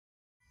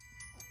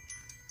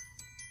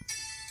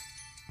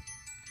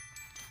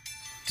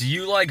Do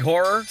you like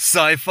horror,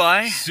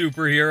 sci-fi,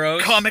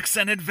 superheroes, comics,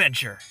 and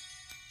adventure?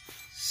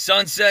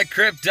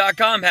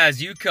 SunsetCrypt.com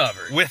has you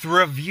covered. With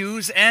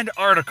reviews and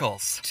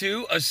articles.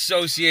 2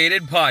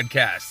 associated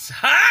podcasts.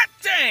 Hot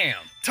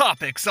damn!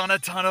 Topics on a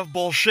ton of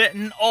bullshit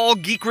and all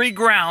geekery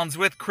grounds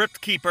with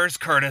Crypt Keepers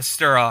Curtis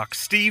Sturrock,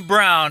 Steve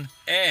Brown,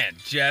 and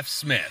Jeff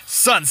Smith.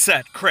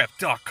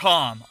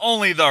 SunsetCrypt.com.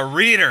 Only the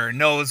reader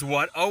knows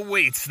what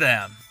awaits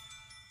them.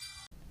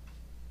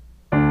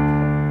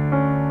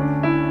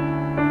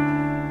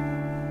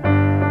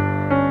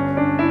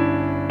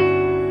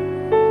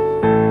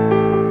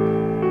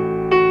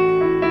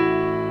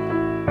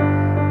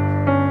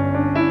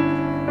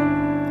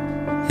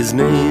 His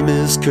name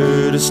is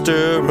Curtis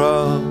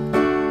Sturrock.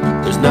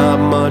 There's not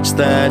much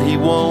that he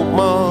won't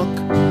mock,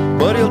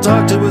 but he'll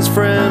talk to his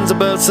friends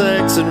about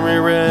sex and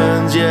rear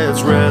ends. Yeah,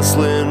 it's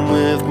wrestling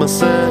with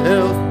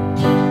myself.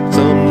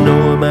 Some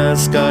know him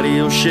as Scotty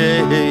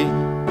O'Shea,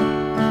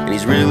 and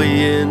he's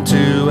really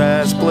into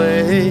ass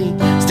play.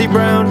 Steve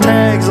Brown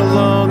tags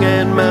along,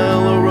 and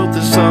Mello wrote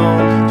this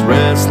song. It's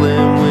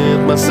wrestling with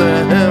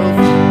myself,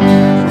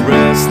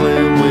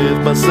 wrestling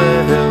with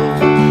myself.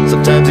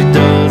 Sometimes he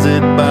does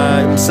it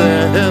by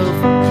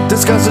himself,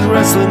 discussing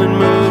wrestling and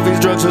movies,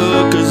 drugs,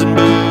 hookers, and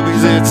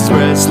boobies. It's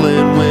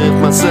wrestling with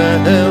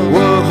myself.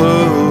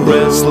 Whoa,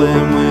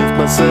 wrestling with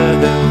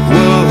myself.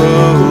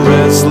 Whoa,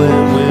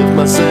 wrestling with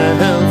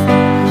myself.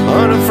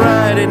 On a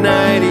Friday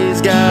night,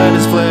 he's got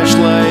his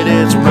fleshlight.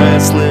 It's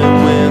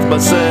wrestling with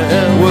myself.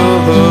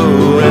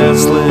 Whoa,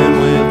 wrestling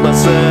with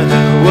myself.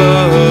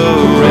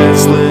 Whoa,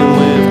 wrestling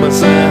with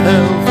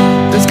myself.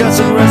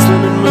 Discussing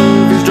wrestling and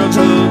movies, drugs,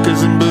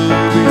 hookers, and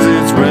boobies.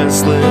 It's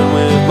wrestling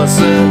with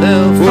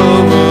myself.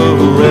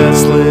 Whoa,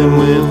 wrestling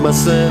with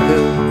myself.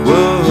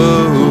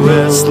 Whoa,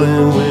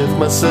 wrestling with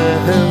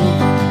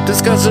myself.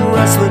 Discussing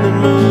wrestling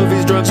and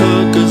movies, drugs,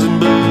 hookers, and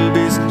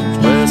boobies. It's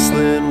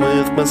wrestling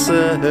with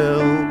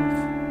myself.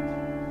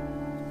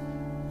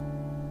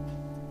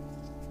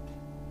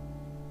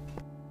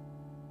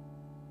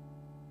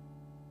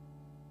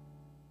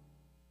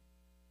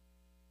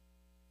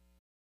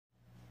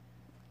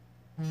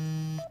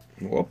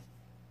 Whoop.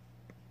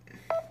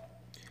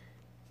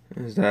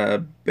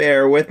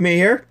 Bear with me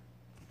here.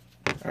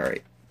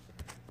 Alright.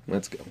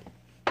 Let's go.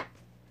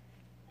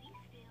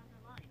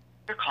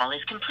 Your call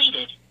is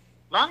completed.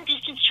 Long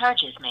distance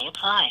charges may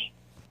apply.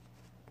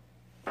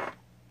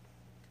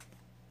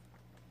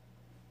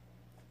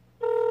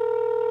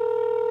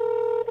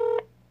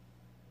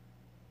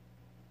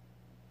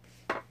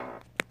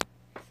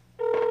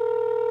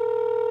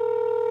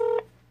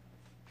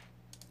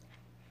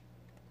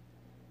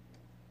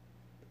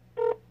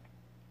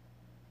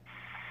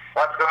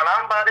 What's going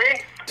on,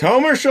 buddy?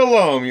 Tomer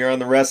Shalom, you're on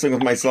the Wrestling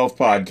with Myself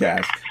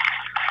podcast.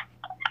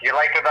 You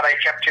liked it that I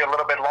kept you a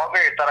little bit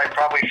longer? You thought I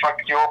probably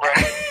fucked you over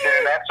and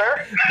didn't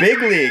answer?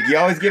 Big league. You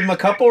always give him a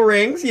couple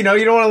rings. You know,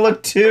 you don't want to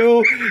look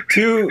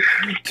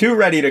too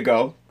ready to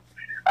go.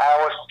 I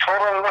was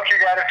totally looking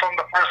at it from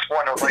the first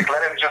one. I was like,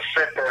 let him just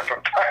sit there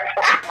from time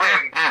to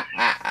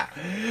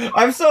ring.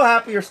 I'm so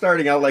happy you're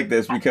starting out like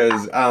this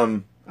because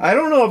I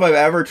don't know if I've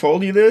ever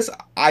told you this.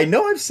 I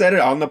know I've said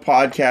it on the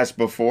podcast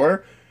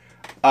before.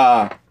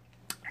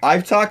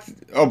 I've talked...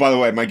 Oh, by the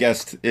way, my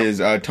guest is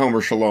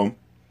Tomer Shalom.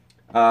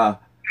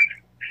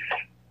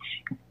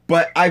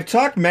 But I've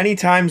talked many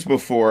times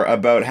before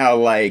about how,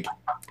 like,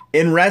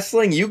 in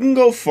wrestling, you can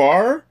go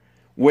far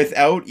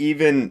without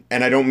even...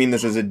 And I don't mean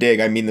this as a dig,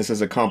 I mean this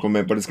as a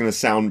compliment, but it's going to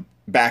sound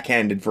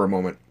backhanded for a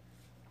moment.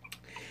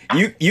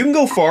 You can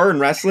go far in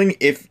wrestling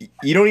if...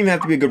 You don't even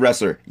have to be a good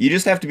wrestler. You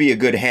just have to be a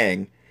good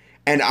hang.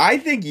 And I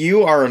think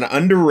you are an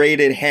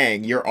underrated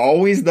hang. You're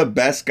always the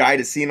best guy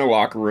to see in a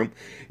locker room.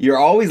 You're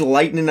always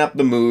lightening up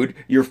the mood.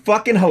 You're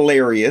fucking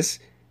hilarious.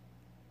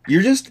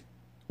 You're just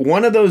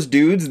one of those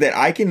dudes that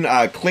I can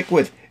click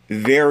with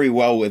very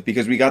well with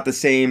because we got the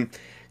same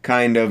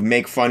kind of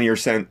make fun of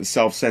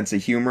yourself sense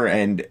of humor.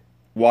 And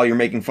while you're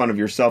making fun of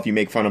yourself, you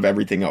make fun of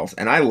everything else.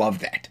 And I love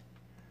that.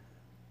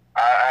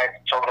 I'm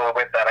totally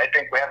with that. I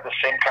think we have the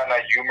same kind of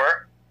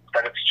humor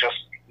that it's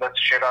just let's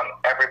shit on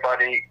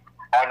everybody,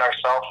 on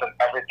ourselves and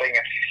everything.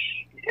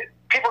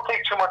 People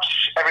take too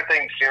much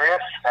everything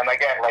serious, and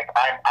again, like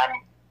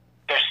I'm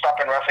there's stuff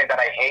in wrestling that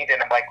I hate,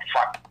 and I'm like,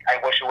 fuck, I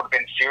wish it would have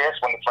been serious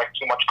when it's like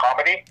too much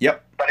comedy.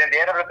 Yep. But in the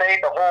end of the day,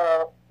 the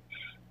whole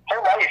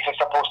life is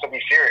supposed to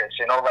be serious,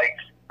 you know, like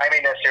I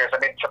mean that's serious. I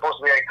mean it's supposed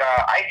to be like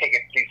I take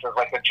it pieces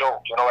like a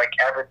joke, you know, like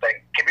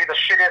everything can be the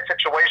shittiest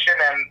situation,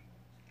 and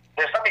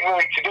there's nothing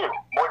really to do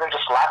more than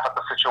just laugh at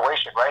the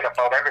situation, right?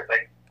 About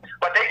everything.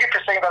 But thank you for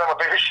saying that I'm a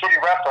very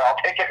shitty wrestler. I'll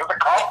take it as a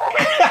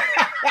compliment.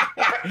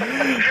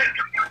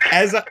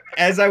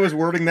 As I was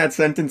wording that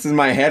sentence in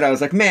my head, I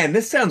was like, man,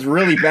 this sounds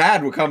really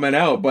bad coming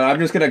out, but I'm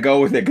just going to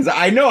go with it because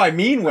I know I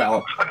mean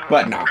well.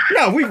 But no,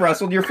 we've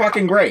wrestled. You're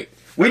fucking great.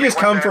 We just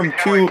come from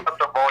two... Put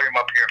the volume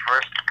up here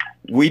first.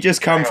 We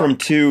just come from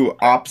two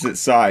opposite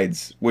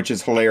sides, which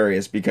is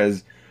hilarious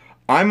because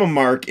I'm a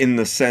mark in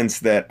the sense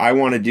that I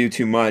want to do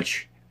too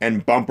much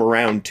and bump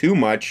around too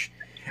much,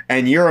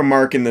 and you're a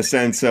mark in the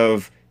sense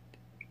of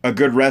a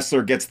good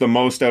wrestler gets the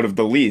most out of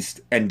the least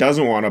and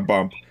doesn't want to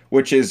bump,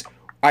 which is,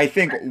 I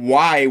think,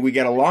 why we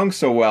get along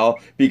so well,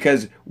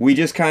 because we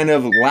just kind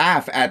of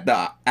laugh at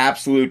the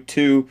absolute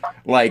two,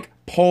 like,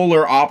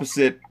 polar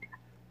opposite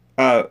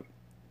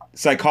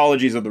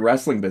psychologies of the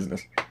wrestling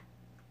business.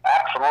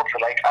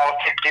 Absolutely. Like, I'll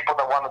take people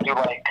that want to do,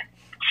 like,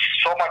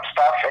 so much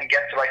stuff and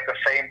get to, like, the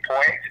same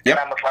point. Yep.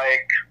 And I was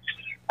like,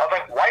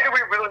 why do we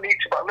really need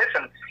to? But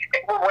listen,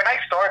 when I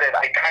started,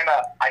 I kind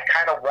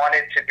of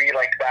wanted to be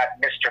like that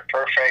Mr.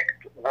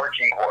 Perfect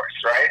working horse,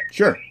 right?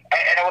 Sure.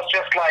 And it was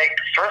just like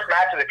first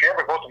matches. If you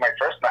ever go to my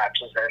first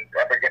matches and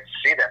ever get to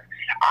see them,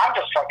 I'm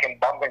just fucking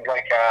bumping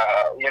like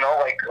a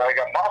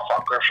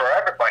motherfucker for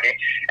everybody.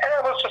 And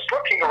I was just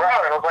looking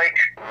around and I was like,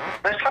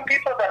 there's some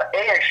people that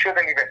I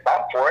shouldn't even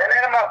bump for, and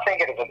I'm not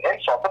saying it as an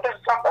insult, but there's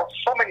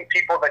so many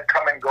people that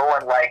come and go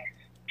in like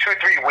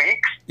 2-3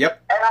 weeks.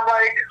 Yep. And I'm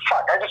like,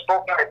 fuck, I just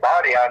broke my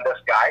body on this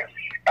guy.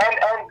 And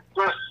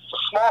there's a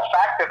small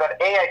factor that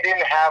I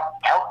didn't have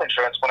health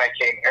insurance when I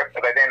came here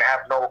because I didn't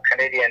have no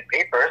Canadian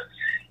papers.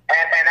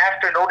 And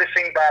after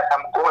noticing that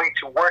I'm going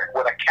to work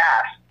with a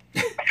cast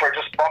for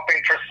just bumping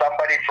for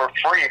somebody for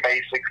free,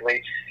 basically,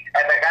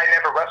 and the guy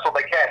never wrestled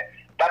again,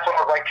 that's when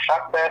I was like,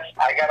 fuck this.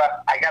 I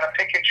gotta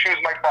pick and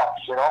choose my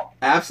bumps, you know?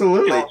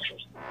 Absolutely.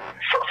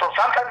 So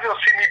sometimes you'll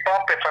see me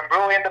bump if I'm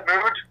really in the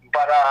mood,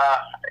 but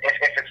if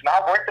it's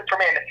not worth it for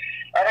me,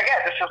 and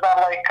again, this is not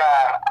like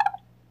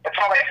it's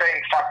not like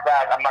saying fuck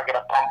that, I'm not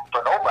gonna bump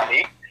for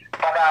nobody.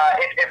 But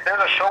if there's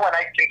a show and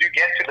I can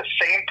get to the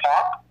same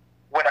pop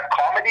with a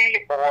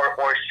comedy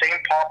or same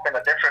pop in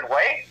a different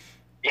way,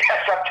 yes,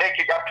 I'm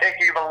taking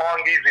the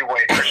long easy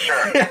way for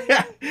sure.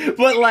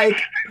 But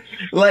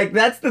like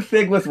that's the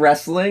thing with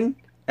wrestling.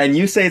 And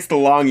you say it's the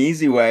long,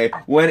 easy way,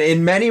 when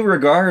in many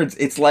regards,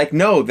 it's like,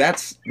 no,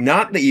 that's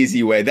not the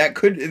easy way. That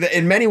could,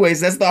 in many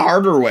ways, that's the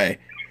harder way.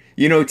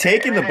 You know,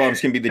 taking the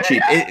bumps can be the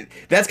cheap.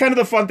 That's kind of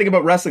the fun thing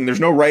about wrestling. There's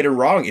no right or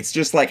wrong. It's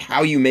just like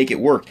how you make it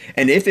work.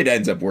 And if it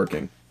ends up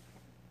working.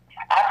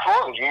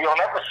 Absolutely. You'll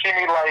never see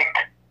me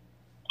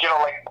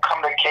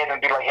come to a kid and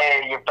be like,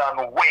 hey, you've done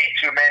way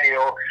too many.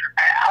 Or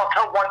I'll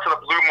tell once in a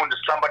blue moon to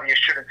somebody you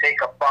shouldn't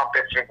take a bump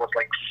if it was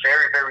like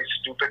very, very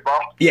stupid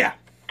bump. Yeah.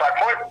 But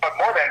more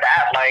than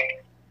that,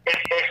 like,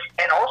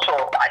 and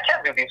also, I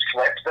can't do these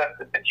flips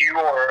that you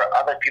or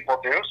other people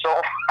do,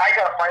 so I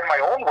gotta find my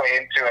own way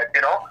into it,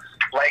 you know?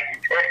 Like,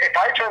 if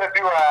I try to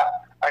do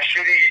a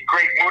shitty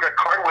Great Muta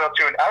cartwheel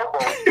to an elbow,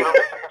 it's gonna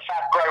look like a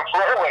fat guy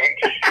flailing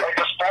and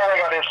just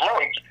falling on his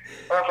legs.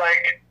 I was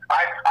like,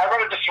 I'd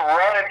rather just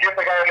run and give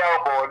the guy an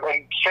elbow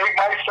and save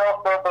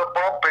myself the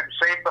bump and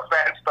save the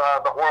fans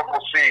the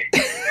horrible scene.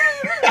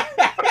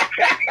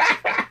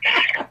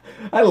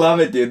 I love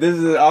it, dude. This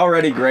is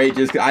already great.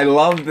 I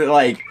love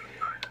the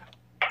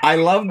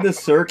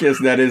circus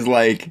that is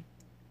like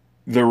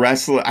the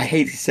wrestling. I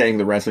hate saying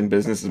the wrestling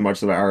business as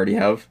much as I already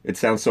have. It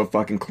sounds so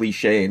fucking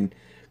cliche and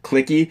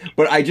clicky,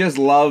 but I just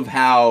love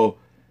how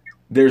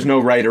there's no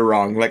right or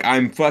wrong. Like,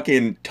 I'm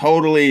fucking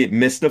totally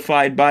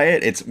mystified by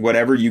it. It's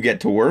whatever you get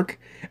to work,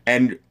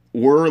 and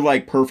we're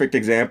like perfect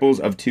examples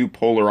of two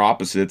polar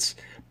opposites,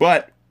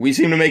 but we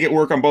seem to make it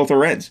work on both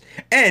our ends.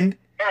 And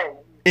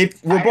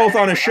if we're both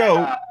on a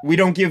show, we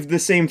don't give the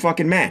same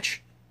fucking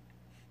match.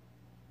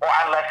 Well,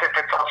 unless if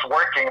it's us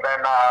working,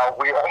 then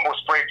we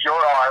almost break your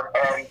arm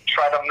and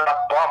try to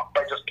not bump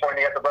by just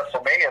pointing at the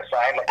WrestleMania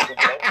sign. Like, you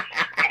know?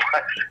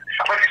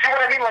 But you see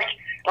what I mean? Like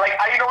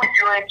I know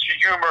you're into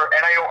humor,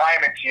 and I know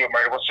I'm into humor.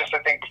 It was just, I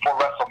think, before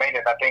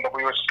WrestleMania, that thing that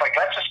we were just like,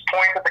 let's just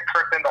point at the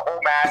curtain the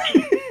whole match,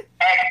 and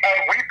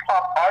we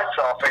pop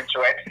ourselves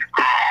into it.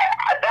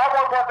 That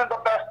one wasn't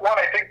the best one.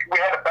 I think we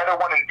had a better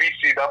one in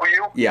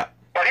VCW. Yeah.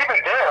 But even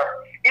there,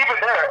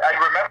 I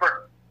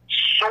remember,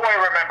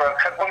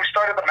 because when we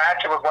started the match,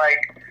 I was like,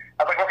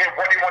 okay,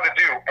 what do you want to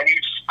do? And you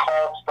just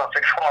called stuff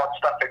and called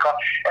stuff and called.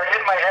 And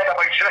in my head,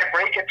 I'm like, should I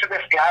break it to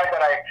this guy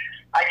that I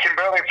can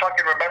barely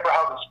fucking remember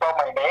how to spell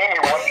my name?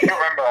 You want me to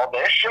remember all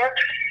this shit?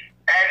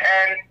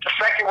 And the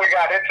second we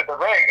got into the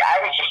ring, I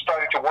was just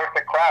starting to work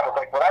the crowd. I was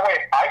like, well, that way,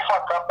 if I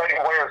fuck up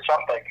anyway or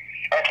something,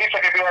 at least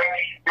I could be like,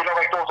 you know,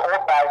 like those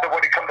old guys that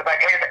when he comes back,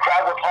 hey, the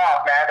crowd was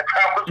hot, man. The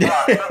crowd was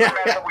hot. It doesn't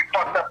matter that we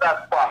fucked up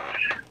that spot.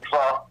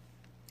 So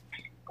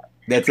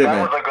that's it,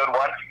 man. That was a good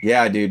one.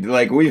 Yeah, dude.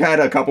 Like, we've had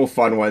a couple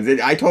fun ones.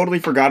 I totally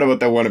forgot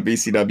about that one at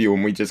BCW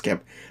when we just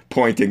kept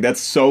pointing.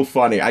 That's so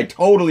funny. I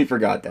totally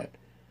forgot that.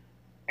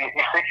 You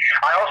see,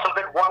 I also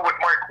did one with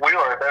Mark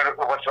Wheeler. There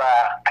was,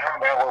 I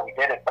don't remember where we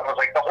did it, but it was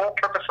like the whole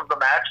purpose of the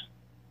match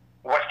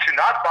was to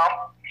not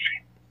bump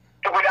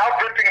without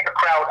ripping the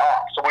crowd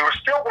off. So we were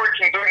still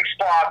working, doing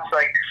spots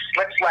like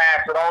slip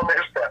slams and all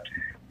this stuff,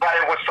 but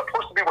it was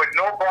supposed to be with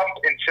no bump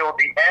until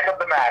the end of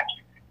the match.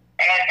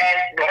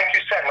 And like you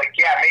said, like,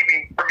 yeah,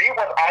 maybe for me,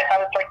 I thought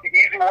it's like the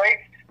easy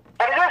way,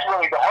 but it is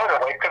really the harder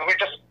way because we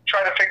just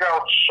try to figure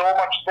out so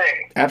much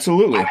things.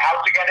 Absolutely. On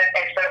how to get it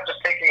instead of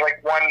just taking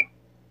like one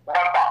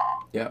bump.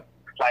 Yeah.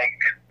 Like,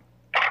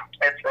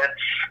 it's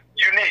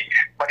unique.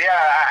 But yeah,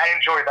 I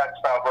enjoy that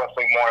style of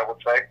wrestling more, I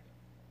would say.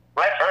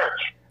 Less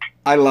hurts.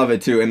 I love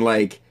it too, and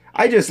like,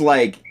 I just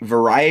like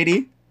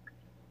variety.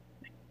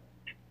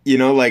 You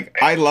know, like,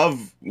 I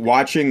love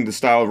watching the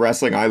style of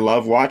wrestling I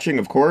love watching,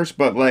 of course,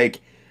 but,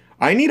 like,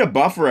 I need a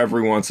buffer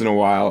every once in a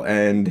while,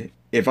 and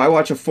if I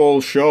watch a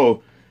full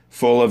show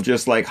full of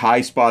just, like,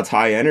 high spots,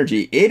 high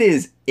energy, it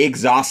is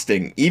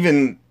exhausting,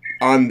 even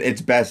on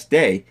its best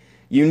day.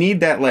 You need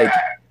that, like,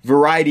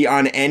 variety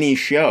on any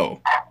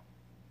show.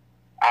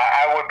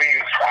 I would be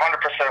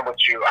 100% with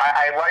you.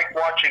 I like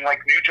watching, like,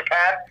 New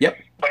Japan. Yep.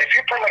 But if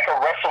you put, like, a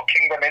Wrestle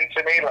Kingdom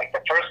into me, like,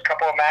 the first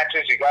couple of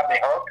matches, you got me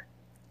hooked.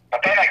 But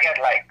then I get,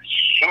 like,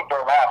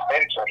 super lost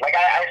into it. Like,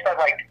 I start,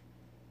 like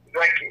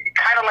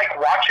kind of like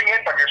watching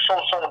it, but you're so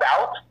sold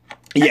out.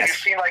 Yes. And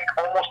you've seen, like,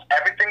 almost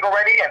everything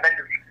already, and then,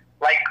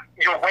 like,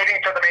 you're waiting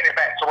for the main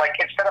event. So, like,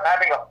 instead of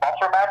having a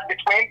buffer match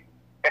between,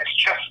 it's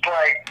just,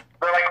 like,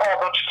 they're like, oh,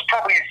 they'll just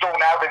probably zone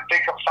out and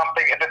think of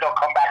something, and then they'll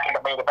come back in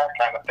the main event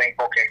kind of thing,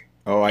 booking.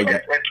 Oh, I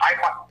get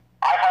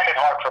I find it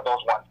hard for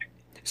those ones.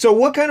 So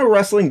what kind of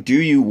wrestling do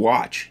you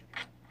watch?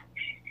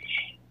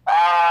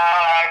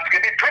 It's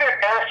going to be pretty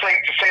embarrassing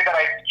to say that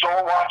I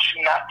don't watch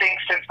nothing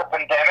since the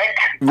pandemic.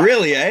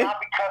 Really, eh? But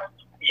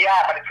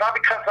it's not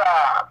because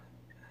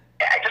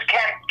I just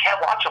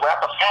can't watch it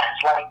without the fans.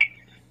 Like,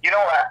 you know,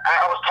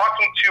 I was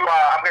talking to,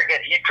 I'm going to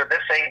get heat for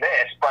this saying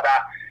this, but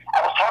I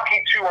was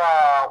talking to,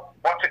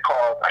 what's it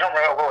called? I don't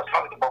remember what I was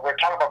talking about, but we were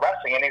talking about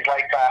wrestling, and he's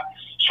like,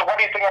 so what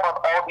do you think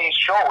about all these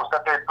shows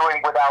that they're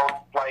doing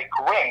without, like,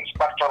 rings,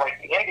 but for, like,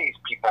 the indies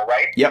people,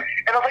 right? Yep.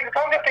 And I was like, as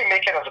long as they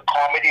make it as a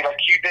comedy, like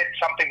you did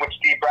something with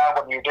Steve Brown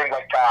when you were doing,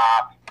 like,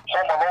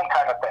 Home Alone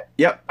kind of thing.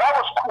 Yep. That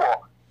was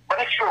cool. But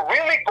if you're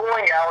really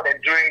going out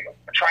and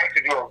trying to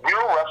do a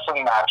real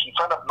wrestling match in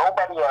front of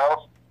nobody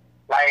else,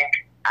 like,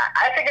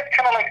 I think it's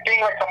kind of like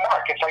being like a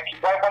mark. It's like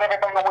what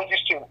everybody always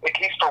used to, at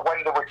least for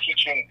when they were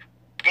teaching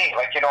me.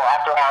 Like, you know,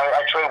 after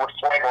I trained with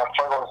Fuego, and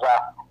Fuego's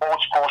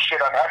old school shit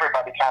on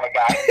everybody kind of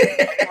guy.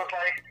 And he was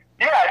like,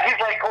 yeah, he's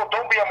like, oh,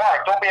 don't be a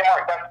mark, don't be a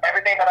mark. That's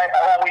everything that I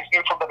always knew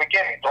from the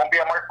beginning. Don't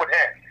be a mark with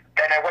him.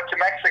 Then I went to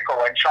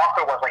Mexico, and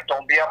Choco was like,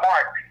 don't be a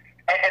mark.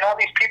 And all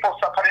these people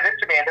put it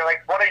into me, and they're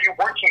like, what are you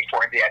working for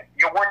in the end?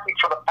 You're working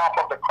for the pop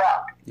of the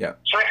crowd. Yeah.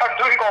 So if I'm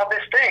doing all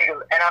these things,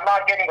 and I'm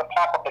not getting the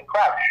pop of the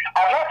crowd,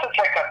 unless it's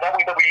like a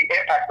WWE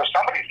Impact where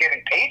somebody's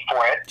getting paid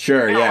for it.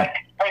 Sure, you know, yeah.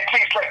 Like, at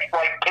least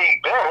like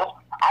paying bills,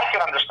 I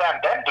can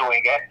understand them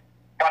doing it.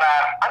 But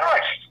I don't know,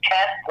 I just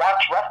can't watch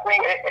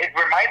wrestling. It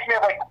reminds me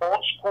of like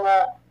old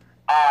school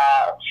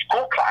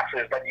school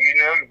classes that you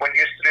know when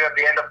you used to do at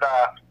the end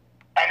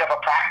of a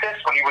practice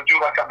when you would do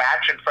like a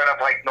match in front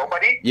of like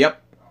nobody. Yep.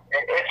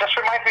 It just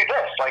reminds me of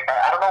this. Like,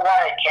 I don't know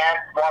why I can't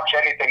watch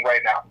anything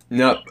right now.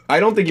 No, I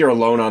don't think you're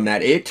alone on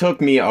that. It took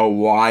me a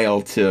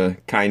while to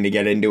kind of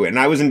get into it. And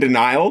I was in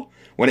denial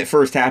when it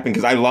first happened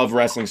because I love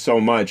wrestling so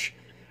much.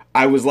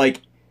 I was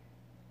like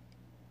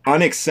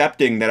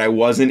unaccepting that I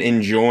wasn't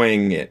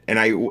enjoying it. And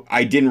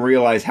I didn't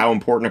realize how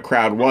important a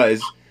crowd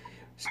was.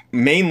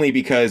 Mainly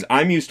because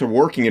I'm used to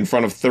working in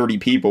front of 30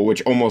 people,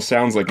 which almost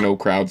sounds like no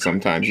crowd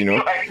sometimes, you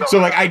know? So,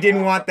 like, I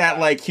didn't want that,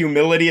 like,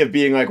 humility of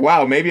being like,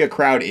 wow, maybe a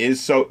crowd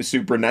is so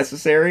super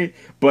necessary,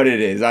 but it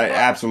is.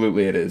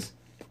 Absolutely it is.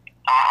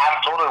 I'm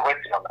totally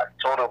with you on that.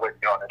 Totally with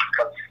you on it.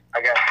 Because,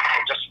 again,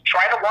 just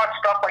trying to watch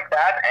stuff like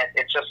that, and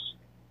it's just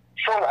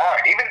so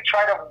hard. Even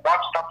try to watch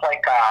stuff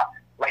like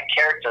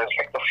characters,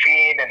 like The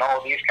Fiend and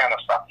all these kind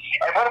of stuff.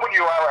 And when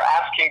you are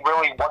asking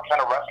really what kind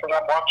of wrestling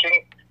I'm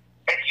watching,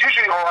 it's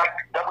usually all like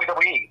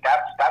WWE.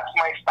 That's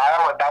my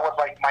style, and that was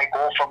like my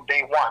goal from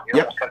day one. You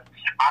know, because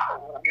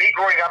me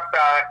growing up,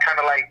 kind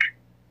of like,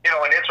 you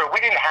know, in Israel, we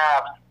didn't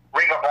have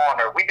Ring of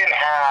Honor. We didn't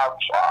have,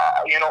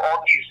 you know,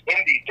 all these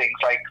indie things.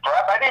 Like for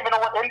us, I didn't even know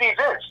what indies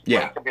is.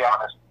 Yeah. Like, to be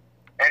honest,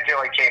 until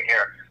I came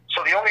here.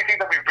 So the only thing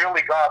that we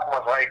really got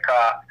was like,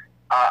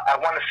 I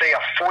want to say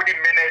a 40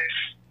 minutes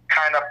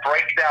kind of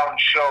breakdown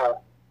show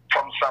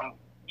from some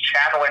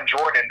channel in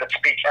Jordan that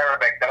speak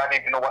Arabic that I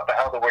didn't even know what the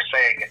hell they were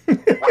saying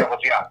when I was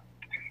young.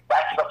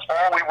 That's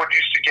all we would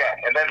used to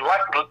get. And then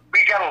we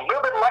got a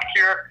little bit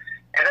luckier,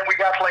 and then we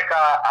got like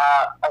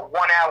a 1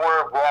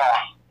 hour Raw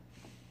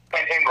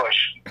in English.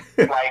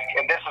 Like,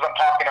 and this is I'm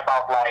talking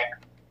about like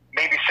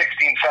maybe 16,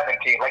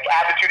 17, like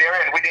Attitude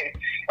Era, and we didn't.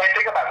 And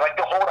think about it, like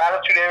the whole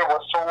Attitude Era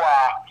was so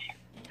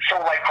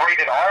like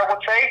rated R, I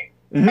would say.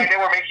 Mm-hmm. And they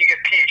were making it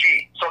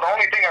PG. So the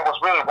only thing I was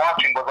really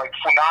watching was like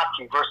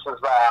Funaki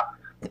versus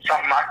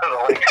something like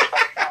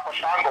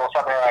Shango or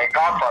something like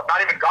Godfather.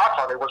 Not even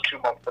Godfather, it was 2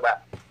 months for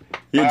that.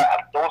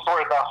 Those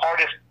were the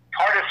hardest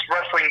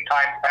wrestling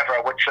times ever,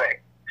 I would say.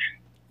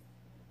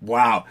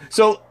 Wow.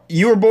 So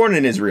you were born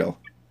in Israel?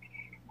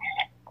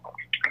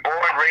 Born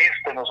and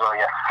raised in Israel,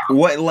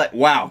 yeah.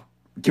 Wow.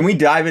 Can we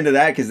dive into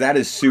that? Because that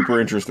is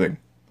super interesting.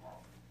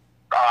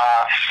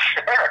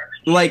 Sure.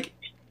 Like,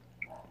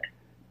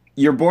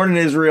 you're born in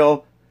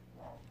Israel.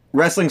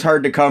 Wrestling's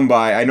hard to come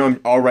by. I know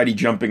I'm already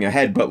jumping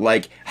ahead, but,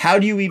 like, how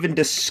do you even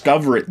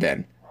discover it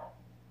then?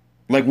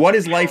 Like, what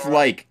is life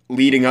like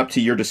leading up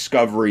to your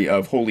discovery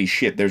of, holy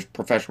shit, there's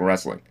professional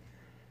wrestling?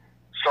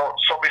 So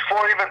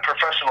before even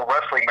professional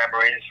wrestling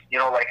memories, you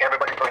know, like,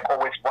 everybody's like,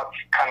 always, what's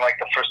kind of like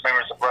the first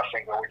memories of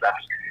wrestling? They always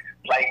ask.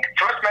 Like,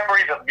 first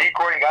memories of me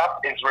growing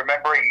up is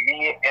remembering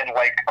me in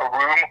like a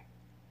room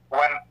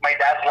when my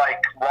dad's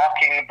like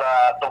locking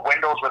the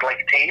windows with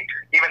like tape.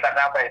 Even that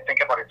now that I think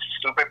about it, it's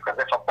stupid because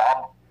if a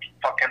bomb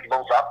fucking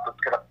blows up, it's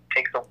gonna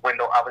take the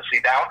window obviously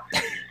down.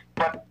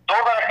 But those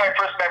are like my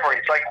first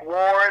memories, like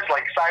wars,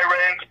 like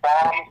sirens,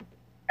 bombs,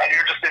 and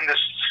you're just in this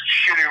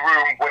shitty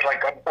room with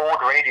like an old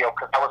radio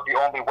because that was the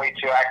only way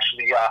to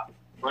actually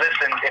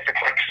listen if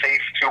it's like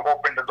safe to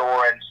open the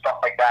door and stuff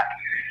like that.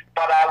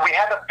 But we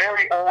had a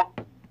very old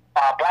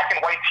black and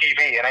white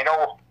TV, and I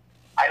know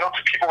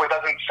to people it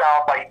doesn't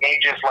sound like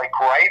ages like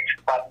right,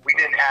 but we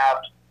didn't have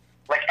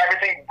like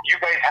everything you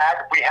guys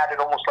had. We had it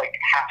almost like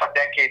half a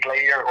decade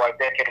later or a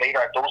decade later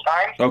at those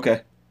times.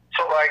 Okay.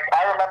 So like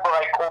I remember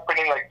like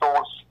opening like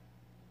those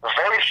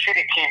very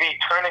shitty TV,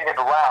 turning it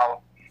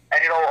around, and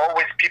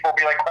always people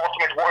be like,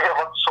 Ultimate Warrior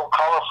looks so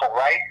colorful,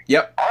 right?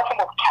 Yep.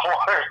 Ultimate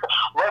Warrior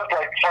looked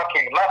like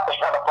fucking nothing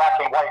on a black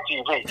and white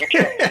TV. You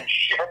can't do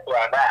shit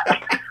on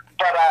that.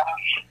 But,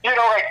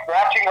 like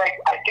watching, like,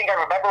 I think I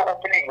remember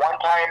opening one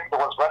time, there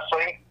was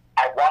wrestling.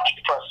 I watched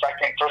it for a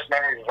second. First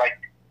memory was like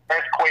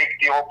Earthquake,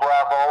 Dio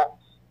Bravo.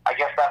 I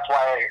guess that's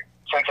why,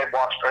 since I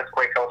watched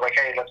Earthquake, I was like,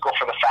 hey, let's go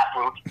for the fat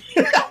route.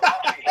 So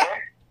watching him.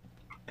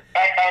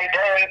 And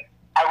then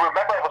I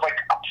remember I was like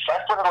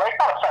obsessed with it. Like,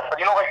 not obsessed,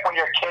 but like when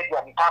you're a kid,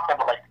 I'm talking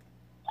about like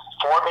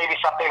 4, maybe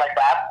something like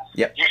that.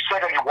 Yep. You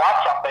sit and you watch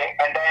something,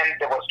 and then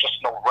there was just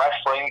no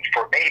wrestling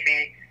for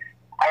maybe,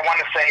 I want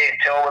to say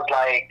until it was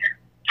like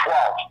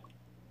 12.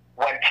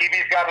 When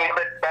TVs got a little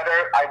bit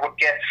better, I would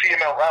get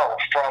CMLL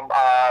from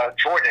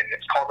Jordan.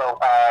 It's called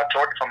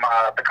Jordan from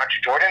the country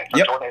Jordan.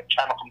 Yep. Jordan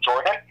channel from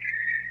Jordan.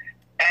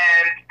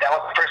 And that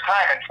was the first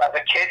time. And as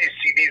a kid, you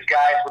see these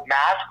guys with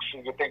masks,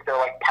 and you think they're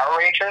like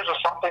Power Rangers or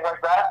something like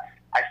that.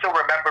 I still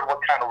remembered what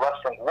kind of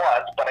wrestling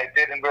was, but I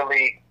didn't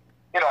really,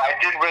 I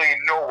didn't really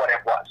know what it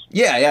was.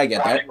 Yeah, I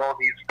get that. Watching all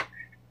these,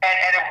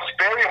 and it was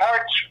very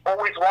hard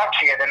always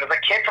watching it. And as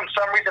a kid, from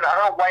some reason, I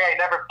don't know why I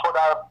never put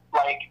out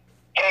like,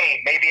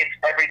 hey, maybe it's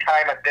every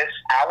time at this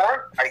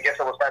hour. I guess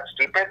it was that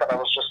stupid, but I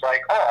was just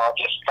like, I'll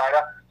just try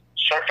to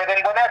surf it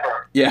in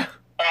whenever. Yeah.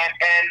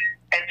 And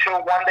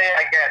until one day,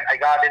 again, I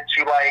got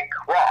into like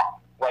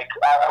Raw. Like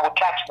I would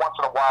catch once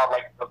in a while,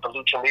 like the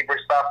Lucha Libre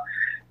stuff.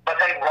 But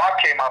then Raw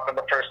came up in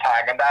the first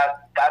time, and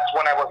that's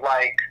when I was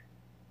like,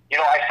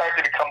 I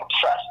started to become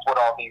obsessed with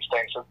all these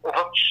things. It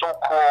looked so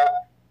cool.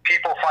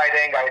 People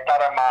fighting. I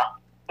thought I'm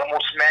the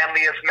most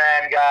manliest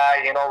man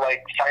guy.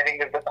 Like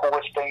fighting is the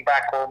coolest thing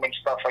back home and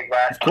stuff like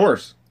that. Of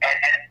course. And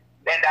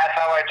that's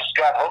how I just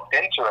got hooked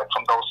into it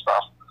from those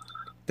stuff.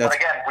 But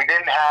again, we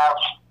didn't have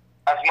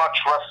as much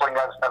wrestling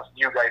as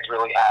you guys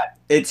really had.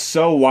 It's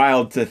so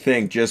wild to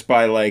think, just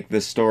by like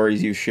the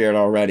stories you shared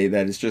already,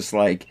 that it's just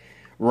like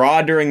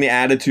Raw during the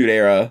Attitude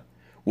Era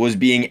was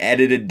being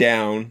edited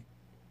down,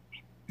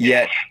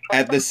 yet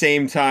at the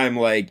same time,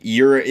 like,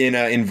 you're in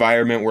an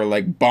environment where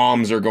like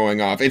bombs are going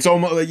off. It's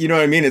almost, you know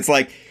what I mean? It's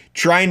like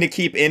trying to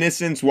keep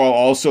innocence while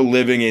also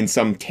living in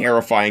some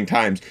terrifying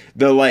times.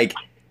 The like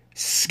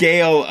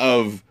scale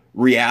of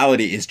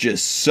reality is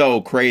just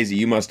so crazy.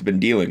 You must have been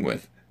dealing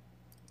with.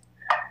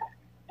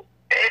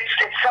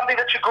 It's something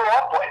that you grew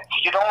up with.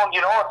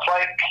 It's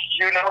like,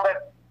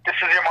 that this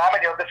is your mom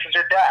and this is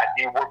your dad.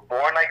 You were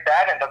born like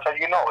that, and that's how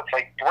you know. It's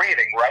like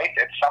breathing, right?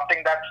 It's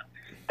something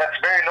that's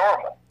very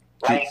normal.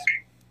 Like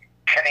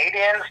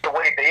Canadians, the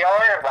way they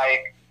are,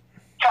 like,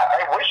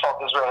 I wish all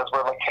Israelis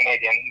were like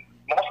Canadian.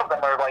 Most of them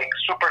are like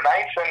super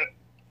nice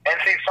and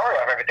say sorry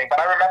of everything. But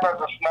I remember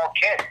as a small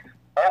kid,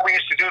 all we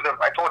used to do,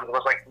 I told you, there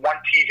was like one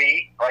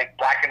TV, like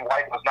black and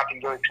white. There was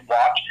nothing really to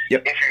watch.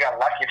 Yep. If you got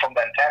lucky from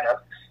the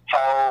antennas. So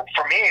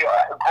for me,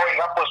 growing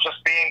up was just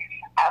being,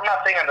 I'm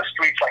not saying on the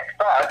streets like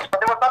thugs, but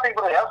there was nothing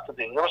really else to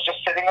do. It was just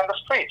sitting on the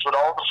streets with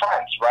all the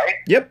friends, right?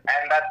 Yep.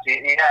 And that's,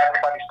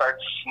 everybody starts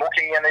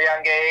smoking at a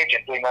young age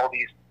and doing all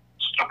these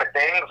stupid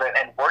things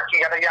and working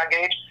at a young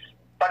age.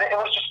 But it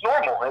was just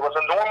normal. It was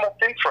a normal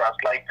thing for us,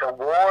 like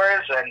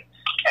wars and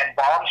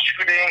bomb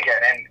shooting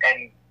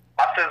and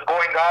buses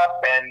going up,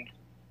 and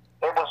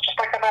it was just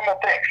like a normal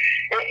thing.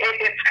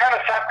 It's kind of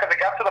sad because it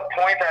got to the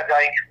point that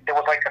like there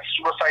was like a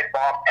suicide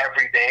bomb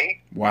every day.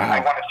 Wow. I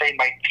want to say in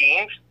my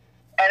teens,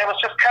 and it was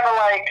just kind of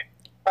like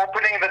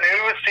opening the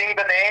news, seeing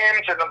the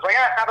names, and I was like,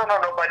 I don't know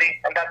nobody,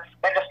 and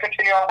just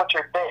continue on with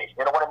your day.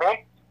 You know what I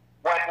mean?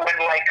 When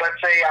like let's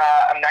say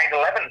a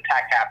 9/11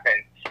 attack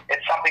happened,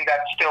 it's something that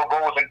still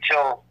goes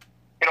until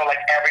like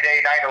every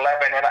day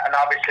 9/11, and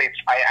obviously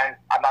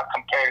I'm not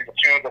comparing the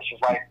two. This is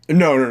like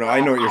No,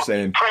 I know what you're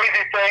saying.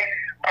 Crazy thing.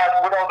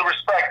 But with all the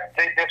respect,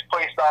 this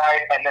place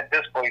died, and then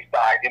this place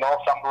died.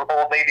 Some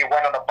old lady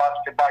went on a bus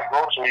to buy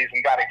groceries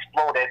and got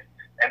exploded,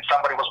 and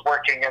somebody was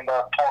working in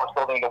the tallest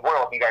building in the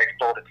world and got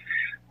exploded.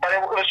 But it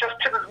was just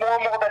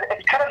normal that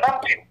it kind of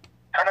numbs you.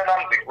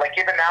 Like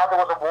even now, there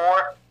was a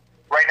war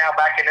right now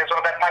back in Israel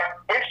that my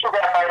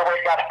Instagram, by the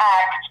way, got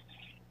hacked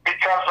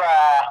because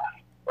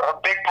a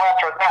big part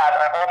for that.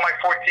 All my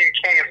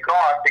 14K is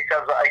gone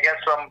because I guess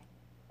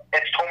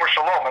it's Tomer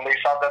Shalom, and they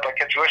saw that like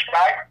a Jewish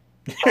guy.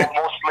 So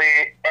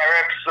mostly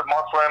Arabs,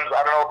 Muslims,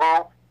 I don't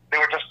know who, they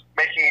were just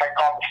making my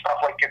stuff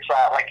like it's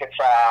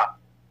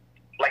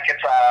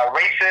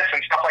racist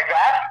and stuff like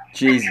that.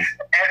 Jesus.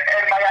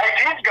 And my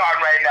ID's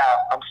gone right now.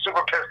 I'm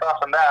super pissed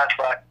off on that,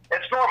 but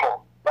it's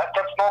normal.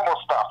 That's normal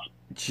stuff.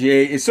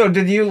 So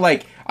did you,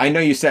 like, I know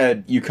you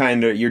said you're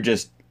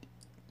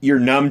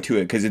numb to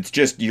it because it's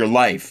just your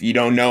life. You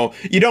don't know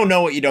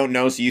what you don't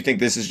know, so you think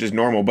this is just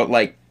normal. But,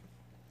 like,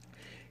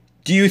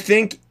 do you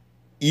think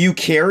you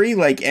carry,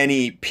 like,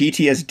 any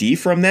PTSD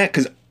from that?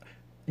 Because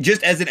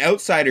just as an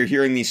outsider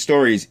hearing these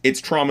stories, it's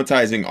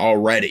traumatizing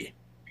already.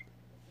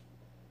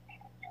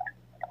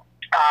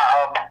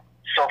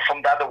 So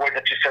from the other word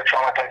that you said,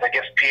 traumatized, I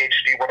guess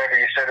PhD, whatever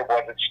you said it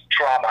was, it's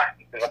trauma.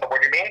 Is that the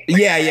word you mean?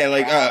 Yeah,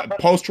 like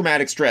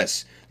post-traumatic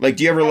stress. Like,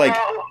 do you ever, like...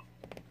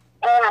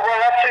 Well,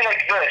 let's say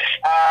like this.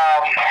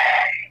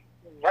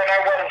 When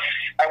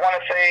I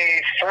want to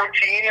say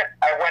 14,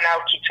 I went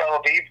out to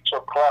Tel Aviv to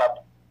a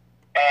club,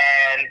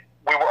 and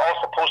we were all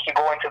supposed to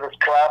go into this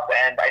club,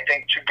 and I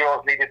think 2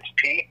 girls needed to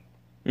pee.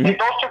 Mm-hmm. If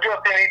those 2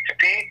 girls didn't need to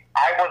pee,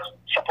 I was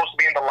supposed to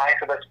be in the line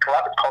to this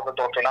club. It's called the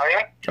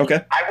Dolphinarium. Okay.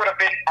 I would have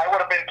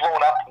been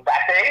blown up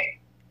that day.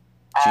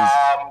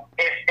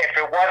 If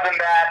it wasn't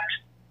that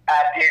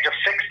at the age of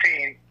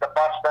 16, the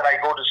bus that I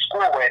go to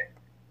school with,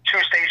 2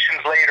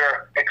 stations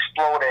later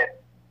exploded.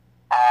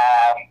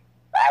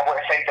 I would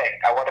have same thing.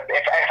 I would have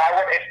if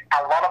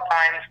a lot of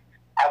times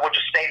I would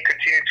just stay and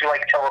continue to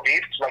like Tel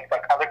Aviv, to like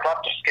other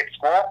clubs, to skip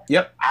school.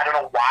 Yep. I don't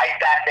know why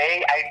that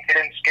day I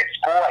didn't skip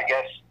school. I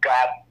guess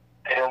God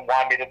didn't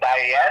want me to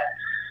die yet.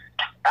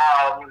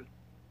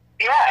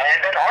 Yeah, and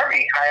then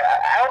Army.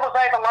 I almost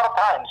died a lot of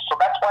times, so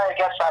that's why I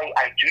guess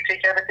I do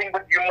take everything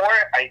with humor.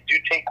 I do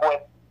take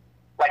with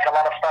like a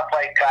lot of stuff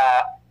like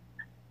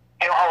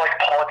you know how like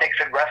politics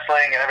and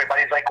wrestling and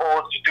everybody's like,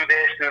 oh, do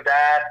this, do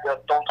that,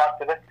 don't talk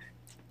to this.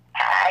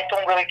 I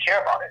don't really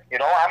care about it. You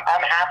know,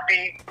 I'm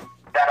happy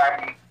that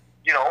I'm,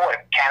 you know, in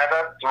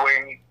Canada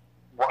doing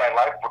what I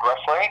like with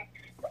wrestling.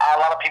 A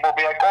lot of people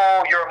be like,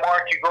 oh, you're a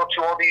mark, you go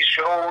to all these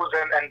shows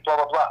and blah,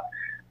 blah, blah.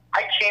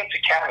 I came to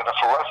Canada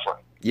for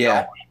wrestling. Yeah. You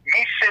know,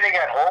 me sitting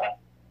at home,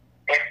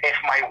 if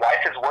my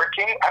wife is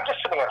working, I'm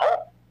just sitting at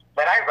home.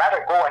 Then I'd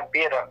rather go and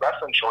be at a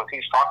wrestling show, at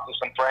least talk to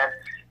some friends,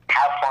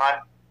 have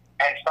fun,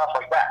 and stuff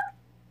like that.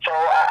 So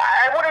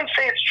I wouldn't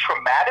say it's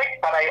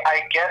traumatic, but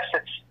I guess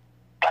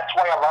that's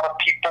why a lot of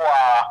people,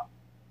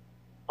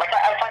 like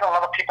I find a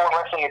lot of people in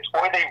wrestling, it's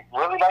or they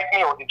really like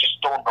me or they just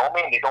don't know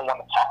me and they don't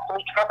want to talk to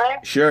me kind of thing.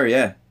 Sure,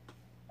 yeah.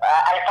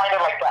 I find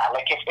it like that.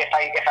 Like if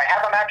I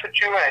have a match with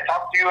you and I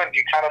talk to you and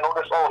you kind of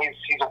notice, oh,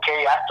 he's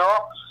okay after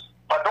all.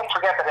 But don't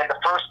forget that in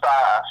the first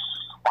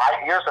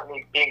 5 years of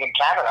me being in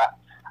Canada,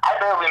 I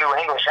barely knew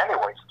English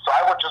anyways. So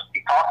I would just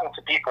be talking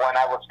to people and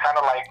I was kind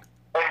of like,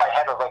 in my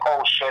head I was like, oh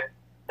shit,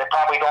 they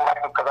probably don't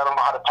like me because I don't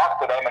know how to talk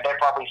to them, and they're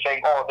probably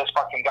saying, oh, this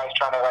fucking guy's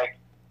trying to like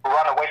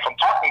run away from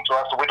talking to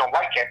us, so we don't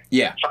like him.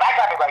 Yeah. So that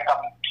got me like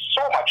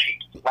so much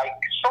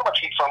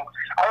heat from.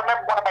 I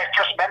remember one of my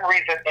first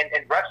memories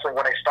in wrestling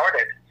when I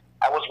started.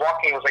 I was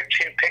walking. It was like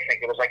Chin Picnic.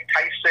 It was like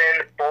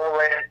Tyson,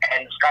 Bolin,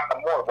 and Scott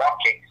Moore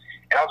walking,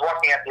 and I was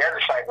walking at the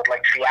other side with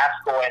like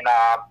Fiasco and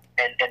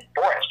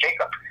Boris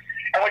Jacob,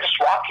 and we're just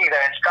walking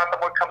there, and Scott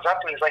Moore comes up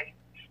and he's like,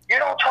 you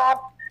know, Tom,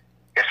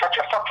 you're such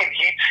a fucking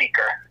heat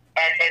seeker.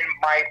 And in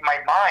my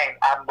mind,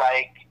 I'm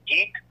like,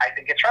 heat? I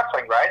think it's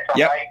wrestling, right? So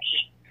yep. I'm like,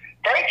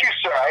 thank you,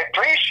 sir. I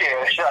appreciate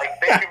it. She's like,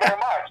 thank you very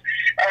much.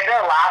 And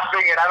they're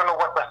laughing, and I don't know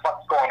what the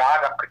fuck's going on.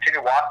 I'm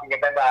continuing walking,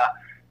 and then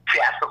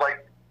Fiasco's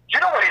like,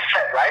 you know what he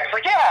said, right? He's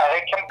like, yeah,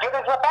 like, I'm good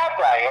as a bad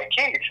guy. Like,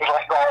 he's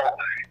like, oh,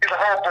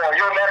 boy,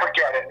 you'll never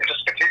get it. And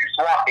just continues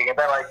walking. And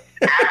then, like,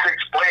 after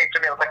explaining to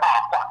me, I was like, oh,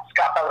 fuck,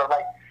 Scott. I was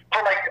like,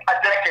 for like a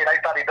decade, I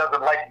thought he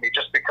doesn't like me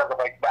just because of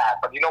like that.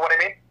 But you know what I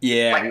mean?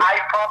 Yeah. Like I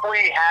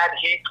probably had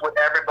heat with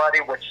everybody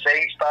with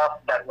saying stuff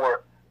that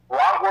were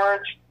wrong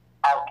words,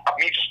 of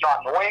me just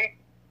not knowing,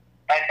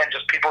 and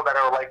just people that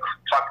are like,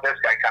 fuck this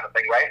guy kind of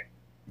thing, right?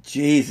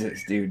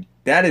 Jesus, dude.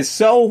 That is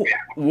so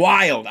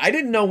wild. I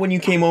didn't know when you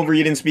came over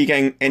you didn't speak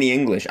any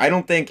English. I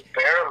don't think...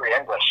 Barely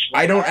English.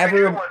 I don't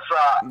ever...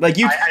 like,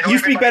 you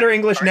speak better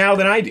English now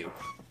than I do.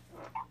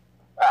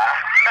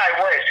 I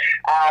wish.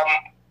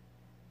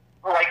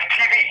 Like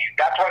TV,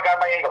 that's what got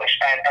my English.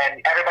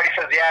 And everybody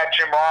says, yeah,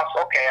 Jim Ross.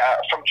 Okay,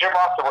 from Jim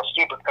Ross it was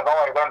stupid because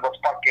all I learned was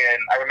fucking...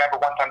 I remember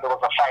one time there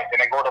was a fight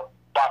and I go to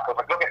Buck. I was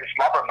like, look at this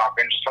lumber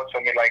knocker, and just looks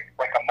at me like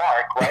a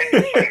mark, right?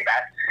 Saying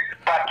that.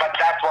 But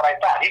that's what I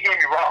thought. He gave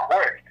me wrong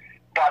words.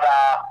 But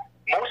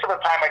most of the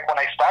time, like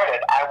when I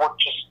started, I would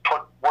just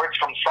put words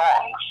from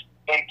songs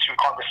into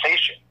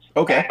conversations.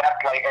 Okay. And that's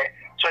like,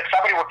 so if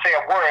somebody would say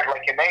a word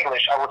like in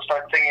English, I would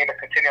start singing to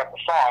continue up the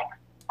song.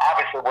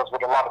 Obviously, it was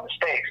with a lot of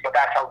mistakes, but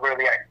that's how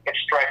really it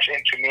stretched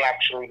into me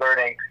actually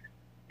learning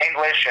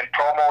English and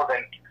promos.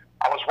 And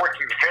I was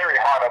working very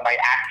hard on my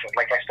accent.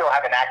 Like I still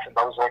have an accent,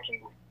 but I was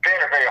working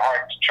very, very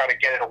hard to try to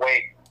get it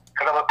away.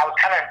 Because I was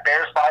kind of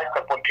embarrassed by it,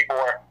 because when people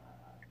were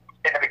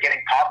in the beginning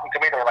talking to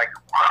me, they were like,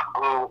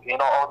 ooh, you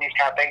know, all these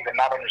kind of things, and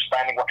not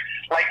understanding what.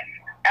 Like,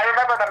 I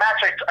remember in the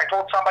match, I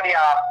told somebody,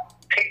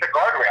 take the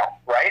guardrail,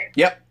 right?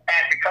 Yep.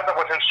 And because I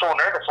wasn't so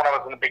nervous when I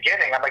was in the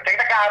beginning, I'm like, take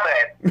the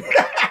guardrail.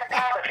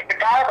 Take the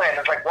guardrail.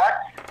 It's like, what?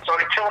 So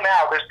until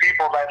now, there's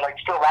people that like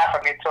still laugh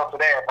at me until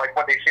today. Like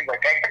when they seem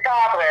like, take the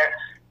guardrail.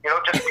 You know,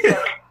 just because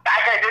that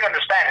guy didn't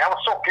understand it. I was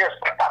so pissed.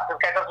 Like,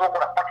 this guy doesn't know what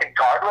a fucking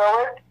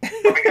guardrail is.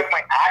 But because my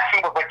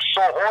accent was like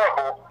so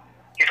horrible,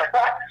 he's like,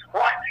 what?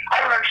 What?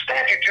 I don't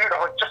understand you, dude.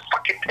 I'm like, just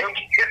fucking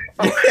take it.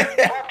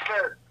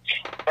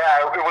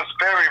 Yeah, it was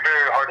very,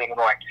 very hard and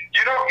annoying.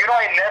 You know,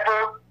 I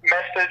never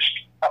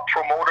messaged a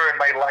promoter in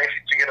my life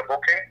to get a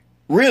booking.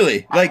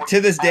 Really? Like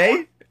to this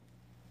day?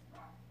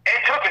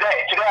 Until today.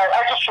 Today,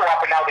 I just show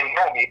up and now they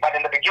know me. But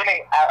in the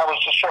beginning, I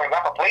was just showing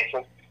up at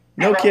places.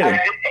 No kidding.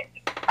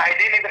 I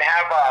didn't even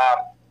have,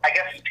 I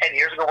guess 10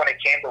 years ago when I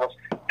came,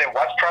 there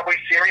was probably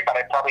Siri, but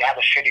I probably had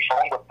a shitty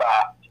phone with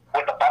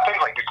the buttons,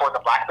 like before the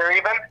BlackBerry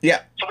even.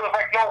 Yeah. So there was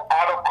like no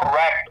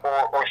autocorrect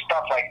or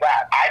stuff like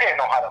that. I didn't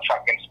know how to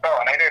fucking spell,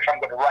 and I knew if I'm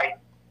going to write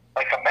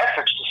like a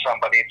message to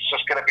somebody, it's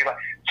just going to be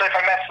like, so if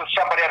I message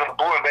somebody out of the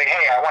blue and be,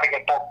 hey, I want to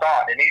get booked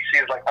on, and he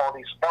sees like all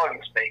these spelling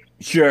mistakes.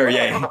 Sure, Who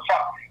yeah. the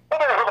fuck?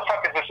 Who the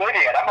fuck is this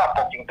idiot? I'm not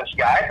booking this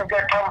guy. This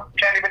guy probably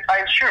can't even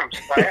tie his shoes,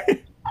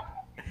 right?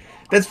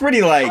 That's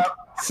pretty like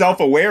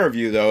self-aware of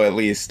you, though, at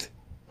least.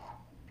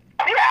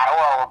 Yeah,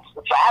 well,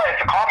 it's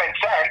a common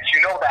sense.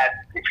 You know that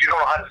if you don't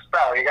know how to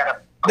spell, you gotta.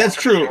 That's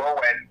true.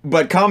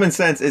 But common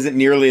sense isn't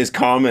nearly as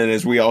common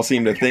as we all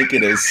seem to think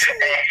it is.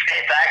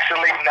 It's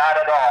actually not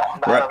at all.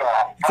 Not at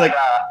all. It's but, like,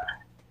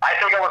 I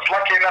think I was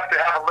lucky enough to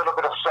have a little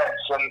bit of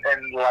sense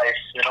in life,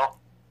 you know?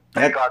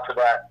 Thank God for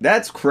that.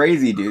 That's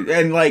crazy, dude.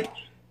 And like,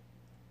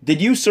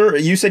 did you serve?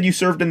 You said you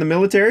served in the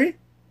military?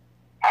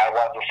 I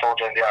was a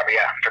soldier in the army,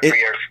 yeah, for 3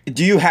 years.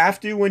 Do you have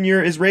to when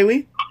you're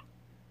Israeli?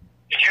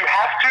 You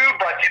have to,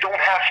 but you don't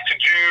have to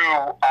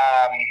do.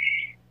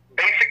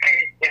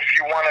 Basically, if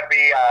you want to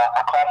be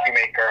a coffee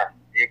maker,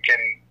 you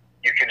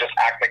can just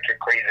act like you're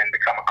crazy and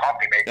become a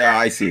coffee maker. Yeah,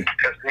 I see.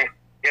 Because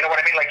you know what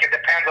I mean. Like it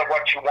depends on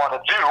what you want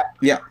to do.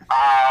 Yeah.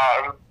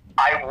 I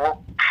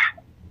don't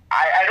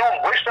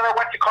wish that I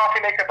went to coffee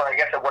maker, but I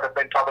guess I would have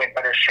been probably in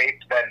better shape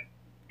than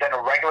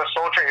a regular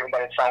soldier, even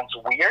though it sounds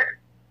weird.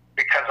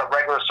 Because a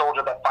regular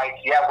soldier that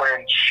fights, yeah, we're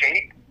in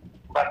shape,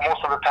 but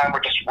most of the time we're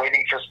just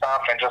waiting for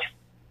stuff and just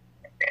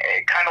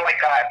kind of like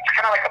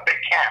a big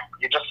camp.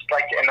 You're just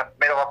like in the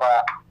middle of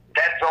a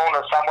dead zone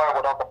or somewhere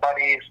with all the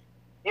buddies.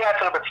 Yeah,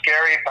 it's a little bit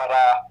scary, but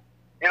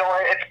you know,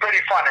 it's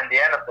pretty fun in the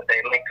end of the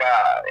day. Like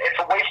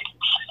it's a waste.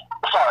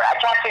 Sorry, I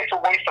can't say it's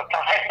a waste of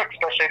time,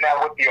 especially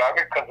now with the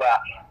army, because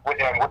with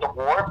the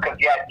war, because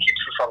yeah, it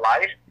keeps us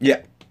alive.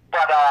 Yeah.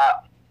 But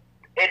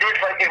it was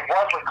like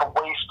a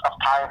waste of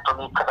time for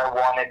me because I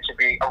wanted to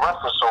be a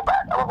wrestler so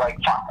bad. I was like,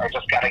 fuck, I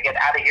just gotta get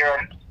out of here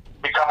and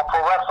become a pro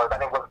wrestler.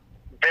 Then it was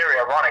very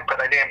ironic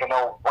because I didn't even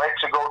know where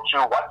to go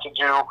to, what to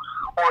do,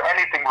 or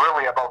anything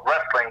really about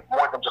wrestling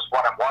more than just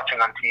what I'm watching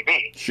on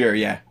TV. Sure,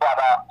 yeah. But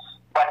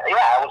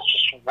yeah, I was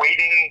just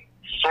waiting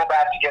so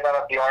bad to get out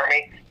of the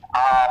army.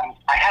 I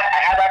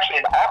had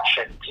actually an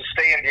option to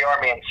stay in the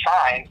army and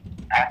sign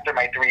after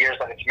my 3 years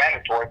that it's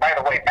mandatory. By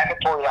the way,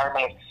 mandatory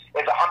army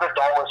is $100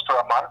 for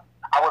a month.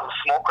 I was a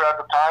smoker at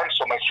the time,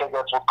 so my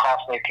cigarettes would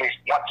cost me at least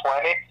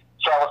 $120.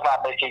 So I was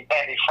not making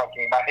any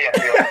fucking money at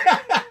the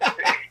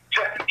army.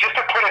 just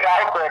to put it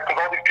out there,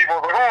 because all these people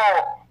were like,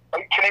 oh,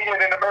 like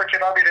Canadian and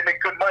American army, they make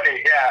good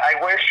money. Yeah,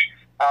 I wish.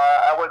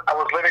 I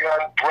was living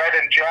on bread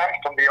and jam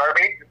from the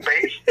army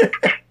base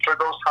for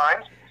those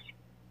times.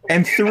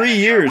 And 3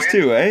 years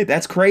too, eh?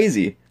 That's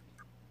crazy.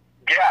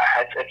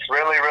 Yeah, it's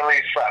really,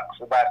 really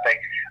sucks, that thing.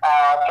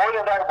 More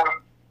than that,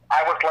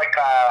 I was like,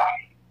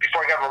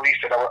 before I got released,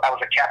 I was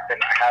a captain.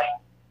 I had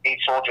 8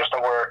 soldiers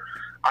that were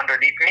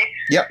underneath me.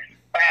 Yep.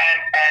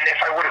 And if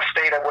I would have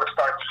stayed, I would have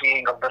started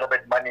seeing a little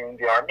bit money in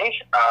the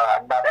army.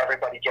 Not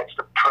everybody gets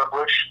the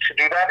privilege to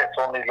do that. It's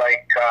only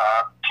like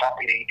top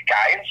elite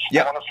guys,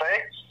 yep. I want to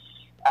say.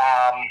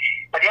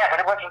 But yeah, but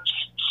it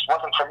just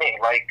wasn't for me.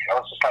 Like, I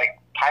was just like,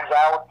 time's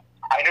out.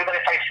 I knew that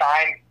if I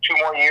signed 2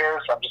 more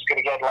years, I'm just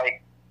going to get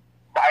like,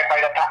 by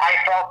the time I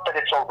felt that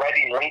it's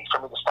already late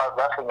for me to start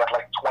wrestling at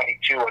like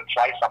 22 and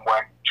fly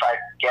somewhere and try to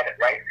get it,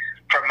 right?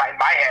 From my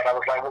head, I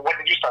was like, well, when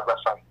did you start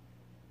wrestling?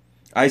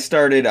 I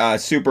started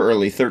super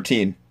early,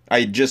 13.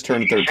 I just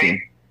turned 13.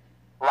 See,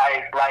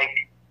 like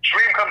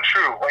dream come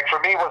true. Like for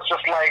me, it was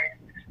just like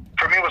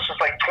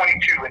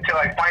 22 until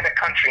I find a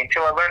country,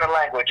 until I learn a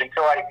language,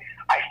 until I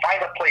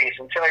find a place,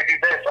 until I do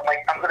this. I'm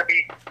like, I'm going to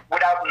be,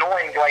 without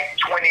knowing, like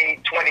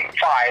 20,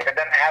 25, and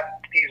then I have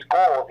these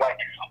goals, like,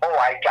 oh,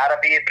 I got to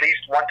be at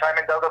least one time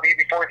in WWE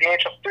before the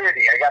age of 30.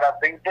 I got to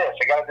do this.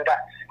 I got to do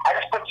that. I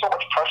just put so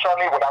much pressure on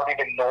me without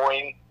even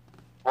knowing,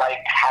 like,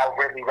 how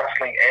really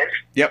wrestling is.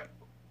 Yep.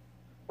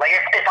 Like,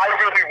 if I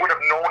really would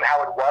have known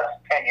how it was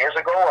 10 years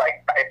ago,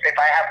 like, if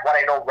I have what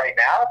I know right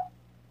now,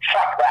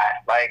 fuck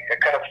that. Like, I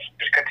could have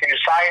just continued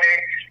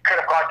signing, could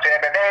have gone to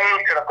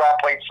MMA, could have gone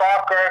played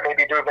soccer,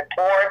 maybe do even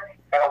porn,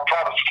 and I'll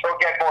probably still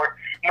get more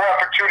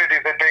opportunities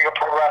than being a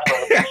pro wrestler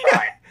with this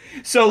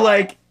sign. So,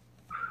 like,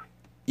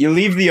 you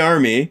leave the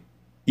army,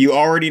 you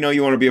already know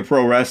you want to be a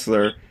pro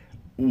wrestler.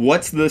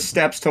 what's the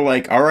steps to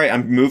like, all right,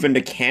 I'm moving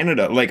to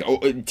Canada? Like,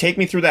 take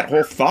me through that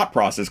whole thought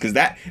process, because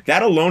that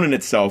alone in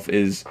itself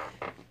is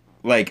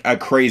like a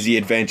crazy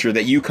adventure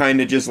that you kind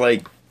of just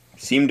like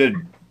seemed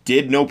to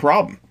did no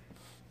problem.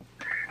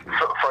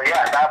 So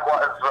yeah, that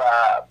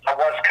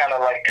was kind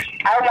of like,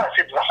 I don't want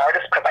to say it's the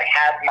hardest, because I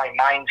had my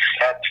mind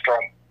set from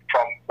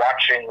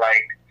watching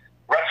like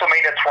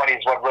WrestleMania 20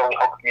 is what really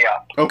hooked me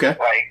up. Okay.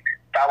 Like,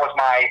 that was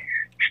my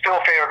still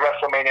favorite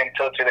WrestleMania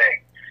until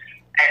today.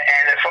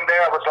 And from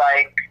there, I was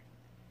like,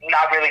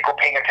 not really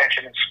paying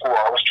attention in school.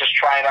 I was just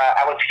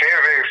I was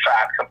very, very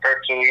fat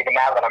compared to even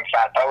now that I'm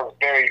fat. I was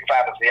very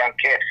fat as a young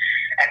kid.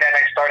 And then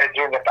I started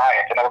doing a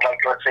diet, and I was like,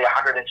 let's say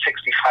 165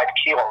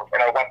 kilos,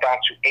 and I went down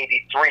to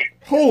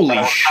 83. Holy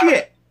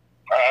shit.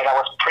 And I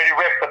was pretty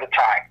ripped at the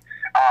time.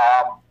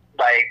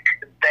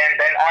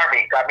 Then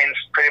Army got me in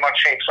pretty much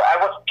shape. So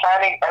I was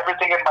planning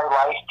everything in my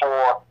life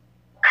for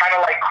kind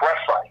of like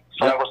wrestling.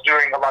 So I was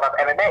doing a lot of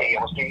MMA.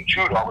 I was doing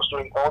judo. I was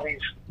doing all these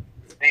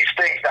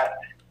things that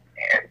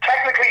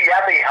technically,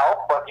 yeah, they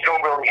help, but you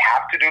don't really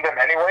have to do them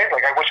anyway.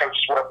 Like, I wish I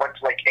just would have went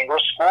to like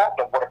English school.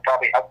 That would have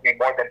probably helped me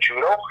more than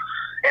judo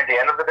in the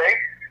end of the day.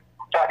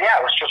 But yeah,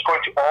 I was just going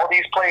to all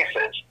these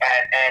places,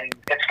 and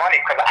it's funny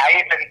because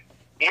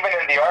even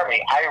in the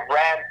Army, I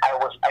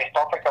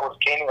felt like I was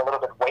gaining a little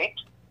bit of weight,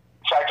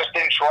 so I just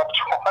didn't show up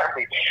to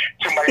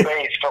my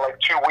base for like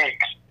 2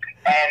 weeks,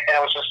 and I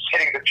was just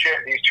hitting the gym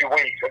these 2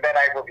 weeks, and then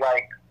I was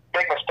like,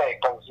 big mistake,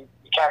 because you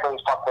can't really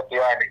fuck with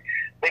the Army.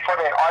 They put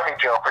me in Army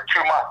jail for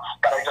 2 months,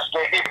 but I just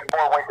gained even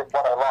more weight than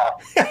what I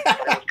lost.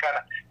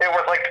 It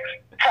was like,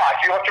 fuck,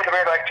 you look at the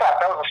mirror like, fuck,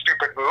 that was a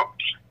stupid move.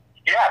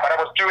 Yeah, but I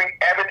was doing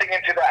everything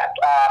into that.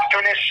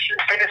 Finish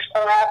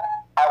school,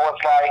 I was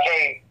like,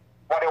 hey,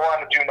 what do I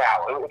want to do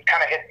now? It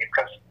kind of hit me,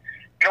 because,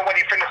 you know, when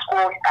you finish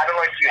school, I don't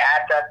know if you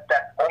had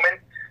that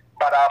moment,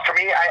 but for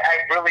me,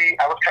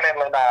 I was kind of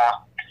in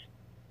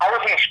I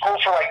was in school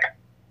for like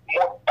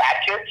more bad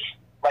kids.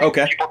 Like,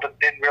 people that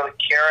didn't really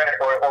care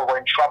or were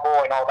in trouble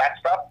and all that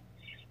stuff.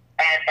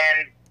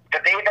 And the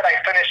day that I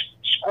finished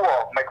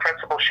school, my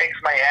principal shakes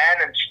my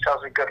hand and she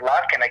tells me good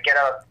luck, and I get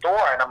out the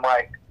door and I'm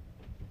like,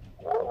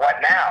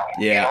 what now?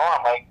 Yeah. You know,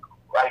 I'm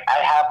like I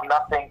have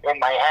nothing in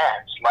my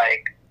hands.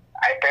 Like,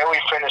 I barely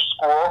finished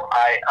school.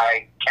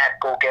 I can't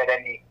go get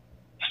any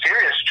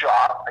serious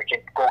job. I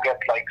can go get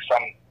like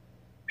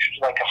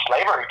a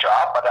slavery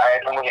job, but I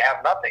don't really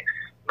have nothing.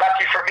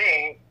 Lucky for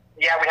me,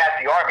 yeah, we had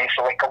the Army,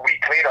 so like a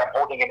week later, I'm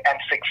holding an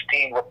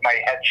M16 with my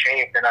head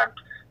shaved, and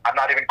I'm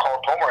not even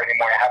called Homer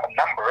anymore. I have a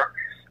number.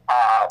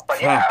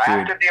 But yeah,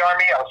 after the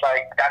Army, I was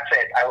like, that's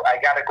it. I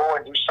got to go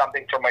and do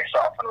something for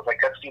myself. And I was like,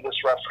 let's do this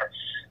wrestling.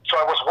 So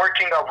I was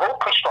working road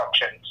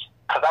constructions,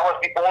 because that was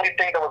the only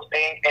thing that was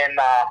paying in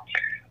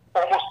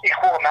almost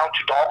equal amount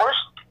to dollars.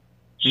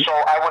 So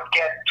I would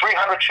get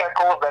 300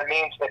 shekels. That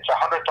means it's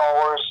 $100.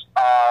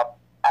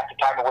 At the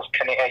time, it was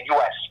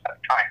U.S. at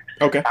the time.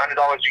 Okay. $100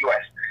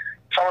 U.S.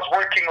 So I was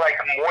working like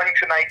morning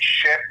to night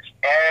shifts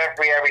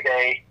every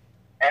day,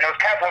 and it was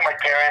kind of with my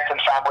parents and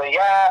family.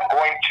 Yeah, I'm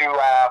going to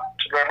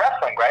learn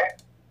wrestling, right?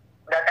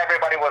 Then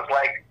everybody was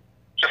like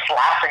just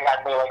laughing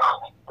at me, like,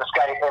 oh, this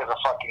guy is a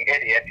fucking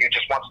idiot. He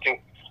just wants to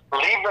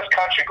leave this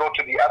country, go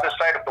to the other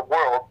side of the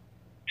world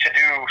to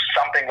do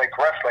something like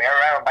wrestling. I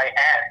remember my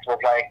aunt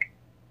was like,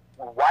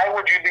 "Why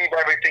would you leave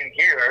everything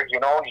here? You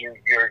know, you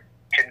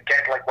can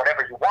get like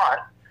whatever you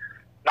want.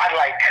 Not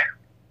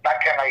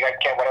can I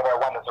get whatever I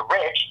want as a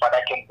rich, but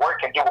I can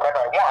work and do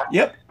whatever I want.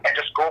 Yep. And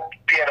just go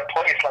be at a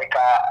place like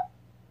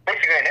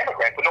basically an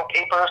immigrant with no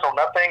papers, no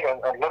nothing,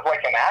 and live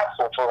like an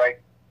asshole for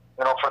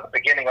for the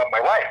beginning of my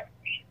life."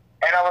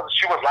 And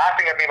she was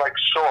laughing at me like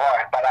so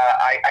hard, but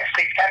I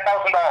saved $10,000.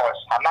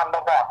 I'm not in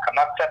the rock. I'm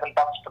not $7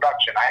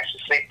 production. I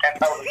actually saved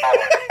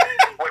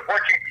 $10,000. We're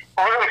working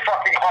really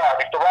fucking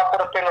hard. If the Rock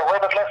would have been a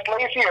little bit less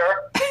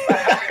lazier,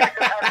 I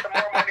could have some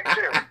more money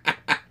too.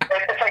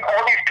 It's like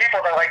all these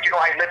people that like,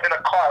 I lived in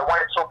a car. I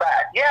want it so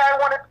bad. Yeah, I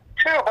want it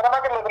too, but I'm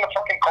not going to live in a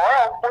fucking car.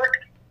 I'll work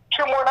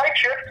 2 more night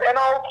shifts and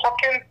I'll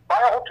fucking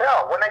buy a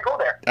hotel when I go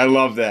there. I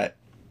love that.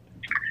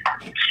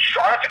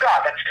 Honest to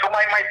God, that's still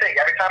my thing.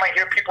 Every time I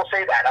hear people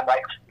say that, I'm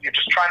like, you're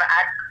just trying to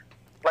act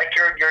like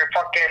you're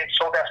fucking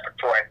so desperate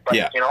for it. But,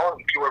 if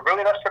you were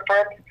really desperate for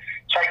it.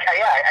 So,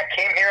 I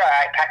came here,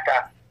 I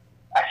packed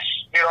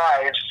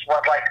I just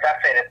was like,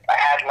 that's it. I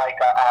had like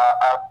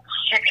a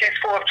suitcase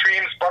full of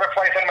dreams,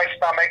 butterflies in my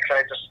stomach, and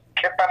I just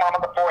kissed my mom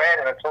on the forehead,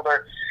 and I told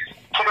her,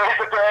 today's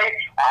the day.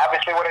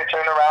 Obviously, when I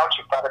turned around,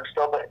 she thought I'm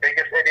still the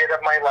biggest idiot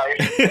of my life.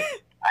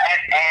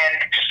 and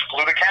just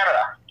flew to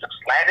Canada. Just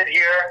landed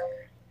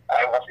here.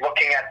 I was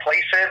looking at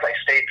places. I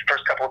stayed the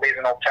first couple of days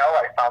in a hotel.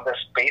 I found this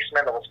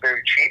basement that was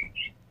very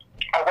cheap.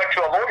 I went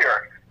to a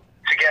lawyer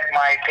to get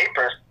my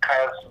papers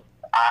because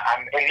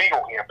I'm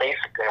illegal here,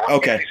 basically. I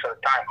wasn't at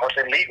the time. I was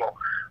illegal,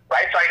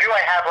 right? So I knew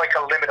I had like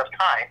a limit of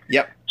time.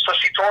 Yep. So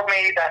she told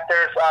me that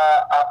there's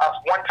a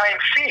one-time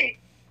fee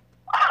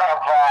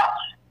of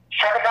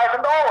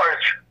 $7,000,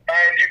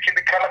 and you can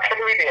become a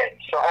Canadian.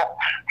 So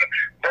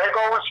there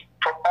goes,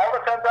 from all the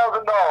 $10,000,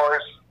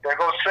 there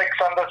goes 6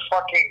 on this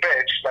fucking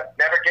bitch that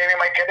never gave me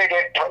my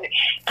Canadian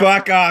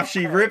Fuck off.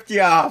 She ripped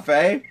you off,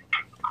 eh?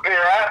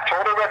 Yeah,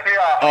 totally ripped me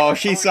off. Oh,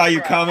 she saw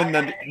you coming.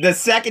 The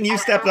second you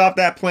stepped off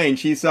that plane,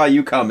 she saw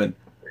you coming.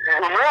 Yeah,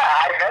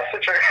 I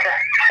messaged her.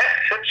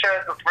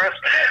 The first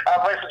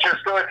message her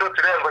still until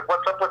today. I was like,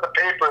 what's up with the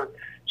paper?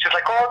 She's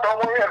like, oh,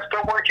 don't worry, I'm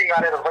still working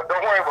on it. I was like,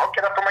 don't worry, we'll hook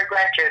it up for my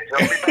grandkids.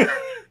 It'll be better.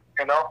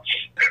 You know?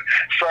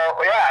 So,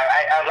 yeah,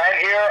 I land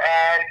here,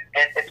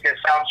 and it's going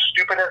to sound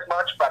stupid as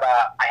much, but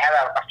I had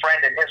a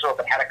friend in Israel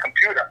that had a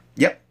computer.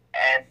 Yep.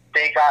 And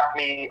they got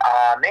me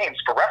names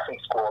for wrestling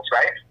schools,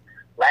 right?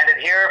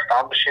 Landed here,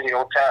 found the shitty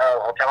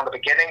hotel in the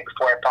beginning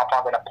before I popped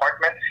on an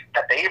apartment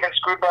that they even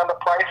screwed on the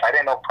price. I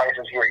didn't know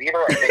prices here either.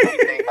 I think I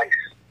was paying like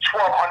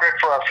 $1,200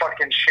 for a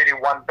fucking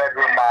shitty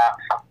one-bedroom,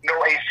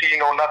 no AC,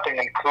 no nothing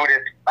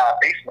included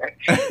basement.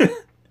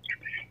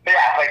 Yeah,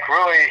 like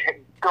really,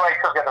 like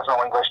this guy doesn't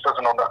know English,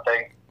 doesn't know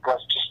nothing.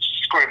 Let's just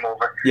screw him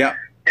over. Yeah.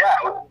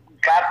 Yeah,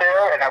 got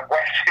there and I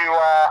went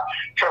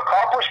to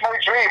accomplish my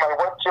dream. I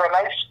went to a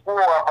nice school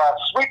of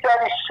Sweet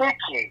Daddy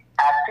Siki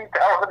at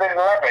 2011.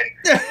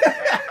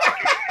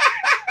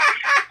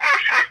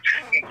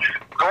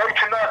 Going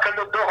to knock on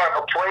the door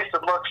of a place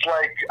that looks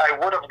like I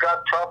would have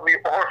got probably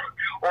or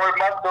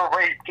Orlando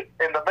raped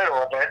in the middle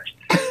of it,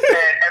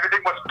 and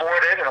everything was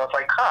boarded, and I was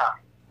like,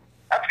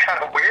 that's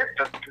kind of weird.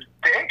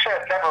 The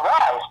internet never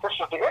lies. This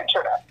is the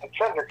internet. It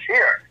says it's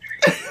here.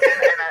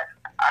 And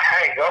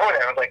I go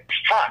there, I was like,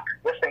 fuck,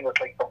 this thing was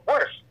like the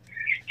worst.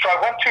 So I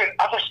went to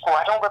another school.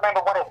 I don't remember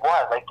what it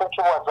was. I think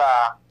it was,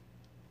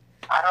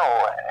 I don't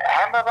know,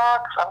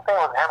 Hammerlock? Something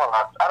was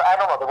Hammerlock. I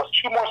don't know. There was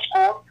 2 more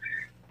schools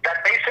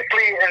that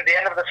basically, in the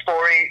end of the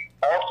story,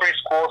 all 3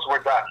 schools were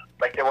done.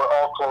 Like, they were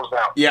all closed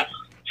down. Yeah.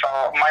 So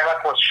my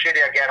luck was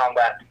shitty again on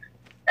that.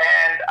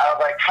 And I was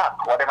like,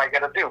 fuck, what am I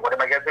going to do? What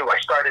am I going to do? I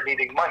started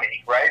needing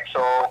money, right?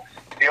 So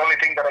the only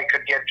thing that I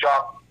could get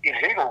job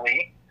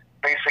illegally,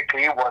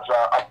 basically, was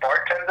a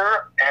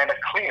bartender and a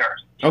cleaner.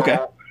 So okay.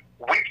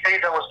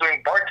 Weekdays I was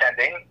doing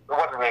bartending. It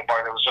wasn't really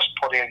bartending. It was just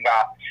putting,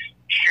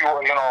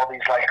 all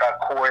these, like,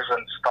 cores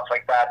and stuff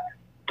like that.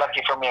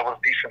 Lucky for me, I was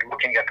decent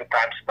looking at the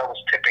time, so that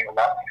was tipping a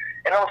lot.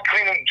 And I was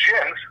cleaning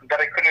gyms that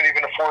I couldn't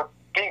even afford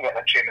being in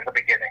a gym in the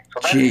beginning. So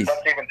that's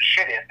even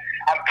shittier.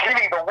 I'm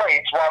cleaning the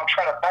weights while I'm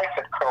trying to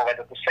bicep curl it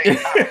at the same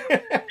time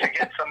to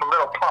get some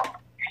little pump.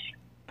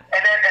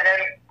 And then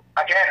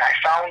again, I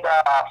found,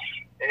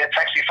 it's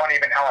actually funny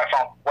even how I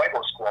found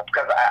Fuego School,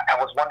 because I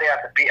was one day at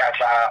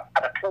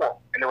the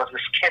pool, and there was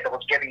this kid that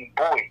was getting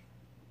bullied.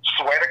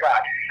 Swear to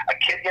God, a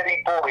kid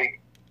getting bullied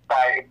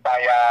by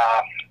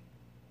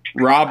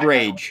Rob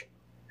Rage.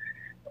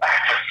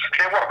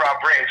 They were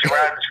Rob Rage. They were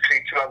out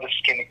between 2 other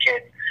skinny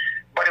kids.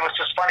 But it was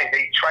just funny.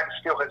 They tried to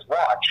steal his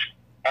watch.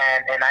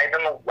 And I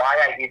don't know why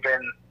I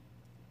even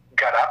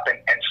got up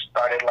and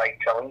started, like,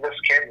 telling this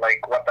kid,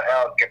 like, what the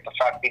hell, get the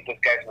fuck, beat this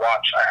guy's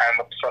watch. I'm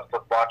obsessed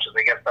with watches.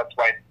 I guess that's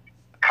why it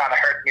kind of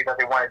hurt me that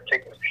they wanted to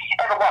take this.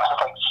 And the watch was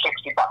like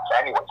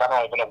 $60 anyways. I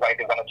don't even know why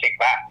they want to take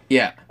that.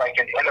 Yeah. Like,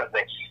 at the end of the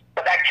day.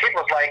 But that kid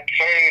was like,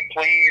 hey,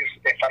 please,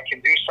 if I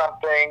can do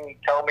something,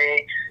 tell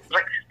me. He's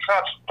like,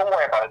 don't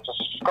worry about it.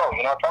 Just go,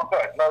 it's all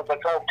good. And I was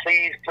like, oh,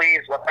 please,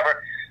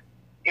 whatever.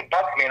 It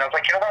bugged me, and I was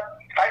like, you know what?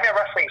 Find me a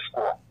wrestling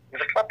school.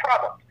 He's like, no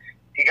problem.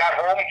 He got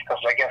home,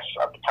 because I guess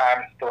at the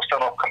time, there was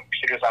still no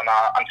computers on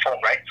phone,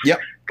 right?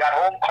 Yep. Got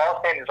home, called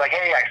me, and he's like,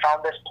 hey, I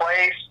found this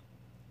place,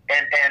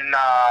 and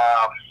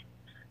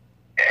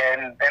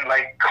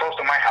like, close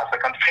to my house,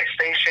 like on Finch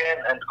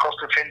Station, and close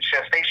to Finch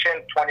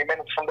Station, 20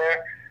 minutes from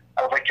there.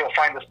 I was like, you'll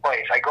find this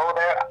place. I go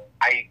there,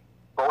 I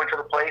go into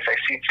the place, I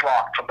see it's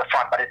locked from the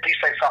front, but at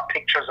least I saw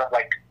pictures of,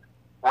 like,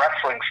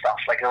 wrestling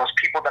stuff. Like, there was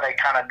people that I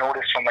kind of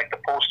noticed from, like,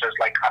 the posters,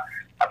 like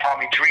a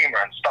Tommy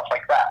Dreamer and stuff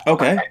like that.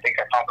 Okay. I think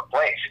I found the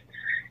place.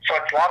 So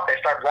it's locked. I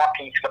start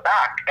walking to the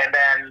back, and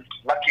then,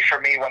 lucky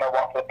for me, when I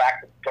walked to the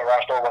back, the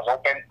garage door was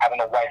open. I don't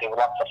know why they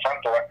locked the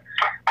front door.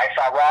 I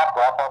saw Rob.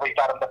 Rob probably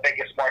thought I'm the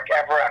biggest mark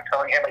ever. I'm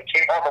telling him I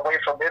came all the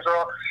way from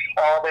Israel,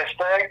 all this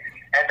thing,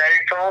 and then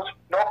he goes,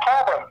 no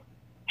problem.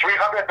 $300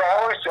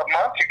 a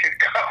month, you could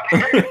come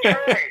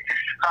here.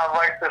 I'm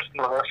like, this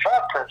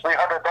motherfucker, $300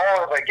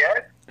 I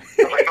get?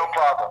 I was like, no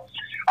problem.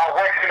 I'll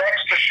work an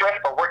extra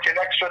shift, I'll work an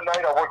extra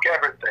night, I'll work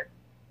everything.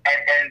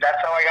 And that's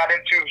how I got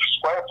into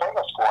Square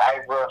Fuego School.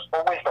 I was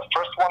always the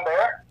first one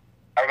there.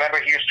 I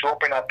remember he used to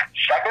open at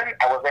 7.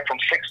 I was there from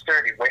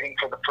 6:30, waiting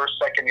for the first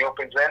second he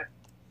opens in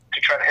to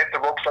try to hit the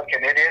ropes like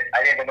an idiot.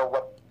 I didn't even know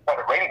what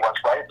a ring was,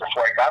 right,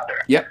 before I got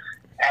there. Yep.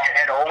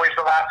 And always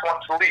the last one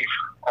to leave.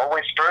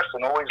 Always first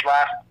and always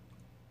last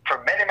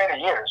for many,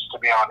 many years, to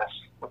be honest,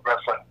 with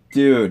wrestling.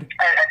 Dude.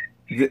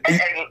 And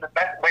the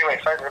best,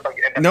 wait, sorry.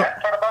 And the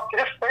best part about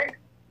this thing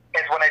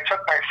is when I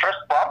took my first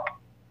bump,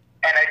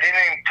 and I didn't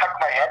even tuck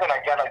my head, and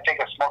I got, I think,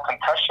 a small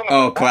concussion.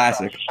 Oh,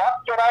 classic. What the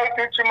fuck did I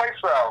do to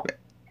myself?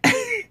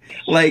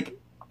 Like,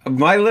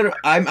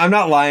 I'm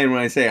not lying when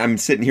I say I'm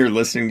sitting here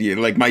listening to you.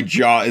 Like, my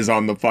jaw is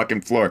on the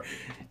fucking floor.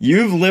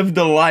 You've lived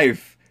a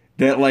life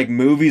that, like,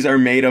 movies are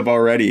made of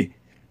already.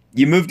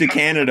 You moved to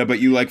Canada, but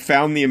you, like,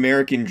 found the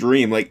American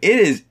dream. Like, it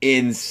is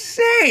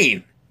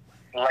insane.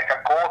 like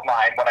a gold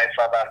mine when I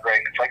saw that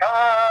ring. It's like,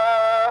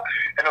 ah,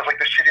 and it was like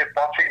the shittiest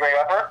boxing ring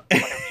ever.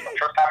 Like, it's the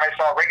first time I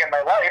saw a ring in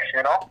my life,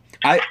 you know?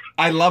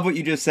 I love what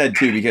you just said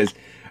too, because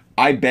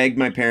I begged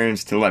my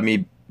parents to let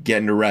me get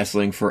into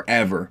wrestling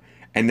forever.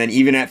 And then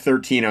even at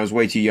 13, I was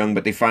way too young,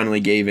 but they finally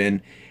gave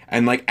in.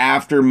 And like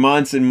after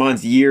months and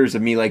months, years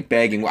of me like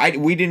begging,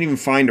 we didn't even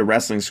find a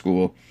wrestling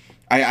school.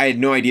 I had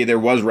no idea there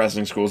was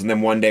wrestling schools. And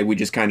then one day we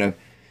just kind of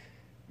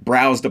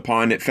browsed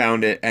upon it,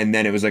 found it, and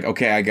then it was like,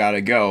 okay, I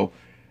gotta go.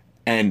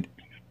 And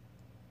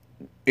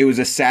it was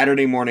a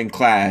Saturday morning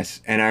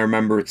class, and I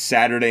remember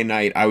Saturday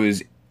night I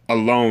was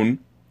alone.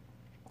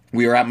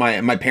 We were at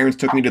my parents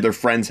took me to their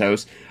friend's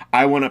house.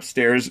 I went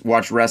upstairs,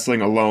 watched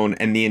wrestling alone,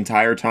 and the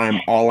entire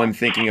time all I'm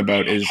thinking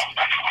about is,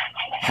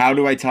 how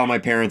do I tell my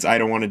parents I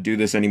don't want to do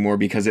this anymore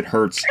because it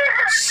hurts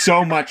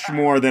so much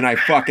more than I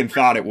fucking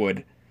thought it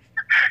would.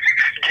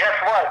 Guess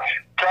what?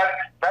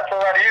 That's a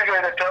lot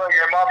easier than telling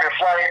your mom you're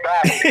flying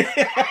back.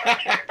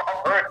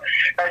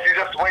 And you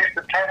just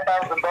wasted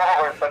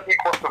 $10,000 that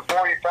equals to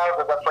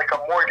 $40,000. That's like a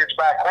mortgage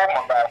back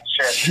home on that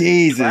shit.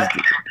 Jesus.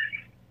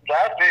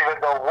 That's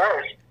even the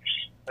worst.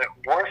 The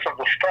worst of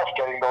the stuff,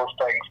 getting those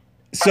things.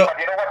 So But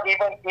you know what?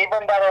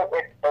 Even that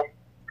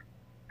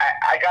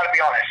I gotta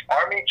be honest.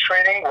 Army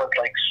training was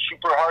like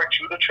super hard.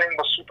 Judo training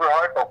was super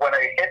hard. But when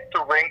I hit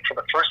the ring for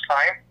the first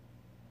time,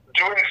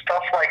 doing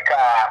stuff like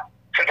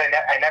since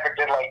I never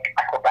did like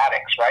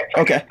acrobatics, right?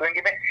 So okay. Doing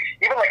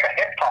even like a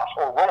hip toss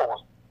or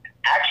rolls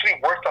actually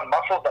worked on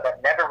muscles that I've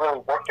never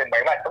really worked in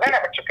my life. But I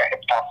never took a hip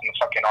toss in the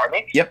fucking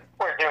army. Yep.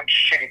 We were doing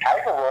shitty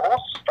tiger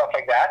rolls, stuff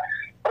like that.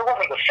 But it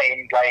wasn't the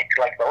same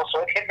like those. So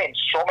it hit me in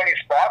so many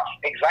spots,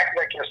 exactly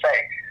like you're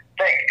saying.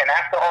 And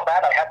after all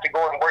that, I had to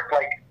go and work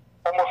like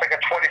almost like a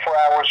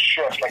 24-hour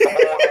shift, like a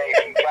whole day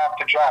from job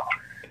to job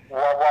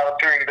while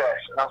doing this.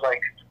 And I was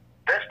like,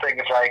 this thing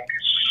is like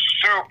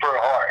super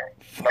hard.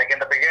 Like in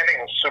the beginning,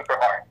 it was super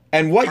hard.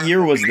 And what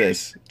year was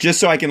this? Just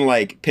so I can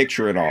like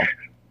picture it all.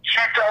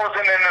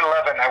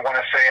 2011, I want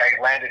to say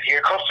I landed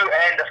here, close to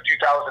end of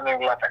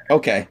 2011.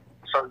 Okay.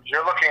 So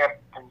you're looking at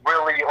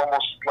really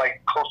almost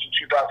like close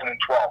to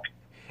 2012.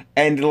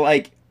 And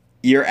like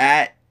you're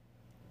at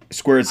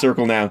Squared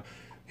Circle now.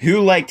 Who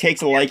like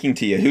takes a liking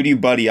to you? Who do you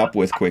buddy up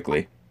with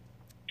quickly?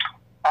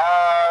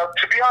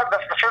 To be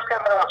honest, the first guy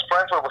that I was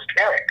friends with was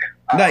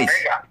Tarek. Nice.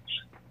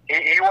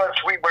 He was.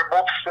 We were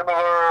both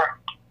similar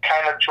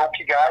kind of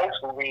jokey guys.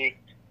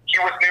 He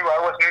was new, I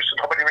was new,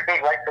 so nobody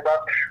really liked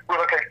us. We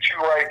looked like two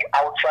like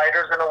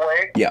outsiders in a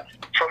way. Yeah.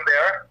 From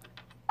there.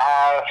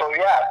 So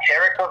yeah,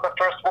 Tarek was the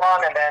first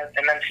one, and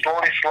then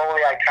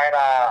slowly, I kind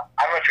of,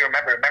 I don't know if you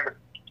remember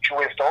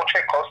Julius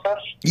Dolce,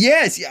 Costas?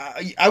 Yes, yeah.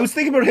 I was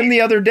thinking about him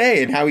the other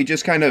day and how he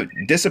just kind of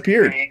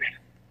disappeared. He's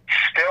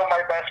still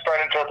my best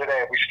friend until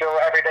today. We still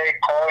every day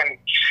call and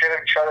shit at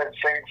each other and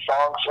sing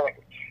songs.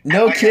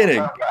 No kidding.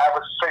 I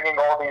was singing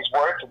all these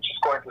words and just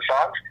going through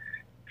songs.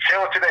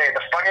 Still today,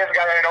 the funniest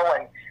guy I know,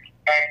 and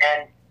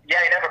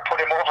yeah, I never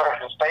put him over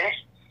his face,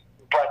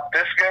 but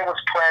this guy was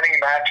planning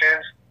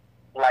matches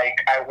like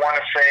I want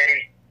to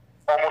say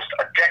almost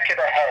a decade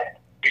ahead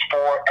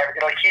before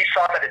like he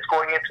saw that it's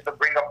going into the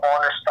Ring of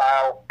Honor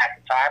style at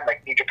the time,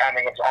 like New Japan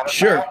Ring of Honor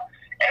sure. style.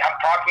 And I'm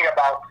talking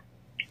about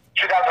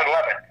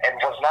 2011 and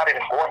was not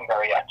even going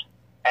there yet.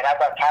 And at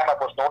that time I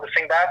was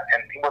noticing that,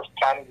 and he was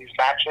planning these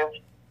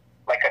matches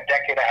like a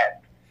decade ahead.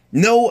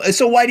 No,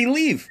 so why'd he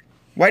leave?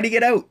 Why'd he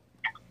get out?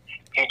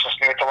 He just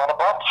knew it's a lot of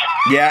bumps.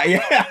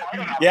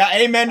 Yeah,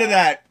 amen to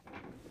that.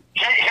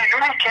 He knew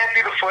he can't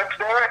do the flips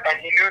there, and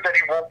he knew that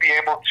he won't be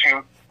able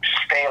to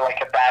stay like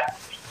at that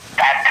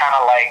kind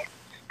of like,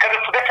 because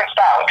it's a different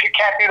style. If you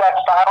can't do that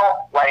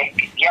style, like,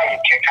 yeah, you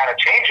can kind of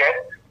change it,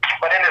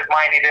 but in his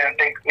mind, he didn't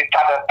think, he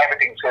thought that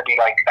everything's going to be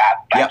like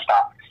that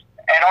style.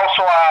 And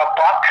also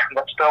Buck,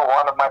 that's still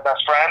one of my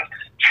best friends.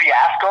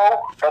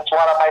 Fiasco, that's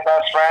one of my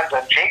best friends.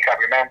 And Jacob,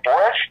 your man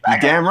Boris.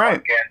 Damn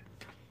right.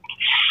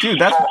 Dude,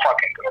 that's so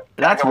fucking good.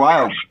 That's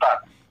wild.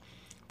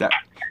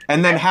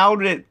 And then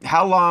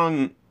how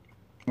long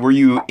were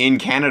you in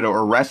Canada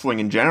or wrestling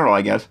in general,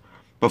 I guess,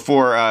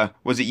 before,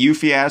 was it you,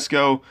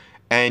 Fiasco,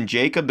 and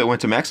Jacob that went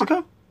to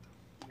Mexico?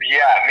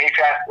 Yeah, me,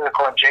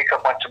 Fiasco, and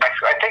Jacob went to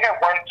Mexico. I think I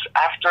went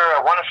after,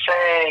 I want to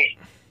say,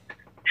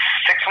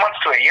 6 months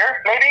to a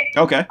year, maybe.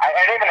 Okay. I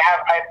didn't even have,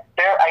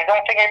 I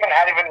don't think I even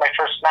had my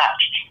first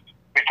match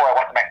before I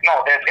went to Mexico.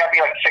 No, there's got to be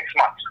like 6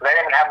 months, because I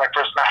didn't even have my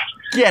first match.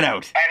 Get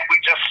out. And we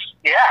just,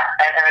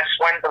 and it's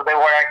when they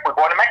were like, we're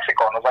going to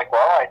Mexico. And I was like,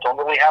 well, I don't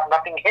really have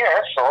nothing here,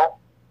 so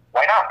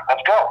why not?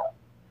 Let's go.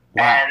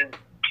 Wow. And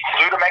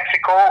flew to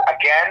Mexico,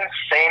 again,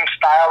 same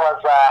style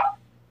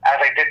as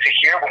I did to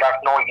here without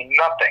knowing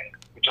nothing.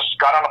 We just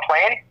got on a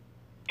plane,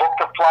 booked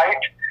a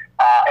flight.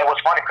 It was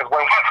funny because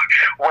when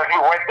we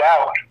went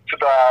down to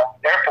the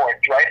airport,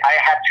 right, I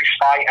had to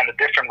fly on a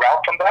different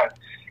route from them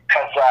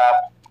because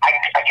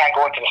I can't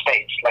go into the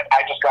States. Like,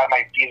 I just got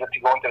my visa to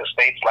go into the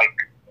States, like,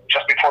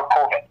 just before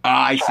COVID.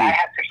 I see. I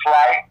had to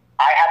fly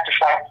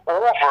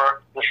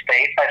over the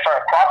States. I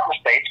started across the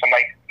States and,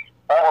 like,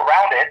 all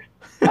around it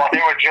while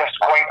they were just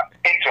going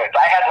into it.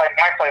 I had, like,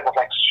 my flight was,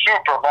 like,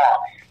 super long.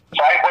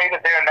 So I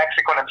waited there in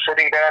Mexico, and I'm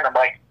sitting there, and I'm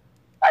like,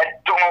 I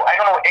don't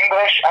know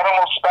English, I don't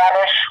know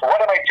Spanish.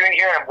 What am I doing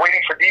here? I'm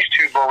waiting for these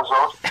two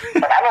bozos,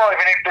 and I don't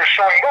even know if they're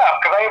showing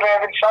up because I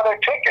haven't saw their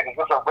ticket. Is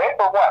this a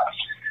rip or what?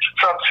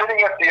 So I'm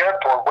sitting at the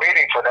airport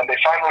waiting for them. They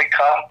finally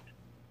come,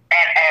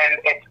 and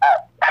it's.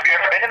 Have you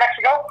ever been to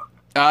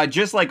Mexico?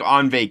 Just like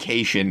on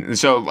vacation.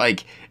 So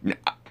like,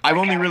 I've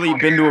only really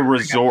been to a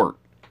resort.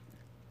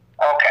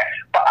 Okay,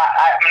 but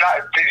I'm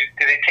not.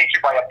 Did they take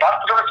you by a bus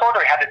to the resort,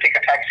 or you had to take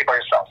a taxi by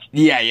yourself?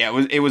 Yeah,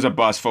 it was a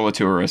bus full of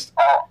tourists.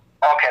 Oh.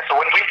 Okay, so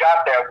when we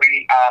got there,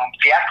 we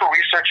Fiasco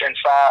researched and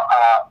saw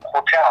a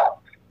hotel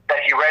that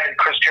he read in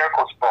Chris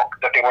Jericho's book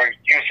that they were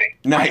using.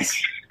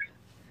 Nice.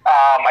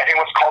 I think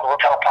it was called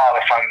Hotel Paul,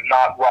 if I'm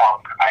not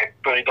wrong. I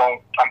really don't.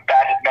 I'm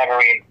bad at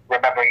memory and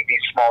remembering these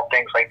small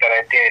things like that.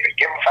 I didn't even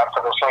give a fuck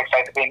because I was so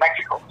excited to be in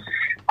Mexico.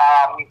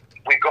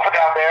 We go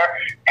down there,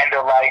 and they're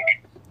like,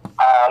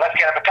 let's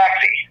get up a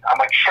taxi. I'm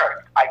like,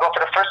 sure. I go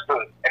to the first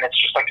booth, and it's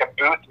just like a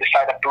booth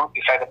beside a booth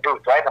beside a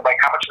booth, right? I'm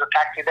like, how much is a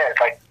taxi there? It's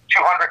like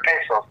 200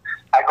 pesos.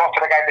 I go to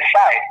the guy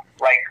beside,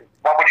 like,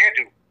 what would you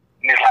do?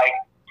 And he's like,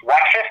 150.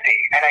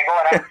 And I go,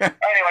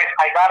 anyways,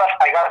 I got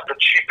us the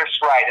cheapest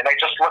ride, and I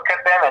just look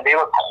at them, and they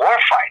look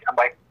horrified. I'm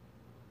like,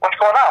 what's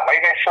going on? Why are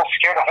you guys so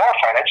scared and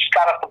horrified? I just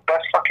got us the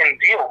best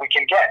fucking deal we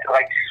can get. They're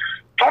like,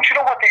 don't you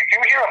know what they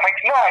do here? I'm like,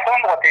 no, I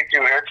don't know what they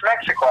do here. It's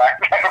Mexico. I've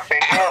never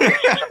been here.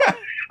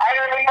 I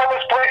don't even know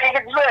this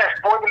places exist,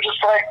 more than just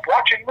like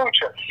watching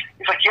lucha.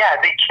 He's like, yeah,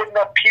 they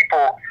kidnap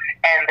people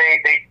and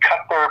they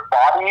cut their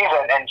bodies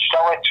and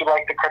sell it to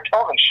like the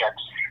cartels and shit.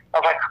 I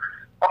was like,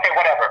 okay,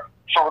 whatever.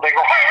 So they go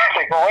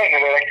in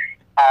and they're like,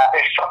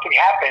 if something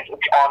happens,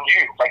 it's on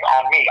you, like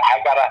on me.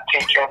 I gotta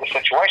take care of the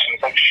situation.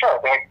 It's like, sure.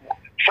 They're like,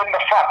 sit in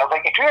the front. I was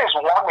like, if you guys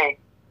want me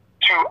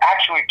to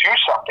actually do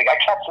something, I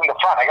can't sit in the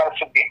front. I gotta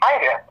sit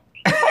behind him.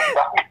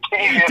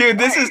 Dude,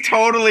 this is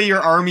totally your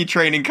army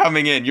training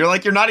coming in. You're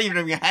not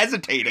even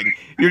hesitating.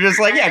 You're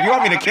just like, yeah, if you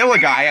want me to kill a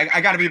guy,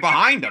 I got to be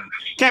behind him.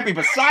 Can't be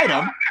beside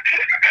him.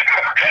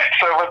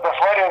 So it was the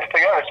funniest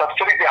thing ever. So I'm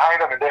sitting behind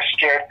them, and they're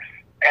scared,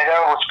 and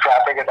everyone was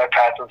crapping at their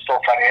pants. It was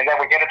so funny. And then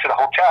we get into the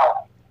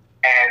hotel,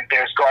 and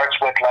there's guards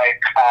with like,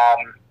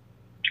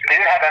 they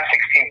didn't have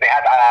M16s. They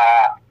had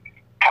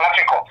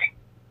Kalashnikovs.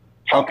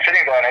 So I'm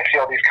sitting there, and I see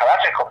all these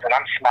Kalashnikovs, and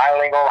I'm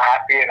smiling all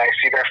happy, and I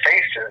see their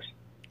faces.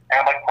 And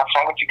I'm like, what's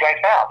wrong with you guys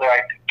now? They're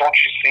like, don't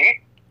you see?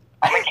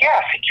 I'm like,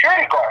 yeah,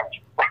 security guards,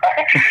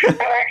 right?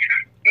 They're like,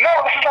 no,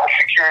 this is not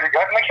security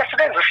guards. I'm like, yes, it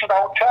is. This is the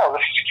hotel.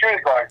 This is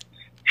security guards.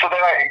 So they're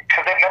like,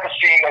 because they've never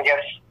seen, I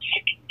guess,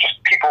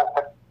 just people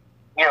with,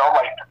 you know,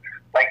 like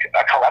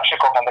a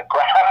Kalashnikov on the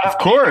ground. Of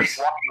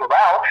course. Walking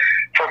around.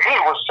 For me,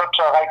 it was such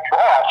a, like, oh,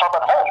 I felt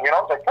at home, you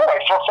know? I was like, oh,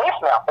 I feel safe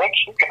now. Thank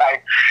you,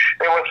 guys.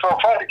 It was so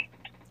funny.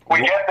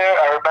 We get there.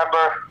 I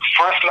remember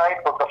first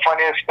night was the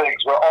funniest things.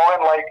 We're all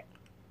in, like,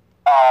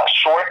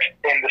 short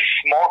in the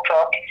small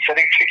tub,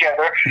 sitting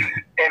together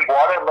in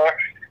water there,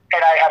 and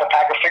I had a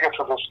pack of cigarettes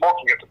because I was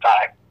smoking at the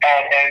time.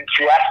 And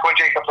Fiasco and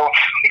Jacob don't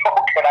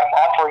smoke, and I'm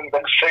offering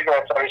them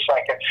cigarettes every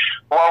second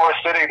while we're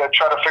sitting there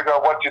trying to figure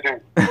out what to do.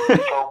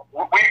 So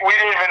we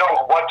didn't even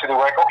know what to do.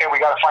 We're like, okay, we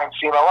got to find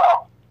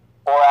CMLL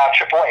or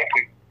AAA.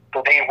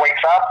 The day he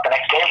wakes up, the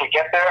next day we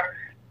get there.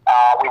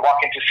 We walk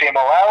into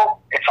CMLL,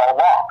 it's all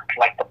locked.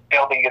 Like, the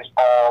building is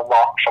all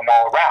locked from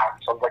all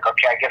around. So I was like,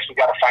 okay, I guess we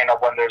got to find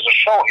out when there's a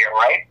show here,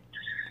 right?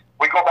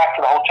 We go back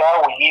to the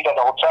hotel, we eat at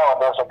the hotel,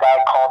 and there's a guy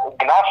called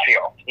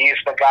Ignacio. He's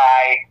the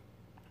guy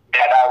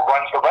that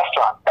runs the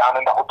restaurant down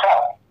in the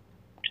hotel.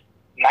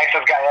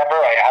 Nicest guy ever.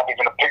 I have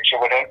even a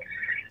picture with him.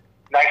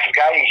 Nicest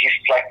guy.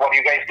 He's like, what do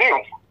you guys do?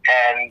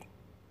 And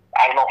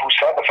I don't know who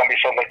said it. Somebody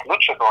said, like,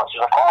 luchadors.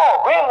 He's like,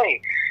 oh,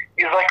 really?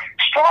 He's like,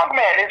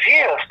 Strongman is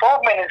here.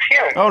 Strongman is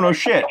here. Oh, no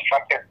shit.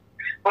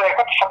 We're like,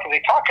 what the fuck is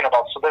he talking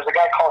about? So there's a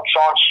guy called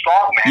John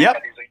Strongman. Yep.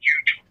 That he's a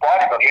huge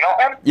bodybuilder. You know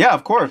him? Yeah,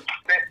 of course.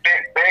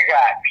 Big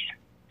guy.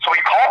 So we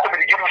called him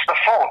and he gave us the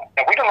phone.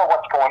 And we don't know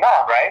what's going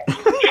on, right?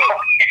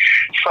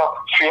 so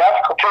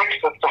Fiasco takes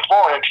the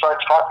phone and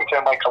starts talking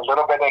to him like a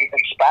little bit in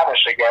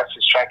Spanish, I guess.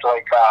 He's trying to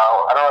like,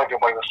 I don't know even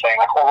what he was saying,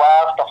 like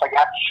hola, stuff like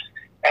that.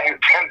 And he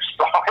turns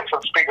it's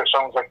a speaker,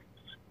 someone's like,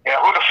 yeah,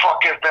 who the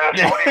fuck is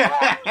this? What do you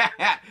want?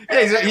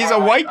 Yeah, he's a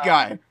white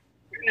guy.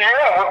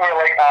 Yeah, we're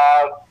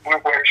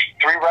like, we're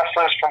three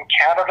wrestlers from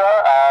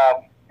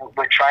Canada.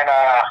 We're trying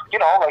to, you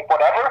know, like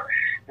whatever.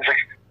 He's like,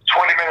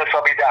 20 minutes,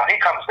 I'll be down. He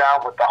comes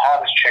down with the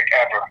hottest chick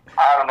ever.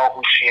 I don't know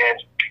who she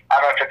is. I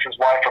don't know if it's his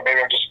wife or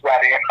maybe I'm just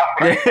ratting it up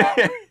right now.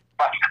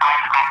 But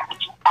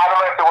I don't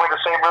know if they were in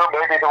the same room.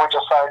 Maybe they were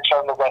just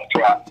trying the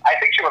restaurant. I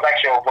think she was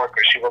actually a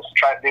worker.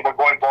 They were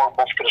going both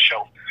to the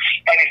show.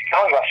 And he's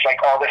telling us, like,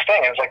 all this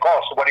thing. And it's like,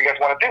 oh, so what do you guys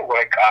want to do? We're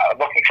like,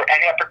 looking for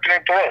any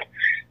opportunity there is.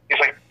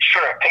 He's like,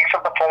 sure. Takes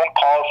up the phone,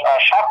 calls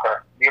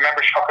Shocker. You remember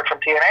Shocker from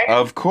TNA?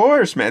 Of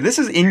course, man. This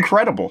is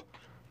incredible.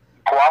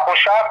 Guapo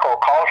Shaco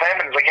calls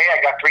him and he's like, hey,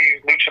 I got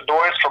 3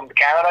 luchadors from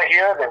Canada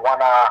here. They want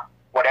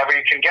whatever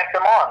you can get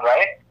them on,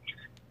 right?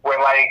 We're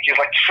like, he's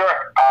like,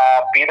 sure,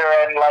 be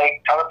there and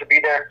like, tell them to be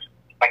there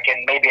like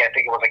in maybe, I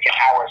think it was like an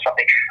hour or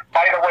something.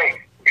 By the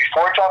way,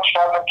 before John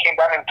Strongman came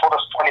down and told us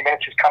 20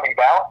 minutes he's coming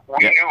down,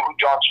 we knew who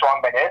John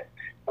Strongman is.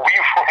 We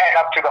ran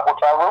up to the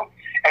hotel room,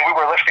 and we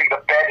were lifting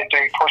the bed and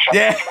doing push-ups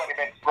for 20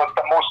 minutes. It was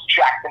the most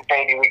jacked and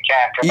veiny we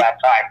can for that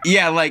time.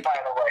 Yeah, like, by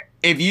the way.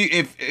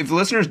 if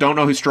listeners don't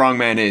know who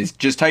Strongman is,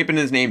 just type in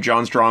his name,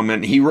 John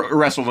Strongman. He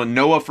wrestled in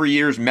Noah for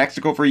years,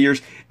 Mexico for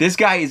years. This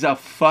guy is a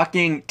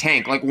fucking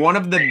tank. Like, one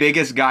of the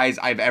biggest guys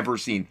I've ever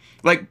seen.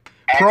 Like,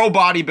 pro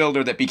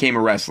bodybuilder that became a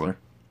wrestler.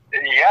 Yeah.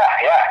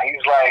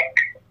 He's like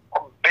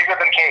bigger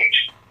than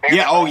Cage.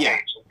 Cage.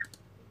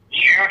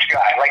 Huge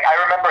guy. Like, I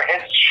remember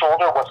his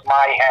shoulder was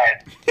my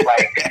head.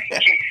 Like,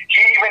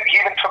 he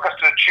even took us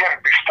to the gym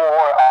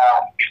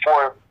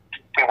before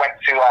we went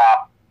to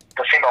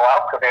the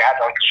CMLL, because they had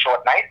like a show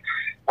at night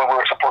when we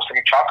were supposed to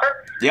meet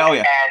Chalker. Yeah, oh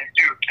yeah. And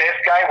dude, this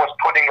guy was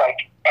putting like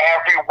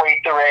every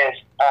weight there is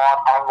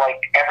on like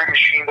every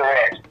machine there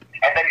is.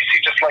 And then you see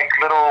just like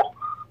little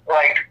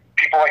like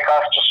people like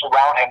us just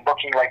around him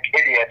looking like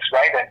idiots,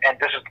 right? And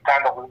this is the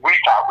time that we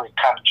thought we were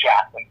kind of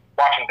jacked. And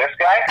watching this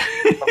guy,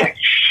 I was like,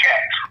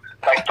 shit,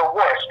 like the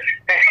worst.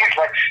 And he's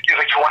like, you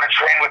want to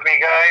train with me,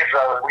 guys?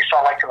 We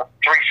saw like 3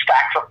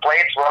 stacks of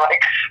plates. We're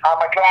like, I'm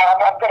like,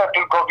 I'm gonna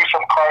go do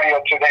some cardio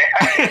today.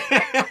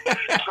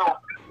 So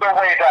no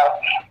way down.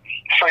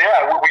 So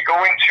yeah, we go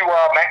into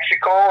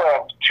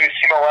Mexico to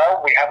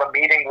CMLL. We have a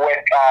meeting with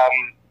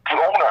the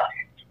owner.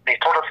 They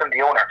told us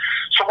the owner.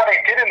 So what I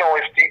didn't know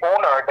is the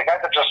owner, the guy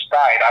that just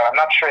died, I'm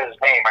not sure his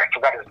name. I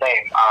forgot his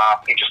name.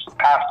 He just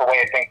passed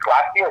away, I think,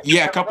 last year.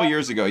 Yeah, a couple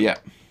years ago, yeah.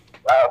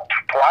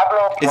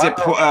 Pablo? Is it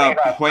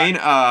Wayne?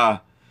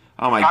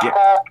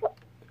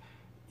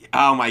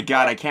 Oh my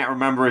god, I can't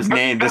remember his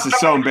name. This is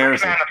so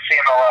embarrassing.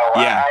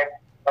 Yeah. I'm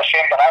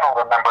ashamed that I don't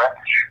remember it.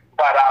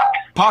 But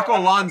Paco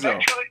Alonso.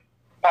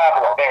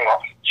 Pablo, there you go.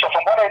 So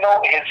from what I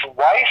know, his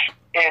wife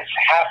is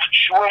half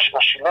Jewish,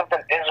 or she lived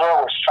in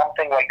Israel or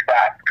something like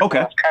that.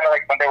 Okay. It's kind of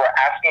like when they were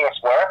asking us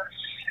where.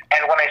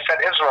 And when I said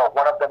Israel,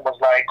 one of them was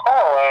like,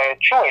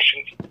 Jewish,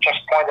 and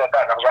just pointed at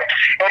that. And I was like,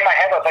 in my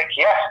head, I was like,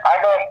 yes,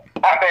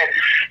 I'm in.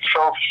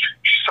 So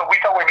we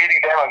thought we were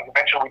meeting there, and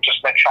eventually we just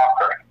met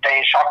Shocker.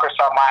 Shocker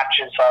saw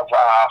matches of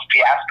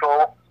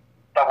Fiasco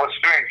that was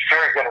doing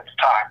very good at the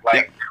time,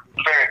 like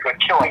very good,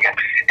 killing it.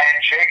 And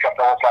Jacob,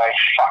 that was like,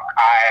 fuck,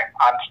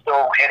 I'm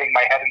still hitting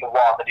my head in the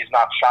wall that he's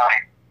not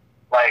signed,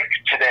 like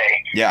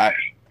today. Yeah.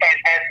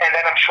 And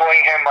then I'm showing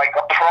him like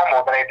a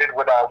promo that I did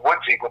with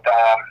Woodsy, with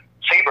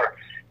Saber.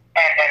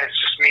 And it's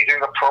just me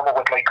doing a promo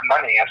with like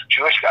money as a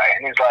Jewish guy.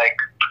 And he's like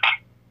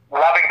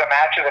loving the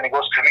matches, and he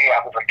goes to me, I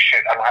was like,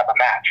 shit, I don't have a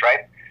match,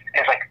 right? And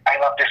he's like, I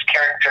love this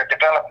character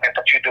development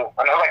that you do.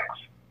 And I was like,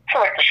 I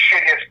feel like the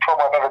shittiest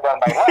promo I've ever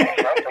done in my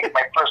life, right? Like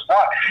my first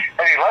one.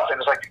 And he loves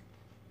it. He's like,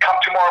 come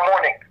tomorrow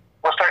morning,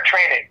 we'll start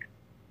training.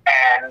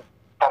 And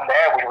from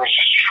there, we were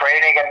just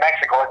training in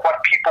Mexico. Like what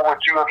people would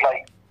do with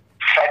like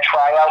Fed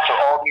tryouts or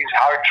all these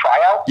hard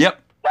tryouts. Yep.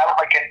 That was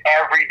like an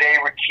everyday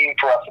routine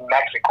for us in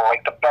Mexico,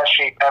 like the best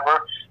shape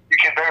ever. You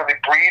can barely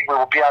breathe. We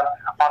will be on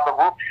the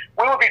roof.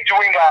 We will be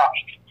doing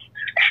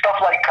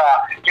stuff like,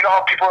 you know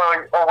how people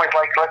are always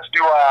like, let's do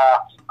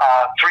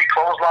 3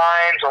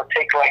 clotheslines or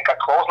take like a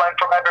clothesline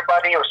from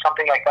everybody or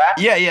something like that.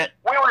 Yeah.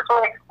 We were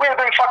doing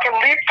fucking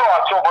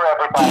leapfrogs over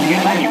everybody.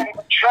 And I can't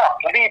even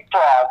jump.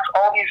 Leapfrogs,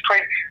 all these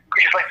crazy.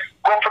 He's like,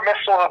 go for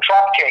missile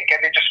drop kick, and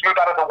they just move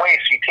out of the way.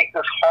 So you take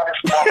this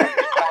hardest ball, this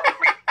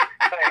concrete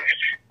thing.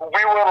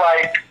 We were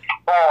like,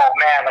 oh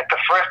man, like the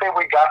first day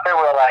we got there,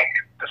 we were like,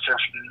 this is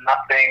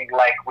nothing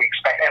like we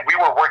expect. And we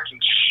were working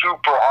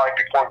super hard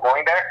before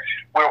going there.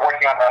 We were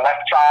working on the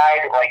left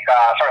side, on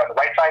the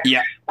right side.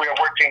 Yeah. We were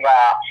working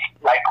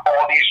like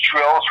all these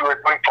drills we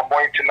were doing from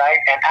morning to night.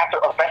 And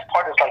the best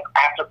part is like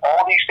after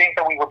all these things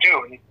that we would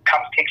do, and he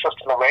takes us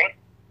to the ring,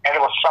 and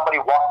there was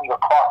somebody walking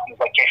across, and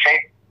he's like,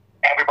 hey,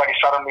 everybody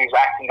suddenly is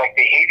acting like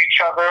they hate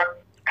each other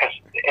because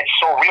it's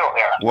so real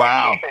there.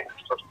 Wow. It's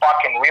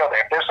fucking real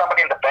there. If there's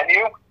somebody in the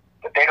venue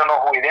that they don't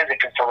know who it is, if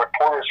it's a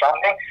reporter or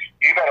something,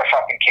 you better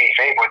fucking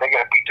kayfabe or they're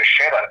going to beat the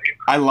shit out of you.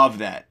 I love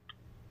that.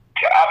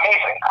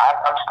 Amazing.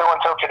 I'm still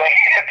until today.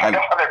 If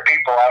there's other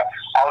people,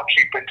 I'll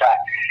keep in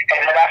touch.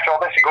 And then after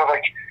all this, he goes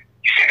like,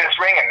 you see this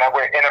ring? And now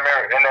we're in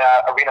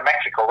Arena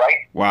Mexico,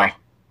 right? Wow.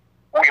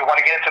 Like, you want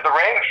to get into the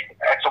ring?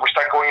 And so we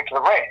start going into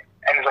the ring.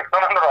 And he's like,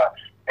 no.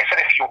 I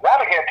said, if you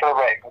want to get into the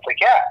ring. I was like,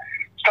 yeah.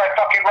 Start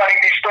fucking running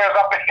these stairs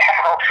up and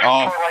down.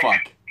 Oh,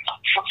 fuck.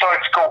 So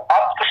it's go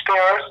up the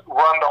stairs,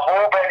 run the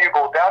whole venue,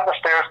 go down the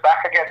stairs, back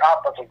again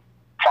up. I was like,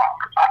 fuck.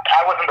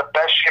 I was in the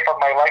best shape of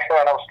my life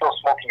there, and I was still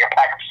smoking a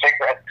pack of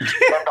cigarettes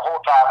the whole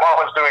time while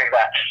I was doing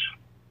that.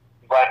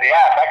 But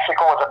yeah,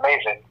 Mexico was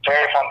amazing.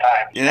 Very fun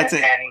time. Yeah, that's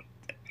it.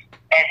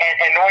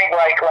 And knowing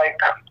like a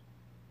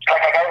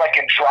guy like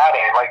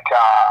Andrade, like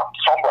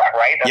Sombra,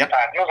 right? At the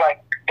time. He was like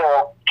the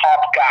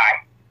top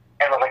guy.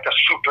 And was like the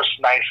super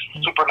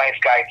nice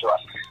guy to us.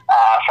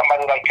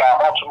 Somebody like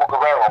Ultimo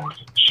Guerrero,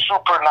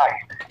 super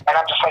nice. And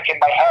I'm just like in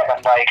my head,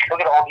 I'm like,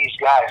 look at all these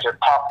guys. They're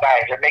top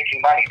guys. They're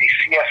making money. They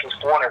see us as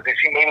foreigners. They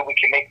see maybe we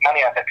can make money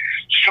out of it.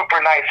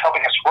 Super nice,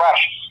 helping us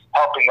rush,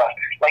 helping us.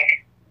 Like,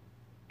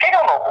 they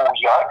don't know who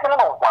we are. They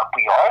don't know what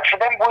we are. for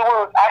them, we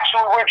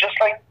were just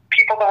like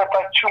people that were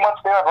like 2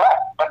 months there and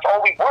left. That's all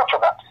we were for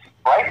them,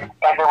 right?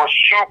 And they were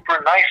super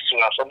nice to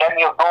us. And then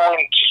you'll go in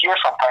here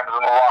sometimes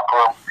in the locker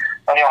room,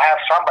 and you'll have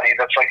somebody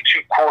that's like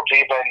too cool to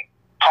even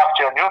talk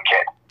to a new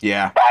kid.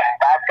 Yeah.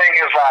 That thing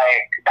is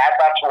like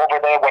that's over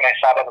there. When I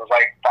saw that, it was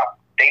like, fuck,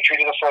 they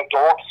treated us like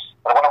gold.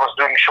 And when I was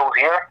doing shows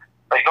here,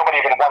 like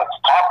nobody even wanted to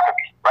talk to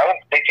me, right?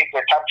 They take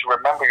their time to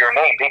remember your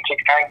name. They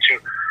take time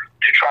to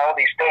try all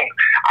these things.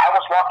 I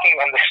was walking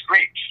in the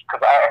streets because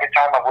every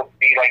time I would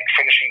be like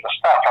finishing the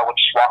stuff, I would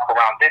just walk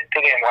around. They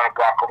didn't want to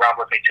walk around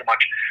with me too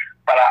much,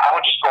 but I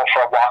would just go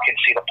for a walk and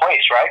see the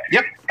place, right?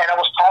 Yep. And I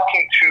was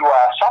talking to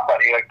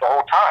somebody like the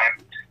whole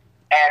time,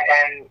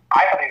 and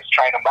I thought he was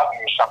trying to mug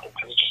me or something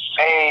because he just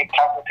hey,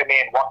 talking to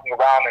me and walking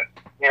around, and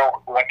we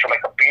went for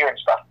like a beer and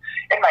stuff.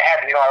 In my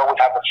head, I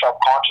always have the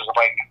self-conscious of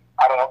like,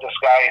 I don't know, this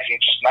guy, is he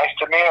just nice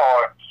to me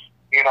or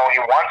he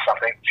wants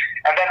something?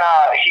 And then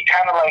he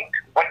kind of like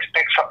went to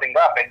pick something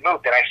up and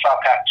moved, and I saw a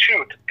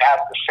tattoo that had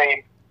the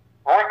same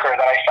worker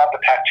that I saw the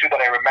tattoo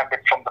that I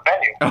remembered from the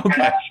venue.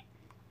 Okay.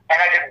 And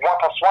I did 1+1.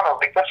 I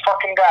was like, this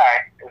fucking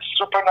guy is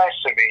super nice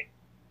to me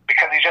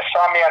because he just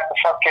saw me at the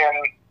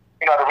fucking,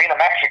 the Arena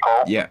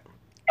Mexico. Yeah.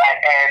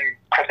 And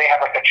because they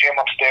have like a gym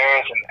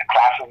upstairs and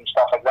classes and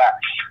stuff like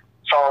that.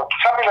 So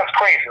something that's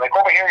crazy. Like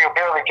over here, you'll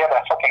barely get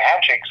a fucking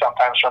handshake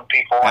sometimes from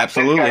people.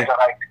 Absolutely.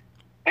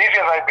 These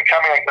guys are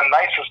becoming like the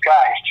nicest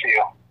guys to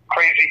you.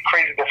 Crazy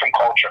different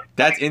culture.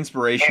 That's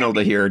inspirational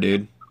to hear,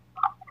 dude.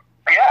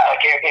 Yeah, like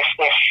if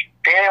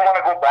they didn't want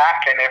to go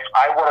back, and if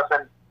I would have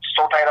been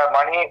so tight on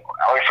money,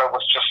 or if I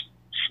was just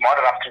smart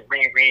enough to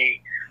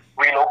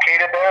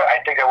relocated there, I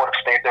think I would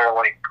have stayed there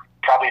like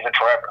probably even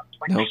forever.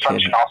 Like, no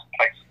such kidding. an awesome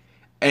place.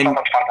 And so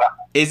much fun time.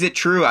 is it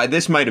true?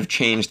 This might have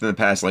changed in the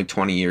past like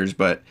 20 years,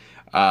 but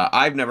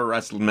I've never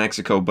wrestled in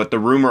Mexico. But the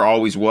rumor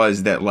always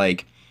was that,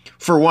 like,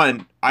 for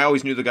one, I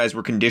always knew the guys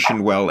were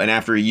conditioned well, and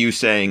after you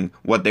saying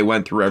what they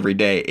went through every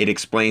day, it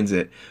explains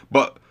it.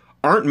 But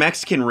aren't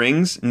Mexican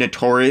rings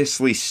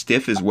notoriously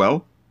stiff as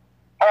well?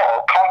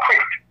 Oh, concrete.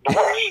 The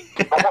worst.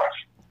 The worst.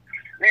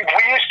 We used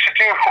to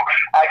do,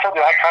 I told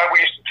you, we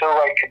used to do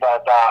like the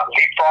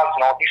leapfrogs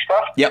and all these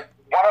stuff. Yep.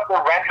 One of the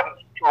random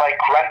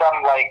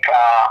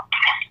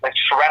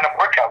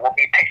workout will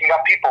be picking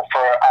up people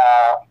for,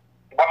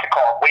 what's it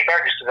called? Way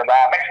better to the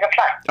Mexican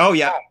slam. Oh,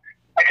 yeah. So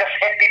I just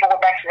hit people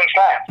with Mexican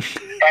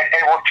slams. And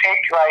it will take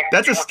like...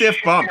 That's a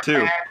stiff bump,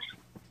 too. Pants.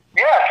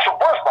 Yeah, it's the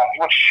worst bump.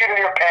 You would shit in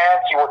your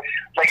pants. You would,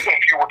 like,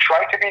 if you would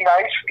try to be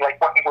nice,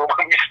 like when we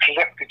used to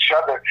lift each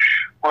other,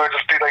 we would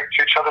just be like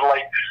to each other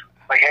like,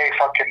 hey,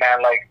 fucking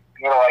man, like,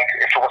 like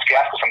if it was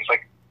fiasco, something,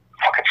 like,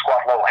 fucking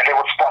squat low. And they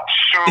would squat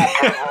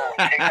super low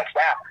and take us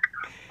down.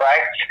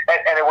 Right?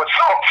 And it was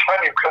so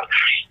funny because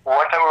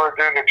one time we were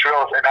doing the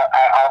drills, and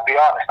I'll be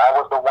honest, I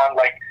was the one,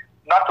 like,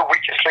 not the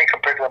weakest link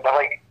compared to them, but,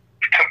 like,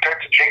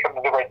 compared to Jacob,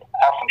 they were in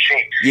awesome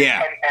shape.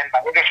 Yeah. And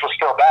my English was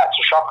still bad.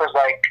 So Shopper's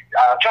like,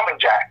 jumping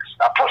jacks,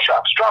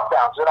 push-ups,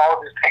 drop-downs, and all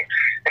of these things.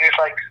 And he's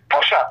like,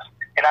 push-ups.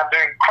 And I'm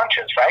doing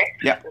crunches, right?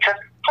 Yeah. He said,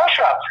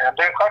 push-ups. And I'm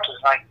doing crunches.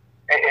 And like,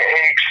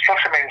 he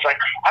looks at me and he's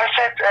like, I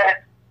said,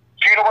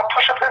 do you know what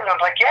push-ups is? And I'm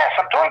like, yes,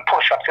 I'm doing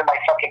push-ups in my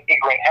fucking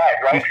ignorant head,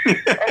 right?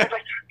 And he's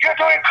like, you're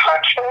doing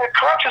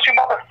crunches, you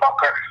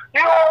motherfucker.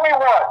 You owe me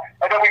one.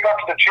 And then we got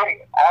to the gym.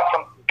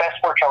 Awesome, best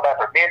workout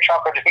ever. Me and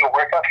Chopper doing a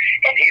workout,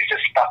 and he's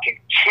just fucking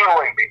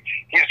killing me.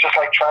 He's just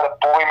like trying to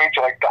bully me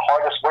to like the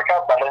hardest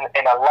workout, but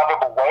in a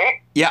lovable way.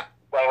 Yeah.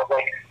 Like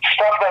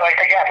stuff that, like,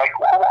 again, like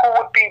who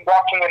would be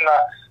walking in the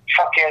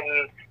fucking...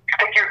 I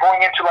think you're going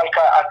into like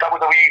a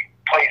WWE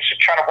place, you're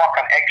trying to walk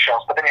on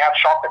eggshells, but then you have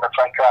Chopper that's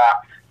like...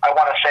 I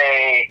want to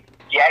say,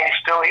 yeah,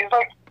 he's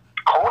like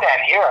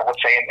Conan here, I would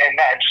say, and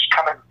then just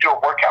come and do a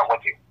workout with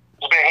you.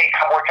 Just be like, hey,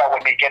 come work out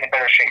with me, get in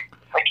better shape.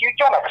 Like, you'll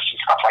never see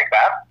stuff like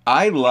that.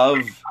 I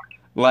love,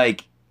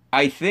 like,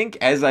 I think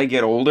as I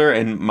get older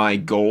and my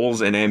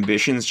goals and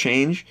ambitions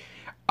change,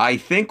 I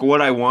think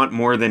what I want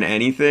more than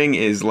anything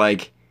is,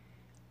 like,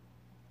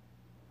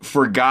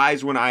 for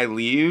guys when I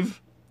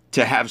leave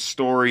to have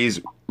stories,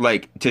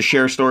 like, to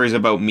share stories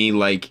about me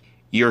like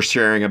you're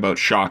sharing about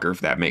Shocker,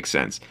 if that makes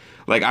sense.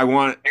 Like, I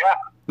want,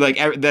 like,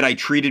 that I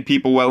treated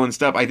people well and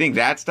stuff. I think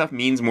that stuff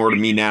means more to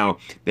me now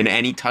than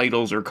any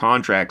titles or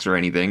contracts or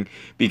anything.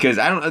 Because,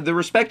 the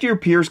respect to your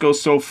peers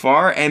goes so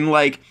far. And,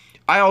 like,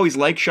 I always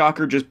liked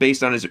Shocker just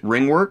based on his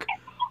ring work.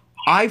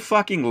 I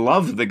fucking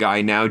love the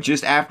guy now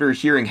just after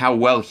hearing how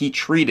well he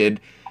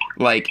treated,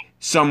 like,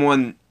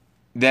 someone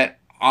that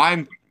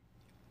I'm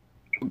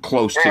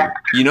close to.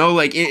 You know,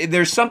 like,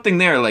 there's something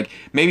there. Like,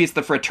 maybe it's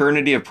the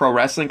fraternity of pro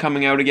wrestling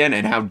coming out again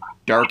and how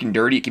dark and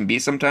dirty it can be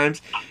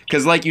sometimes.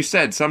 Because, like you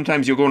said,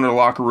 sometimes you'll go into the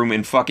locker room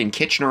in fucking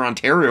Kitchener,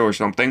 Ontario or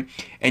something,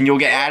 and you'll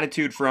get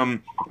attitude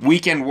from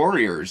Weekend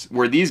Warriors,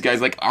 where these guys,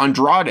 like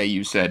Andrade,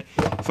 you said,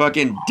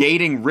 fucking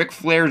dating Ric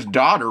Flair's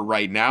daughter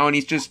right now, and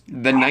he's just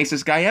the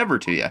nicest guy ever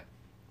to you.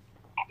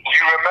 Do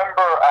you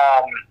remember,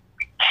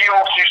 he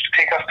also used to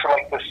take us to,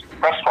 like, this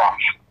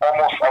restaurant,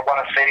 almost, I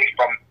want to say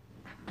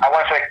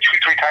like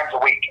 2-3 times a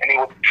week, and he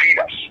would feed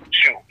us,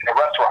 too, in a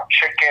restaurant,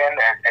 chicken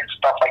and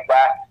stuff like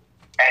that.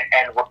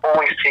 and would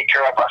always take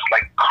care of us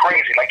like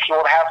crazy. Like he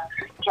would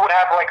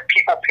have like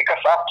people pick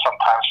us up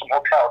sometimes from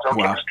hotels. He'll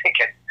give us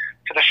tickets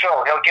to the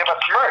show. He'll give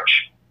us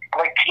merch,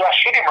 like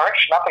shitty merch,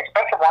 not the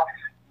expensive one,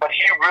 but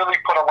he really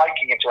put a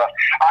liking into us.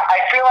 I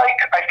feel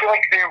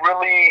like they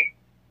really,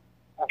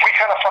 we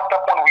kind of fucked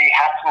up when we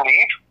had to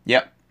leave.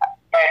 Yep.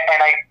 And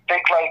I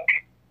think like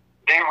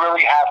they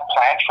really have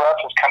plans for us.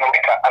 It's kind of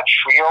like a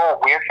trio,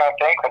 weird kind of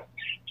thing. Because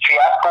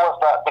Fiasco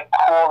was the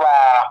cool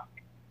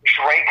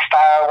Drake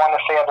style, I want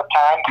to say at the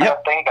time, kind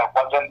of thing that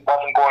wasn't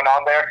going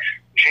on there.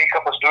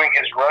 Jacob was doing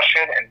his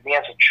Russian, and me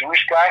as a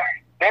Jewish guy.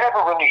 They never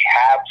really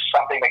had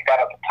something like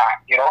that at the time.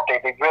 You know, they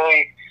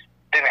really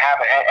didn't have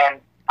it, and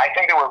I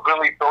think they were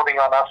really building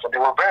on us, and they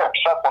were very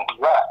upset when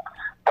we left.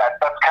 That's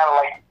kind of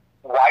like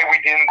why we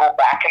didn't go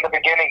back in the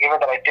beginning,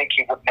 even that I think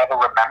he would never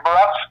remember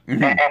us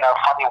in a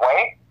funny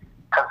way.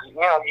 Because,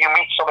 you know, you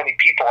meet so many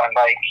people and,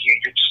 like, you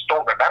just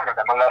don't remember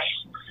them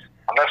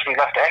unless we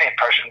left any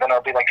impression. Then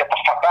it'll be like, get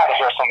the fuck out of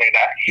here or something like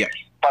that. Yeah.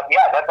 But,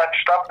 yeah, that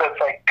stuff that's,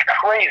 like,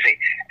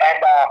 crazy. And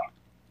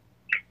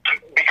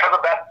because of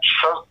that,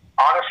 so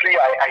honestly,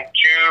 I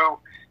do,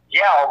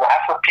 I'll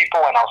laugh with people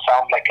and I'll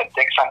sound like a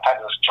dick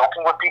sometimes as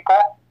joking with people.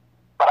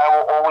 But I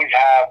will always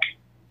have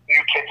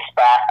new kids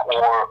back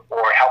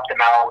or help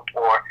them out.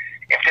 Or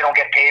if they don't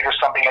get paid or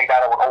something like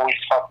that, I would always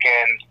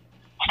fucking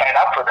stand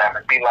up for them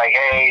and be like,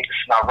 hey, this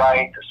is not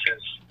right, this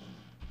is,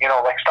 you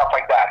know, like stuff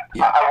like that.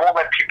 Yeah. I won't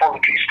let people at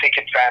least take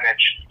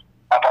advantage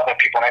of other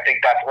people, and I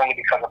think that's only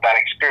because of that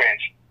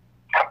experience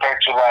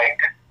compared to like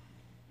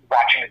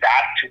watching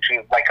that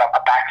to like a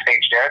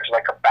backstage there to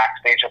like a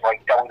backstage of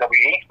like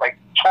WWE, like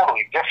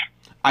totally different.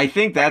 I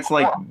think that's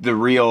like the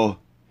real,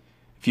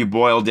 if you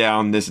boil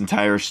down this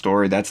entire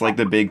story, that's like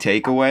the big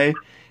takeaway.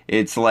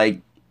 It's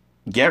like,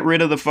 get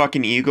rid of the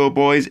fucking ego,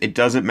 boys. It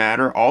doesn't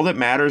matter. All that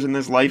matters in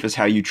this life is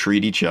how you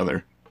treat each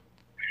other.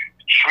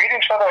 Treat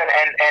each other,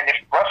 and if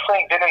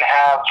wrestling didn't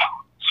have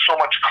so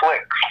much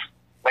clicks,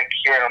 like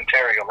here in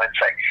Ontario, let's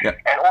say,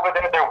 and over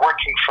there they're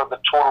working for the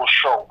total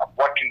show of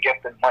what can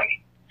get them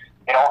money.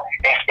 You know,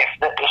 if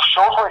the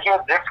shows were here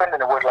different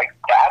and it were like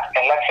that,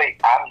 and let's say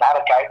I'm not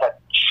a guy that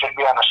should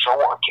be on a show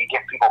or can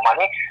give people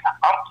money,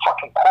 I'm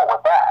fucking cool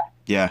with that.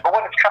 Yeah. But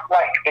when it's kind of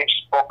like they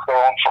just book their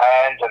own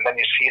friends, and then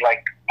you see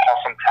like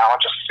awesome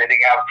talent just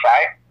sitting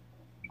outside,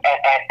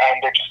 and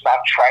they're just not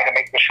trying to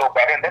make the show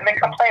better, and then they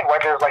complain why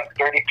there's like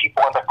 30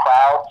 people in the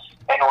crowd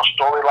and no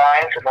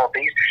storylines and no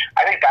these.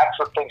 I think that's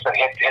the things that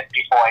hit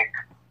people. Like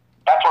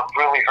that's what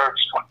really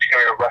hurts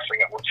Ontario wrestling,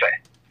 I would say.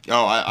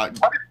 Oh,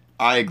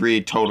 I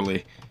agree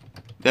totally.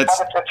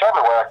 It's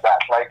everywhere like that.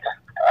 Like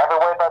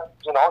everywhere that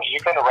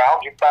you've been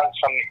around, you've done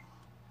some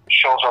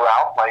shows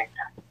around. Like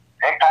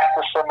Impact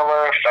is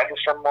similar, Fed is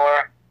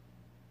similar.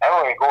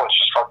 Everywhere you go, it's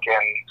just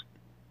fucking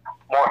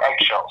more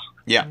eggshells.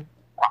 Yeah.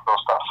 Those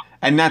stuff.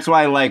 And that's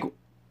why I like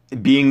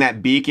being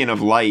that beacon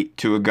of light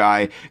to a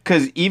guy,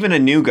 because even a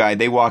new guy,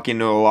 they walk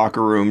into a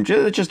locker room,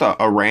 just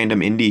a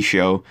random indie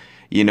show.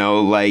 You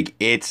know, like,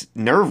 it's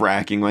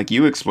nerve-wracking, like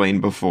you explained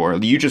before.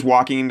 You just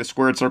walking into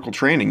Squared Circle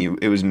training,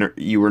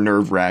 you were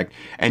nerve-wracked.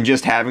 And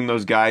just having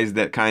those guys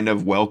that kind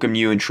of welcomed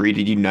you and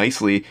treated you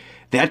nicely,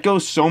 that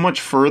goes so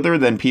much further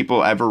than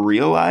people ever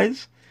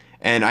realize.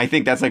 And I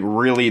think that's, like,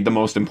 really the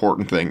most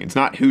important thing. It's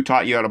not who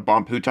taught you how to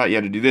bump, who taught you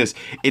how to do this.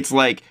 It's,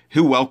 like,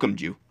 who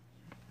welcomed you.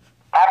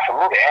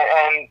 Absolutely.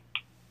 And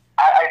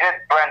I did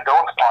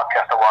Brandon's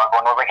podcast a while ago,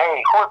 and I was like,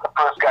 hey, who was the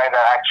first guy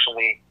that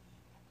actually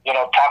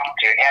talking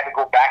to you, and he had to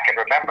go back and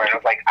remember. And it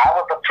was like, I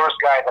was the first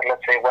guy that,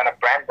 let's say, when the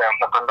Brandon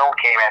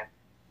came in,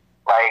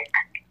 like,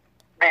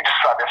 they just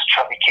saw this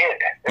chubby kid.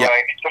 They're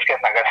like, this guy's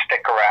not going to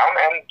stick around,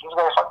 and he's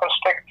going to fucking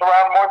stick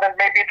around more than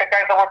maybe the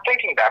guys that were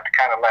thinking that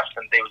kind of left,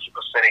 and they was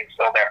sitting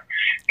still there.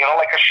 You know,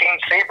 like a Shane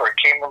Saber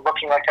came in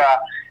looking like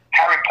a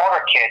Harry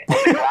Potter kid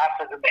with the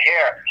glasses and the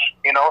hair.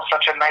 You know,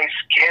 such a nice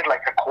kid,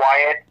 like a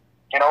quiet,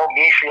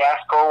 me,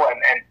 Fiasco,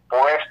 and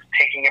Boris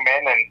taking him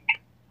in and,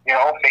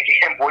 making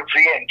him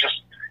woodsy and just,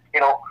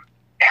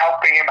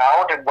 helping him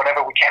out and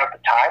whatever we can at the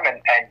time,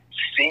 and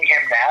seeing him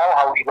now,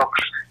 how he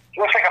looks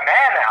like a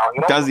man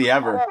now. Does he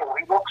ever? Cool.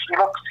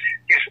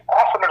 He's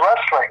awesome in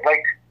wrestling. Like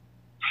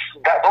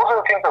those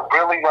are the things that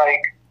really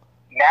like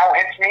now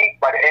hits me.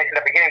 But in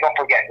the beginning, don't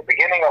forget. In the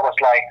beginning, I was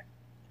like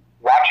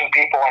watching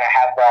people, and I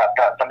had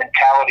the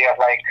mentality of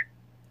like,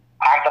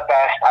 I'm the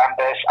best, I'm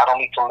this, I don't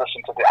need to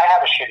listen to this. I had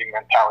a shitty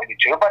mentality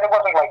too, but it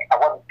wasn't like I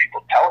wasn't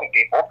people telling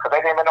people, because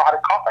I didn't even know how to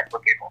contact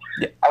with people.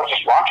 Yeah. I was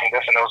just watching this,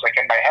 and it was like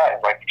in my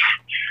head, like,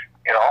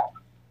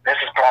 this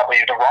is probably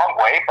the wrong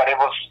way, but there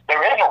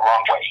is no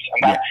wrong way.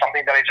 And that's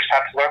something that I just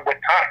have to learn with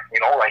time.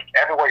 Like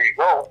everywhere you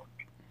go,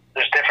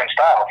 there's different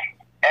styles.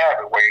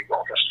 Everywhere you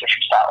go, there's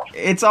different styles.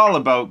 It's all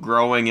about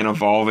growing and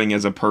evolving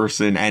as a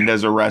person and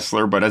as a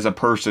wrestler, but as a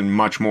person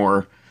much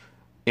more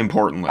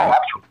importantly. Oh,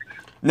 absolutely.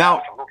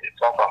 Now,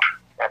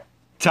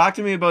 talk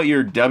to me about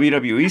your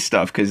WWE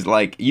stuff, because,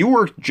 like, you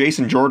worked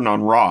Jason Jordan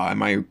on Raw.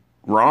 Am I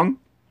wrong?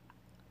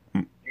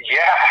 Yeah.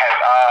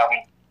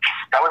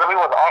 WWE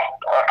was off.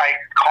 I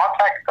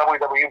contacted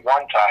WWE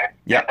one time,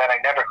 and then I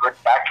never heard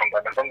back from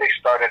them. And then they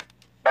started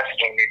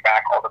messaging following me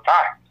back all the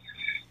time.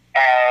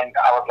 And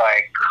I was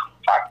like,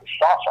 fuck, this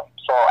is awesome.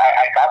 So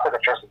I got there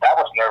the first, that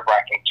was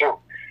nerve-wracking too.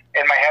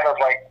 In my head, I was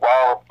like,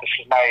 well, this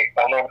is my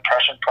only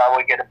impression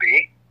probably going to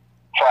be.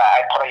 So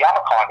I put a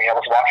yarmulke on me. I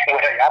was walking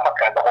with a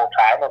yarmulke the whole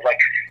time. I was like,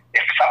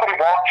 if somebody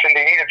walks and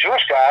they need a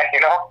Jewish guy,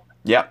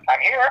 Yep. I'm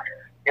here.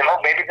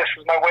 Maybe this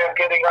is my way of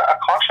getting a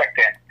contract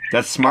in.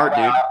 That's smart,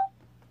 dude.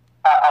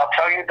 I'll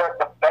tell you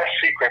the best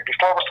secret.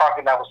 Before I was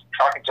talking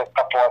to a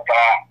couple of,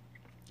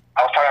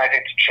 I was talking, I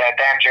think, to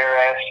Dan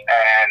Jarrett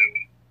and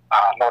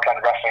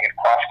Northland Wrestling and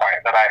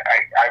Crossfire, that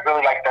I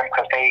really like them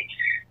because they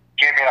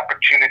gave me an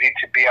opportunity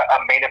to be a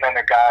main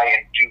eventer guy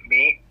and do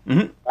me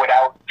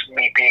without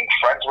me being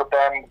friends with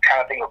them,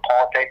 kind of thing with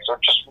politics, or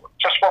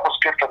just what was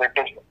good for their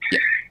business. Yeah.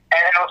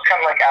 And it was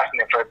kind of like asking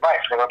them for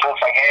advice. They were both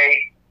like,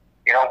 hey,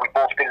 we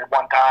both did it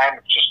one time,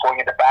 it's just going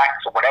in the back,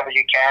 so whatever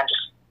you can,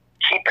 just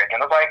keep it.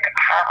 And I was like,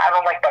 I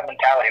don't like that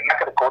mentality. I'm not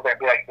going to go there and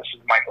be like, this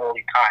is my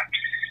only time.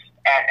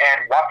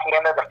 And walking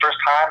in there the first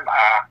time,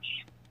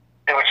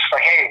 they were just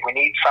like, hey, we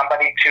need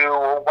somebody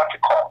to, what's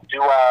it called, do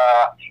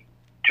a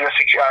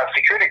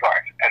security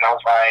guard. And I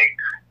was like,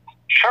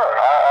 sure,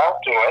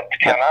 I'll do it.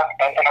 And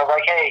I was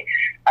like, hey,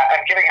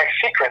 I'm giving my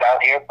secret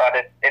out here, but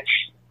it's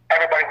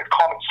everybody with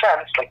common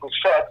sense, like we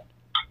said,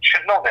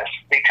 should know this.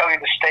 They tell you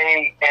to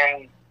stay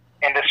in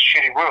this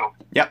shitty room.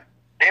 Yep.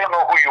 They don't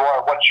know who you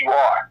are, what you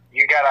are.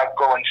 You gotta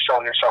go and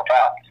sell yourself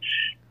out.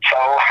 So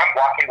I'm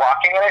walking,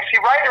 and I see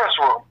writer's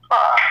room.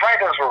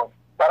 Writer's room.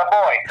 What a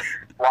boy.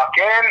 Walk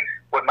in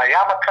with my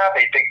yarmulke.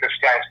 They think this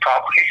guy's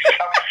probably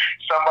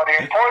somebody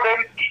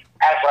important.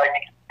 As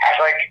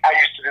I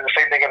used to do the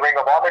same thing at Ring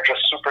of Honor, just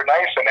super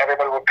nice, and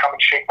everybody would come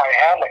and shake my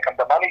hand like I'm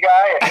the money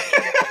guy.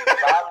 And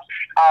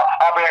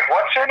I'll be like,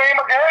 what's your name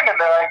again? And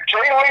they're like,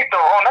 Jay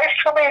Lethal. Oh, nice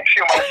to meet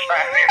you, my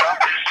friend.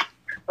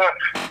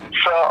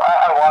 So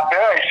I walk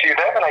there, I see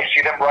them, and I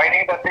see them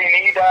writing that they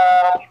need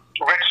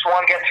Rich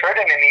Swann gets hurt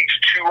and it needs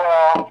two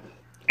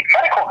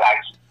medical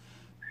guys.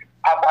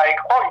 I'm like,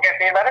 oh, you guys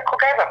need medical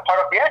guys? I'm part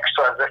of the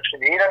extras. If you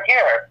need, I'm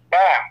here.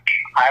 Bam.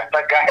 I'm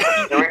the guy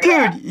that's doing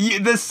that.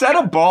 Dude, the set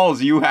of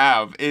balls you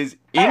have is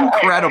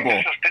incredible.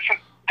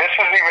 This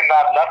is even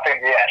not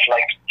nothing yet.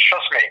 Like,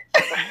 trust me.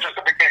 This is just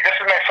the beginning. This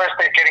is my first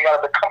day getting out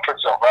of the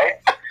comfort zone, right?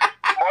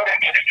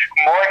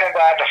 More than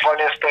that, the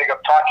funniest thing, I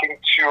was talking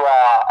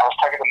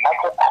to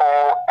Michael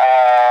Cole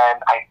and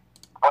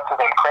what's his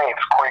name,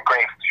 Corey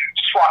Graves,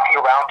 just walking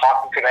around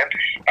talking to them,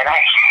 and I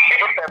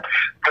gave them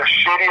the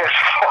shittiest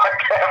fuck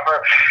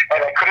ever,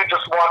 and I couldn't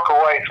just walk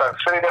away, so I'm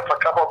sitting there for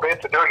a couple of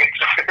minutes, and it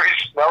gets very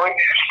snowy,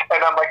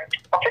 and I'm like,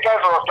 okay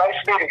guys, well, it's nice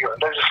meeting you, and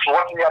they're just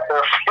looking at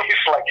their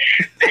face like,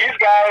 these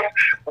guys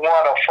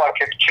want to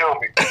fucking kill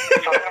me.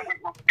 So then we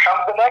come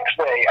the next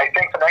day, I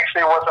think the next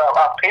day was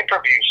a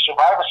pay-per-view,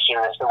 Survivor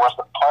Series. There was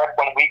the part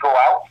when we go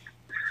out.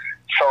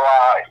 So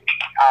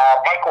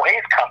Michael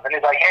Hayes comes and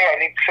he's like, hey, I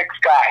need 6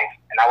 guys.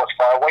 And I was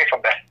far away from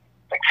them.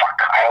 Like, fuck,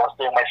 I was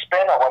doing my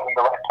spin. I wasn't in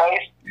the right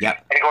place. Yep.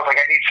 And he goes like,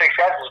 I need 6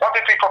 guys. It's 1,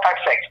 2, 3, 4,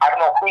 5, 6. I don't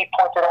know who he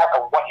pointed at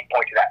or what he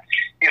pointed at.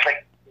 He's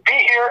like, be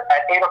here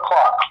at 8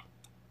 o'clock.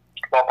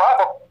 No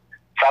problem.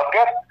 Sounds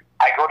good.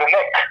 I go to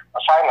Nick,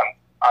 Asylum.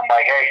 I'm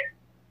like, hey,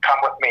 come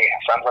with me.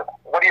 So I'm like,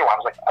 what do you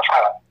want? I was like,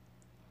 Asylum.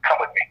 Come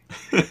with me.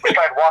 We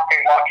started walking.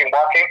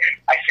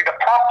 I see the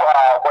prop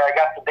where I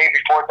got the day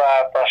before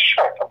the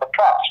shirt of the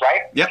props,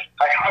 right? Yep.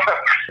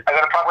 I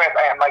got a prop where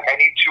I'm like, I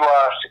need 2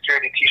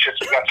 security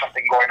t-shirts. We got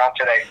something going on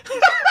today.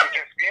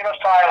 Because being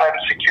Asylum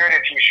security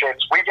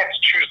t-shirts, we get to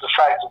choose the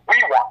size we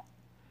want.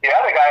 The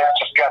other guys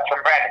just got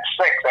some random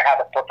 6 and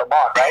had to put them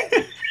on, right?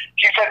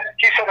 He said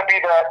to be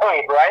the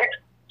 8, right?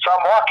 So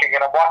I'm walking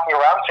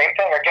around, same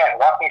thing again,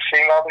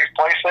 seeing all these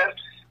places.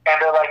 And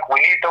they're like, we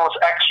need those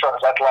extras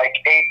at like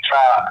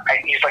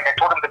 8. He's like, I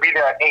told him to be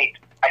there at 8.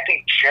 I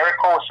think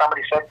Jericho or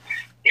somebody said,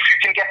 if you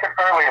can get them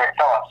earlier,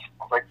 tell us.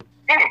 I was like,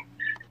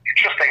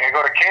 interesting. I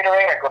go to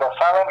catering, I go to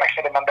Asylum, I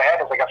hit him on the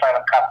head, I was like,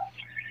 Asylum, come.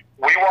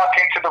 We walk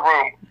into the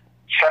room,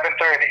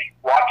 7:30,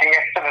 walking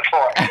into the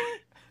door.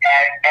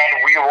 And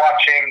we were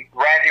watching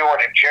Randy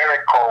Orton,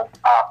 Jericho,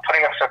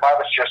 putting up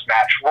Survivor Series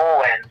match,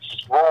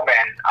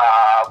 Roman,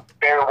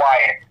 Barry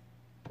Wyatt.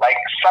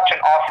 Like, such an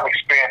awesome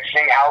experience,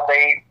 seeing how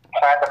they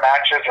plan the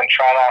matches and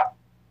try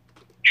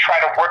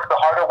to work the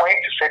harder way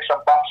to save some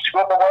bumps too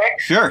on the way.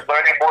 Sure.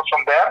 Learning more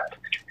from them.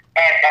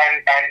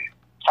 And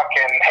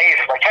fucking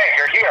Hayes is like, hey,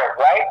 you're here,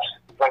 right?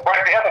 He's like,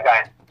 where's the other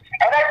guys?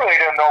 And I really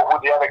didn't know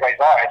who the other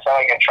guys are. It's not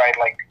like I tried,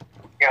 like,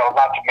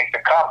 not to make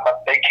them come,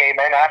 but they came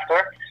in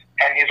after.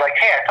 And he's like,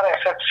 hey, I thought I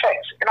said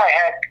 6.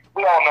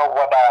 We all know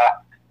what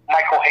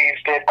Michael Hayes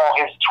did, all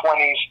his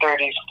 20s,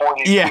 30s,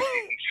 40s, 50s,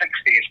 and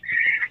 60s.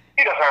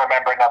 He doesn't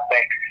remember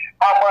nothing.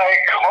 I'm like,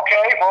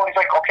 okay. Well, he's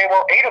like, okay,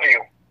 well, 8 of you,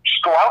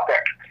 just go out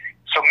there.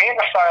 So me and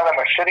Asylum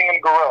are sitting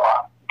in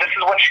Gorilla. This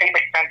is when Shane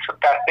McMahon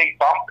took that big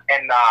bump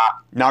and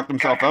knocked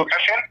himself out.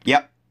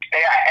 Yep.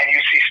 Yeah, and you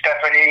see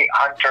Stephanie,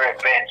 Hunter, and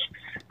Vince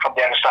from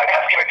the other side.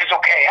 Ask him if it's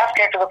okay. Ask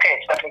him if it's okay.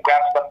 And Stephanie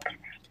grabs the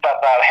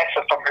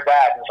headset from her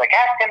dad and is like,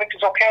 ask him if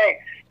it's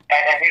okay.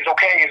 And he's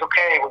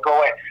okay. We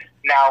go in.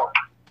 Now,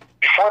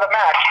 before the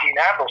match, Dean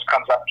Ambrose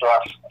comes up to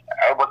us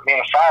with me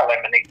in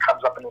Asylum, and he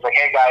comes up and he's like,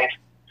 "Hey guys,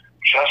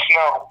 just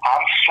know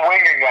I'm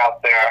swinging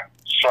out there,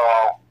 so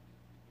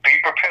be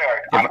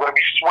prepared. I'm going to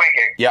be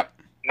swinging." Yep.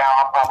 Now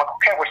I'm like,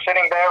 okay, we're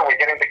sitting there, we're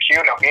getting the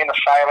cue. Now me and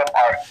Asylum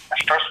are the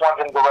first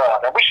ones in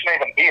Gorilla. Now we shouldn't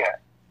even be there.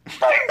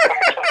 Like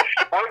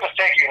we're just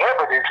taking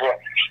liberties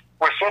here.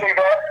 We're sitting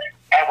there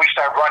and we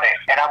start running,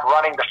 and I'm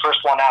running the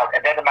first one out,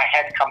 and then in my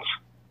head comes,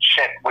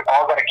 shit, we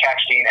all got to catch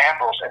Dean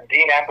Ambrose, and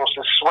Dean Ambrose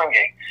is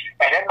swinging.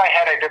 And in my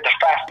head, I did the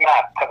fast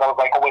math because I was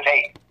like, always,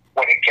 hey,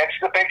 when it gets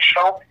to the big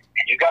show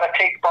and you got to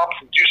take bumps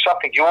and do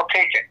something, you will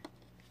take it.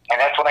 And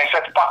that's when I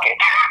said, fuck it.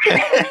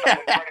 I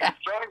started running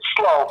very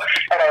slow,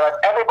 and I let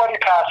everybody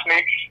pass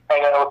me,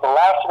 and I was the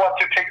last one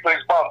to take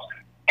those bumps.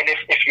 And if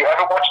you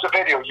ever watch the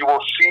video, you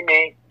will see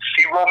me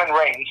see Roman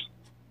Reigns.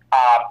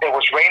 It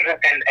was Reigns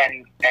and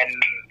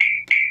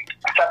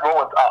Seth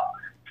Rollins up.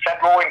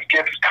 Seth Rollins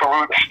gives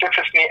Carew the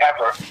stiffest knee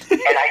ever,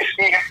 and I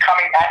see him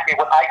coming at me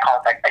with eye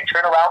contact. I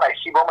turn around, I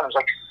see Roman, and he's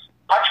like,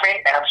 punch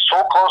me, and I'm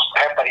so close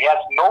to him, but he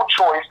has no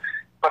choice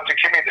but to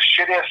give me the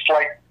shittiest,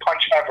 like,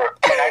 punch ever.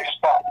 And I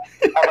just thought,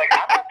 I'm like,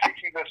 I'm not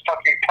taking this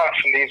fucking punch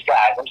from these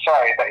guys. I'm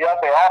sorry. But, yeah,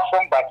 they're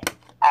awesome, but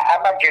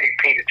I'm not getting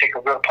paid to take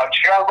a real punch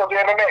here. I'll go to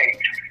MMA.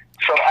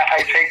 So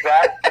I take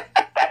that.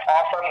 That's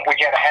awesome. We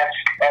get a hands,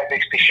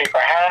 they shake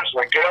our hands.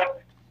 We're good.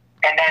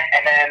 And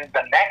then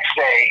the next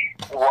day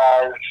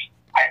was,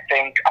 I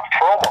think, a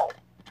promo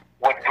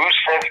with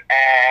Rusev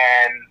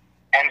and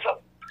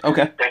Enzo.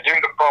 Okay. They're doing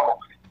the promo.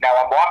 Now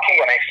I'm walking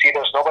and I see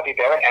there's nobody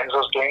there, and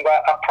Enzo's doing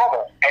a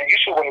promo. And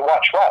usually when you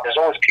watch Raw, there's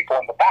always people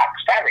in the back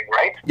standing,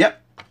 right? Yep.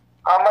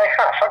 I'm like,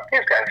 fuck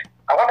these guys.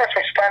 I wonder if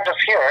I stand just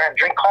here and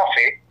drink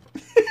coffee.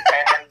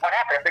 and what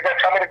happened? They're going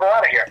to tell me to go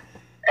out of here.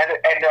 And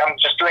I'm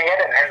just doing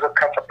it, and Enzo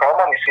cuts a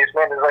promo, and he sees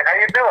me, and he's like, how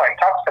you doing?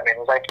 Talks to me.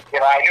 And he's like,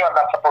 I knew I'm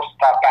not supposed to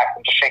talk back.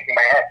 I'm just shaking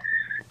my head.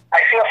 I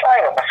see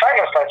Asylum.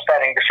 Asylum starts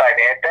standing beside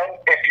me. And then,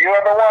 if you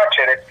ever watch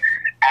it, it's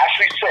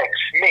Ashley Six,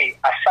 me,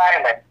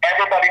 Asylum,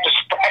 everybody just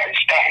started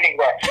standing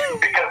there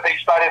because they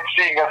started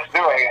seeing us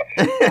doing it.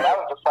 And I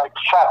was just like,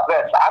 fuck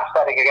this. I'm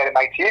starting to get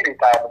my TV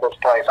time in this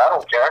place. I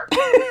don't care.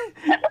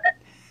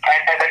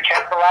 and then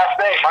came the last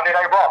day, Monday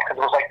Night Raw, because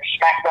it was like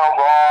SmackDown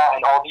Raw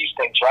and all these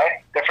things,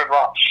 right? Different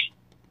Raw.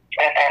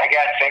 And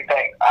again, same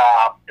thing.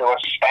 There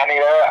was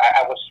standing there.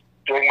 I was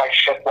doing my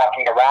shit,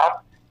 walking around.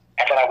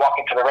 And then I walk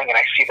into the ring and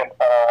I see them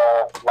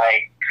all,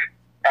 like,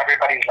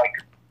 everybody's like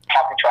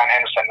talking to Ann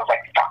Anderson. I was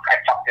like, fuck,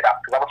 I fucked it up.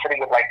 Because I was sitting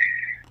with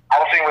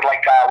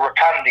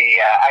Rotundi,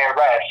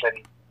 IRS,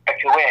 and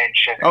Becky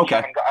Lynch. And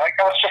Okay. I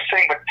was just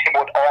sitting with him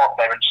with all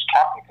of them and just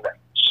talking to them.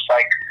 Just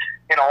like,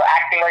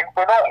 acting like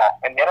we're normal.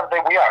 And the end of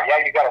the day, we are. Yeah,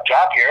 you got a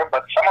job here,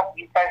 but some of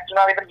you guys do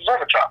not even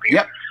deserve a job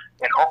here. Yep.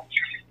 And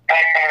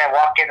I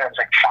walk in and I was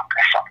like, fuck,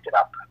 I fucked it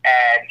up.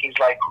 And he's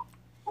like,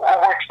 who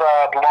works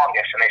the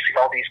longest? And I see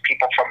all these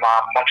people from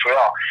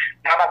Montreal.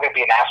 Now, I'm not going to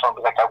be an asshole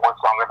because I work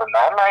longer than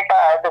them. Like,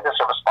 I did this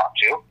of a spot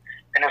too.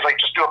 And it's like,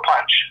 just do a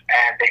punch.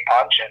 And they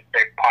punch, and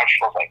their punch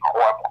was like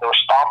horrible. They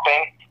were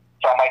stomping.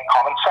 So I'm like,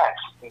 common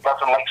sense. He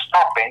doesn't like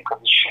stomping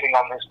because he's shooting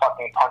on his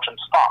fucking punch and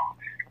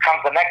stomp.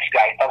 Comes the next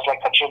guy, does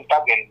like a Jim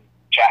Duggan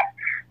jab.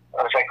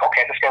 I was like,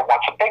 okay, this guy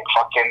wants a big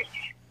fucking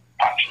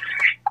punch.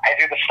 I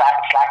do the slap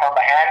on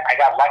the hand. I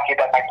got lucky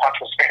that my punch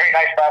was very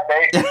nice that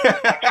day.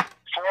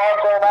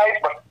 Forearms are nice,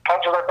 but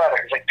punches are better.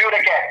 He's like, do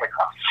it again. I'm like,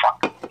 oh, fuck.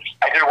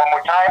 I do it one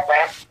more time,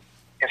 man.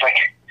 He's like,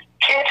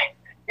 kid,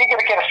 you're going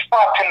to get a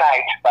spot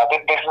tonight.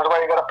 This is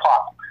where you're going to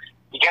pop.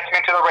 He gets me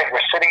into the ring.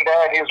 We're sitting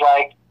there, and he's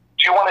like,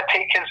 do you want to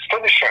take his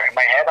finisher? In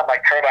my head, I'm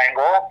like, Kurt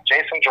Angle,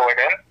 Jason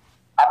Jordan.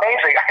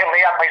 Amazing. I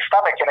lay on my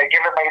stomach, and I give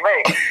him my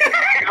leg.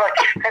 he's like,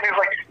 kid,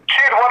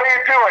 what are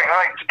you doing?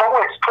 I'm like, don't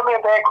worry, just put me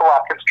in the ankle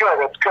lock. It's good.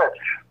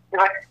 He's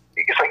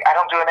like, I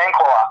don't do an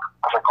ankle lock.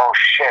 I was like, oh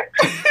shit.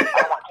 I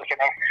don't want to take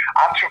an ankle.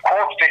 I'm too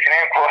cold to take an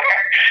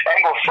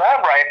ankle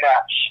slam right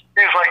now.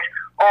 He's like,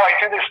 oh, I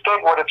do this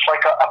thing where it's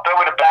like a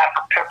belly to back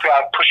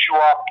push you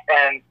up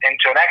and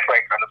into an neck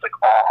breaker. And it's like,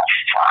 oh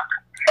fuck.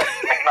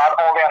 Like, not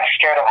only I'm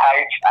scared of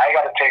heights, I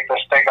got to take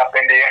this thing up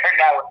in the air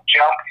now and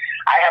jump.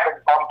 I haven't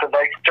bumped in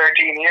like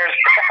 13 years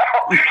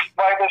now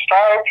by this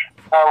time.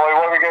 Like,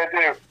 what are we gonna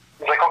do?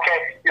 He's like,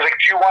 okay. He's like,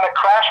 do you want a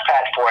crash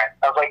pad for it?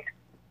 I was like,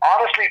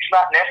 honestly, it's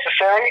not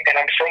necessary, and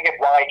I'm saying it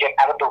while I get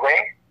out of the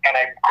ring, and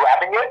I'm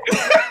grabbing it.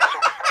 So,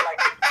 like,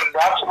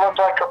 not to look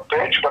like a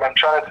bitch, but I'm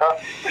trying to tell.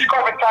 This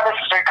Corbin not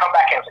necessary. Come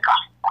back in. I was like,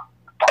 oh,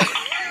 fuck.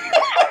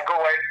 So I go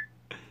in,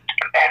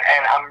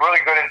 and I'm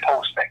really good in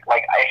posting.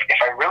 Like, if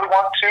I really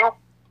want to,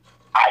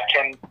 I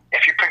can.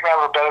 If you pick me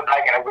out of a better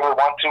bag, and I really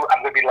want to,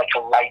 I'm gonna be like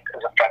a light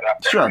as a feather up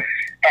there. Sure.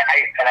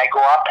 And I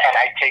go up, and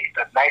I take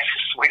the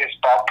nicest,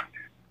 sweetest bump.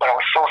 But I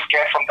was so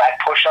scared from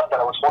that push-up that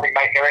I was holding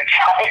my hair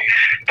inside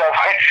that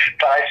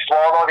I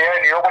swallowed all the air.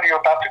 And you know when you're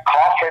about to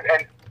cough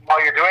and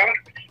while you're doing?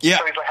 Yeah.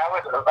 So he's like, how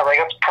is it? I'm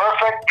like, it's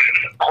perfect.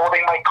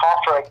 Holding my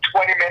cough for like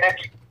 20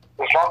 minutes,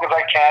 as long as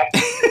I can.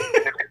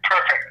 It's like,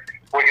 perfect.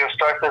 We're going to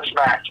start this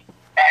match.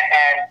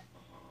 And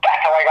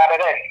that's how I got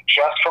it in.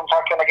 Just from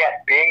fucking, again,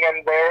 being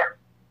in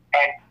there.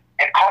 And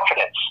and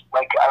confidence.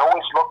 Like, I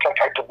always looked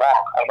like I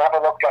belong. I never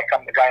looked like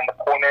I'm the guy in the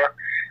corner.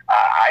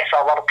 I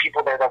saw a lot of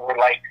people there that were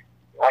like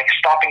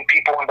stopping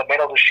people in the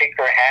middle to shake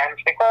their hands.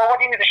 Like, oh,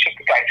 what do you need to shake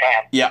the guy's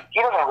hand? Yeah.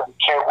 He doesn't really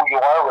care who you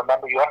are,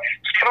 remember you are.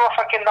 Just give him a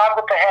fucking nod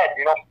with the head,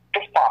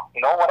 fist bump,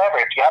 whatever.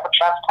 If you have a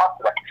chance, talk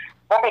to them.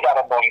 Don't be that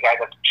annoying guy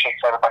that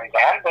shakes everybody's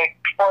hand.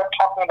 People are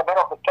talking in the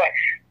middle of the thing.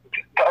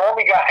 The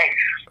only guy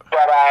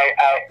that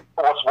I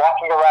was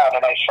walking around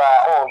and I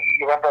saw,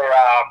 you remember,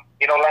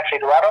 Lindsay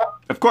Dorado?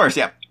 Of course,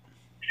 yeah.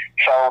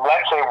 So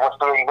Lindsay was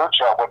doing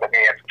lucha with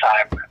me at the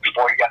time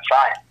before he got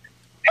signed.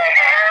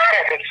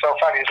 And it's so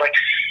funny. He's like,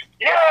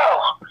 yo,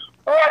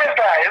 what is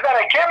that? Is that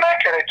a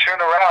gimmick? And I turn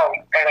around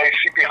and I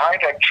see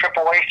behind him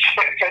Triple H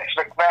and Vince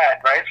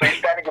McMahon, right? So he's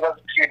standing and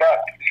doesn't see that.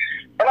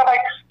 And I'm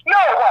like,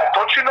 no, what?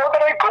 Don't you know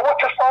that I go with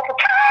this all the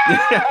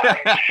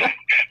time?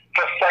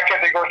 The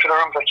second they go to the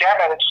room, like, yeah,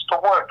 man, it's just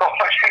a word. Don't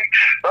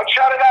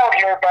shout it out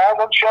here, man.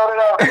 Don't shout it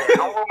out here.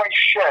 Don't ruin my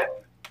shit.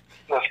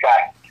 This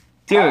guy.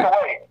 Dude, by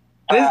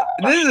the way,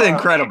 this is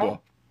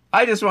incredible.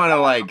 I just want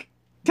to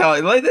tell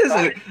you,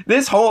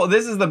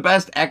 this is the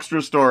best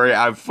extra story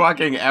I've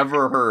fucking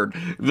ever heard.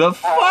 The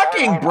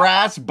fucking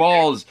brass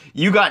balls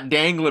you got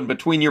dangling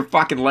between your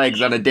fucking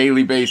legs on a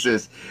daily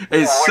basis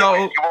is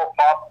so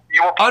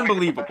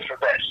unbelievable.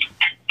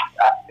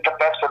 The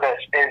best for this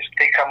is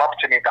they come up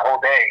to me the whole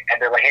day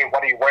and they're like, hey,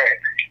 what are you wearing?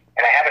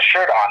 And I have a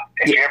shirt on.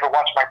 If you ever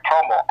watch my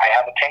promo, I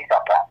have a tank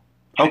top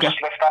on. Okay. I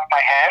just lift up my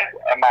hand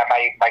and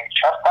my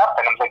chest up,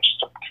 and I'm like,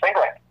 just a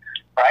singlet,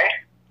 right?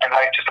 And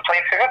just a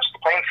plain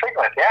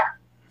singlet, yeah.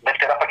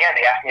 Lift it up again.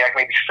 They asked me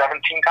maybe 17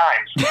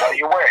 times, what are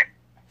you wearing?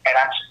 And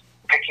I'm just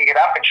picking it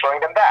up and showing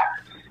them that.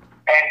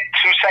 And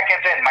 2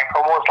 seconds in, my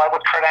promo is live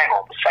with Kurt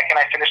Angle. The second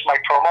I finish my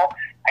promo,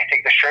 I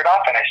take the shirt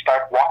off and I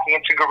start walking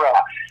into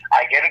Gorilla.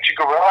 I get into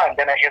Gorilla and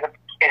then I hear them,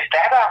 is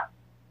that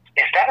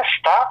a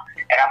stop?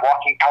 And I'm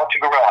walking out to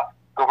Gorilla.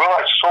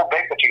 Gorilla is so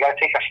big that you got to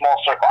take a small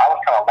circle. I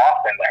was kind of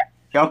lost in there.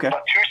 Okay.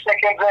 But 2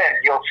 seconds in,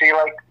 you'll see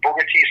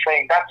Booker T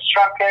saying, that's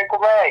Strunke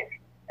Goulet.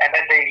 And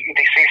then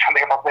they say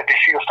something about that they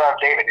see the Star of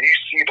David, and you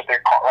see that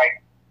they're caught. I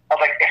was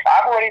like, if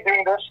I'm already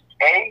doing this,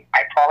 I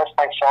promised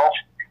myself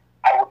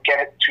I would get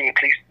it to at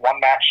least one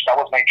match. That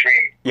was my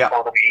dream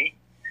for WWE.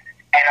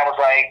 And I was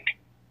like,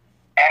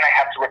 and I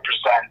have to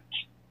represent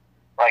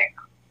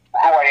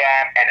who I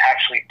am and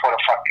actually put a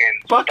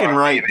fucking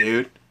right, David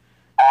dude.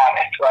 On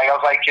it. I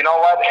was like, you know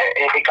what?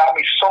 It got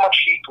me so much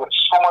heat with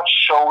so much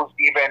shows,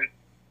 even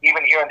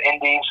here in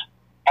Indies.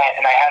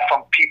 And I had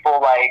from people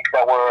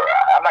that were,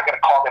 I'm not going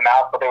to call them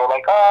out, but they were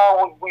like,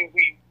 oh, we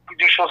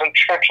do shows in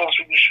churches,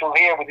 we do shows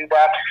here, we do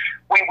that.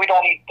 We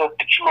don't need the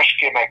Jewish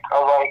gimmick. I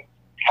was like,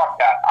 fuck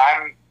that.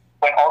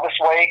 Went all this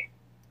way.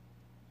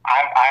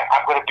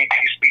 I'm going to be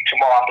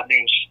tomorrow on the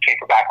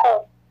newspaper back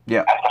home.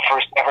 Yeah. As the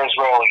first ever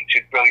Israeli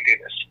to really do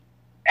this.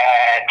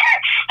 And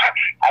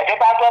I did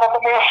not get on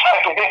the news.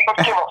 I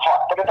didn't give a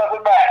fuck, but it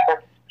doesn't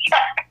matter.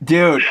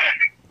 Dude.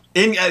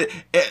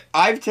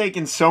 I've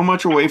taken so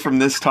much away from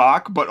this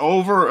talk, but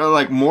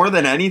over more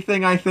than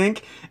anything, I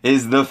think,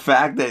 is the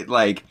fact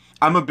that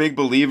I'm a big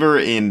believer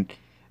in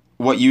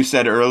what you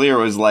said earlier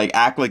was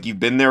act like you've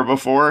been there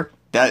before.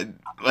 That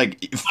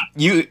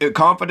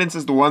confidence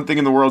is the one thing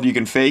in the world you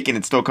can fake and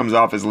it still comes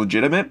off as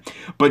legitimate.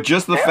 But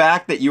just the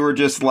fact that you were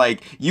just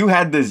you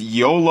had this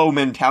YOLO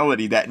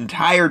mentality that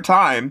entire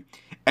time,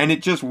 and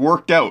it just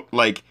worked out.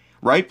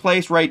 Right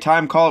place, right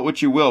time, call it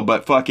what you will,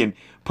 but fucking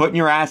putting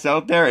your ass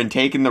out there and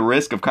taking the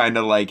risk of kind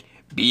of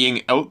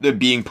being out there,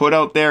 being put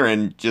out there,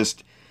 and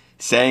just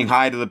saying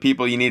hi to the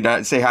people you need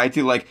to say hi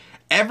to.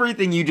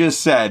 Everything you just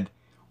said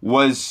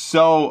was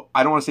so,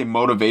 I don't want to say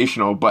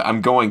motivational, but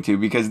I'm going to,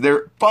 because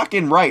they're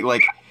fucking right.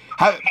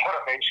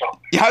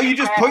 How you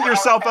just put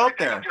yourself out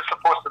there. You're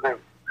supposed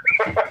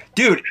to do.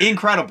 Dude,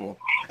 incredible.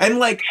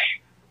 And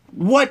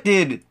what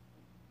did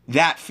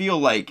that feel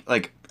like?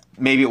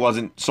 Maybe it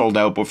wasn't sold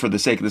out, but for the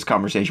sake of this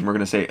conversation, we're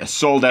going to say a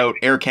sold out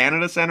Air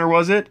Canada Center,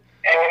 was it?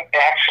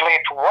 Actually,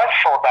 it was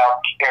sold out,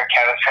 Air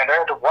Canada Center.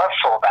 It was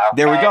sold out.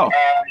 There we go.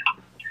 And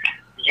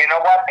you know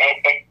what?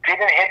 It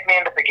didn't hit me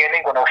in the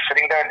beginning when I was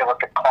sitting there and there was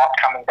the clock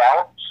coming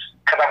down,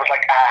 because I was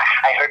like,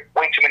 I heard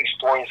way too many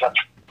stories of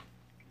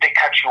they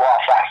cut you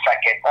off last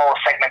second. Oh,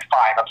 segment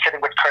 5. I'm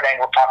sitting with Kurt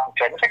Angle talking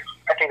to him. It's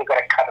I think they're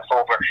going to cut us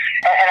over.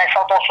 And I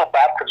felt also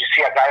bad because you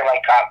see a guy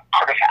like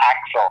Curtis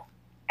Axel,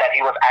 that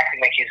he was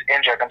acting like he's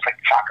injured. I'm like,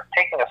 fuck, I'm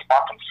taking a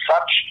spot from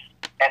such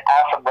an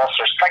awesome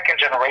wrestler,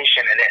 second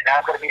generation, and now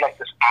I'm going to be like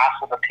this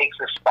asshole that takes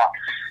this spot.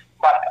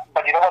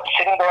 But you know what?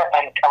 Sitting there,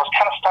 and I was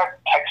kind of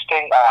start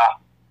texting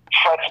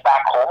Fred's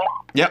back home,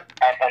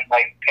 and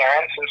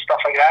parents and stuff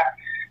like that.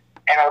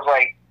 And I was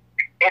like,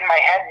 in my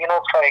head,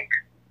 it's like,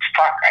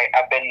 fuck,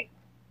 I've been,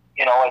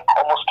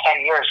 almost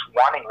 10 years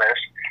wanting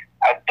this.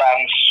 I've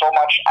done so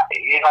much.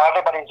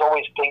 Everybody's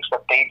always thinks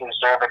that they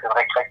deserve it. And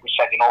like we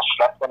said,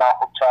 slept in a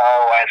hotel,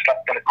 I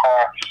slept in a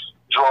car,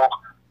 drove.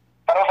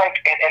 But I was like,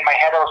 in my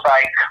head, I was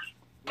like,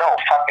 no,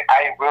 fuck it.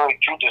 I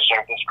really do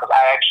deserve this because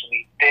I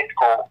actually did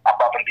go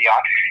above and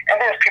beyond.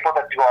 And there's people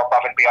that go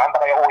above and beyond,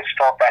 but I always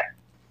felt that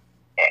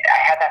I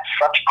had that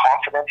such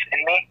confidence in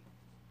me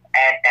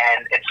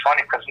And it's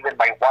funny because even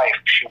my wife,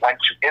 she went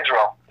to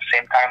Israel the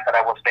same time that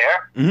I was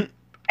there. Mm-hmm.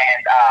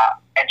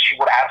 And she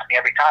would ask me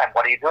every time,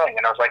 what are you doing?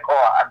 And I was like,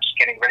 oh, I'm just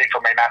getting ready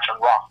for my match on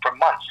Raw for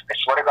months. I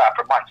swear to God,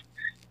 for months.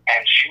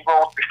 And she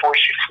wrote before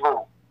she flew,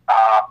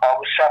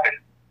 August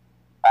 7th,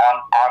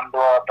 on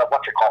the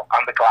what's it called?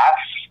 On the glass,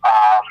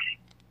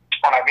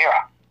 on a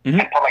mirror. Mm-hmm.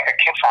 And put like a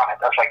kiss on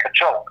it as like a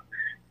joke.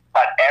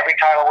 But every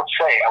time I would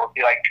say, I would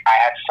be like, I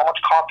had so much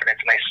confidence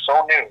and I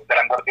so knew that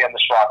I'm going to be on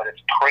this Raw that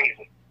it's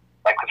crazy.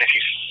 Like, because if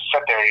you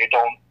sit there, you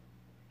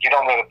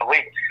don't really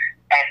believe it.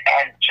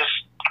 And just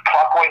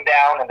clock going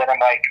down, and then I'm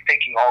like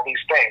thinking all these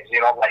things,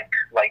 you know, like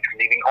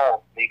leaving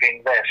home,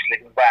 leaving this,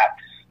 leaving that,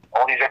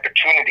 all these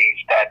opportunities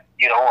that,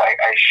 you know,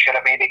 I should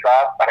have maybe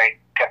got, but I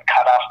got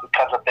cut off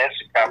because of this,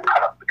 got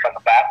cut off because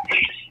of that.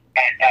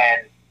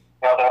 And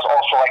you know, there was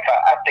also like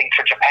a thing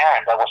for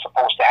Japan that was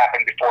supposed to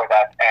happen before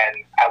that,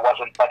 and I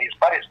wasn't buddies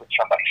with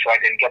somebody, so I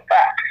didn't get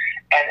that.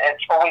 And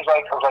it's always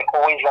like, I was like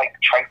always like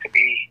trying to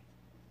be,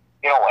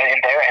 you know, in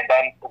there, and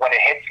then when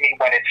it hits me,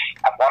 when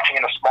I'm watching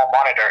in a small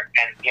monitor,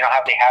 and you know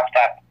how they have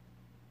that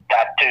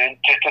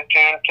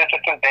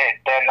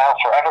they're now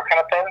forever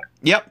kind of thing.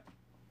 Yep.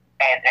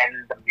 And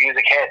the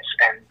music hits,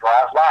 and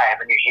Raw's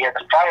live, and you hear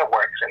the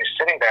fireworks, and you're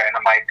sitting there, and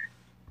I'm like,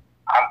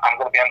 I'm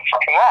gonna be on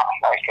fucking Raw.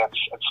 Like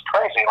it's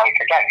crazy. Like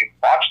again, you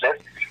watch this,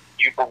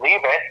 you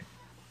believe it,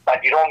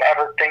 but you don't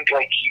ever think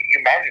like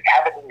you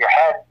have it in your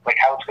head like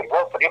how it's gonna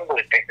work, but you don't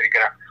really think that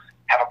you're gonna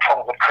have a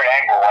promo with Kurt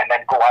Angle and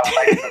then go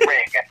outside the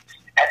ring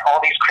and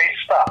all these crazy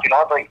stuff, you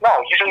know? Like, no,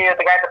 usually you're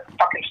the guy that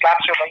fucking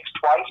slaps your legs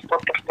twice,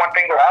 put the one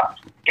finger up,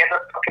 get the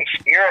fucking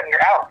spear, and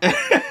you're out,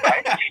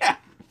 right?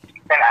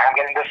 And I'm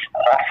getting this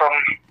awesome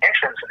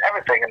entrance and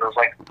everything, and it was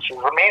like, this is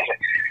amazing.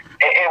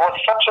 It was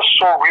such a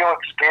surreal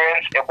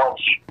experience. It was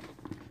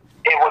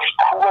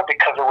cooler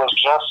because it was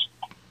just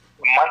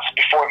months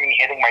before me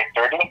hitting my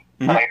 30,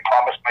 but I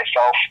promised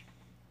myself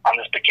on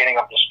this beginning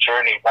of this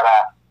journey that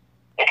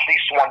at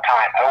least one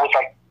time, I always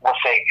was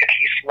saying, at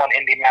least one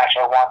indie match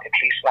I want, at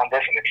least one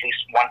this, and at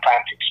least one time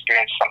to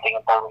experience something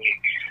in WWE.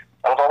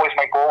 That was always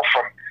my goal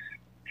from,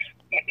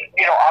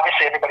 you know,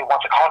 obviously everybody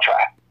wants a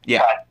contract.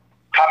 Yeah. But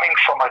coming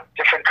from a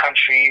different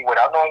country,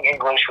 without knowing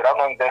English, without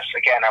knowing this,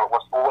 again, I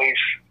always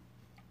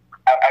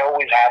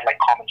had like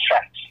common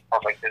sense. I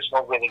was like, there's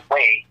no really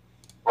way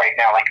right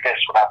now like this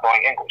without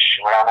knowing English,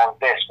 without knowing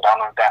this,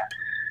 without knowing that.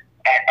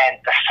 And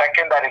the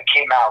second that it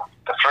came out,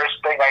 the first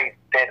thing I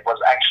did was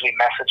actually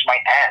message my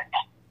aunt.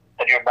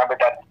 And you remember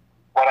that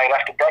when I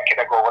left a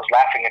decade ago, I was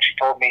laughing, and she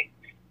told me,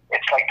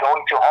 it's like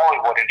going to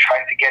Hollywood and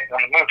trying to get in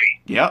a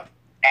movie. Yep.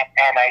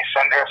 And I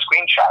sent her a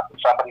screenshot, and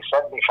somebody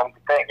sent me from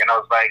the thing, and I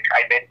was like,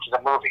 I made it to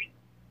the movie.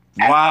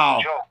 Wow.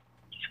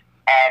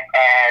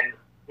 And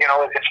you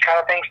know, it's kind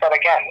of things that,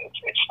 again,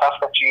 it's stuff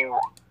that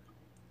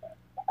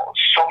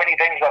so many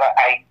things that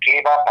I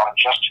gave up on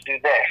just to do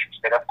this,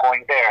 instead of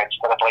going there,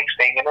 instead of like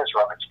staying in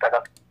Israel, instead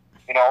of,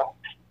 you know,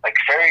 like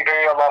very,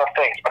 very a lot of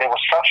things. But it was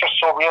such a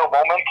surreal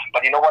moment.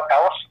 But you know what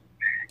else?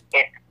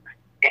 It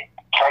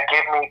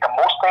gave me the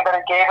most thing that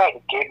it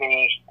gave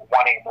me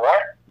wanting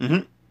more.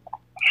 Mm-hmm.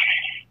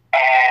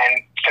 And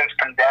since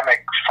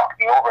pandemic fucked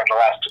me over in the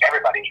last,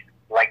 everybody,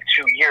 like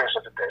 2 years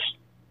of this,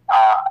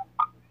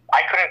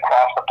 I couldn't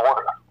cross the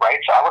border,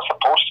 right? So I was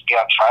supposed to be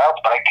on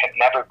tryouts, but I could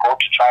never go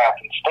to tryouts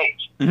in the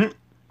States. Mm-hmm.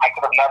 I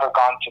could have never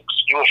gone to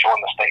do a show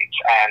in the States.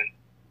 And,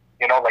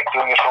 you know, like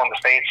doing a show in the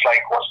States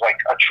was like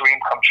a dream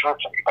come true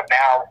for me. But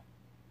now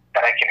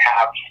that I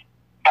have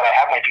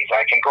my visa,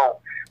 I can go.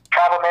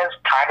 Problem is,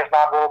 time is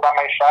not really by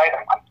my side.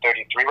 I'm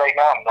 33 right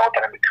now. I know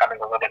that I'm becoming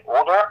a little bit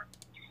older.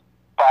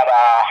 But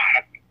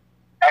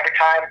every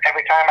time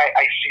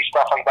I see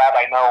stuff like that,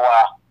 I know,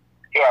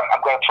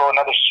 I'm going to throw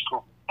another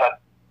scoop.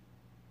 But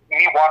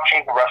me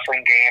watching the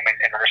wrestling game and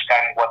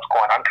understanding what's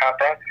going on kind of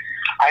thing,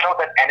 I know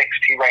that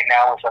NXT right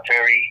now is a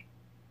very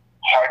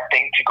hard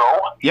thing to go.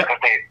 Yep.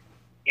 Because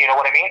you know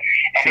what I mean?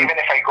 And even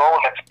if I go,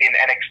 let's be in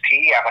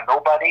NXT, I'm a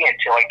nobody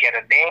until I get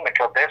a name,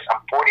 until this,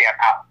 I'm 40, I'm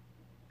out.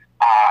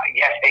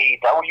 Yes,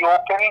 AEW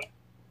open,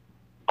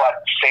 but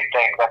same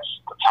thing. That's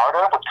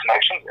harder with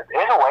connections. It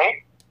is a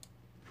way.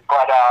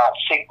 But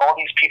seeing all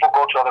these people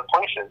go to other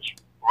places,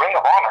 Ring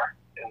of Honor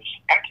is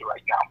empty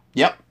right now.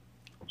 Yep.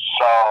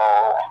 So,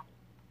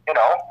 you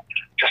know,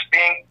 just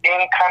being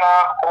kind of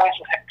always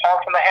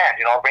palms in the hand.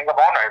 You know, Ring of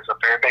Honor is a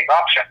very big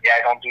option.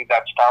 Yeah, I don't do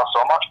that style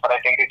so much, but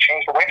I think they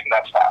changed away from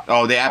that style.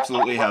 Oh, they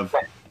absolutely have.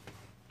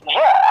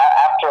 Yeah,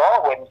 after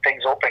all, when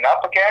things open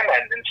up again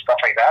and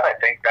stuff like that, I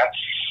think that's,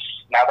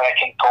 now that I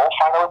can go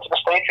finally to the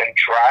States and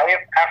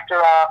drive after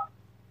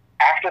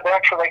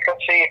them for, like, let's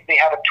say if they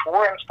have a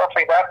tour and stuff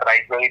like that, but I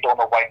really don't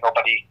know why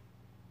nobody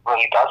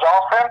really does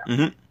offer.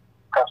 Mm-hmm.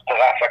 Because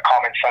that's a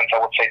common sense, I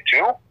would say,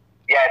 too.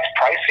 Yeah, it's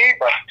pricey,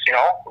 but, you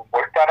know,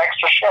 work that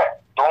extra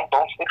shift. Don't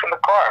sleep in the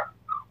car.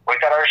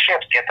 Work that other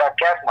shifts. Get that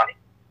gas money.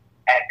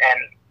 And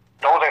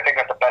those, I think,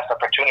 are the best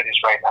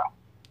opportunities right now.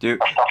 Dude.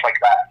 For stuff like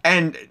that.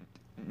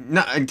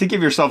 And to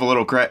give yourself a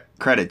little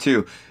credit,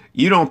 too,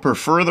 you don't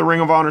prefer the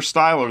Ring of Honor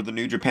style or the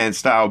New Japan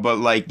style, but,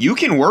 like, you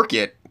can work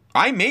it.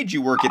 I made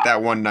you work it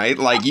that one night.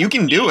 Like, you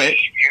can do it.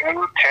 You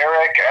you,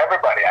 Tarek,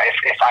 everybody.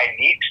 If I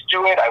need to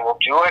do it, I will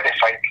do it.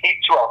 If I need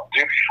to,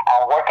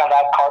 I'll work on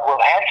that cartwheel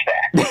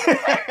handstand.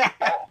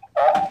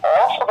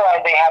 Also,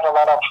 they have a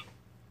lot of.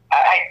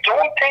 I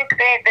don't think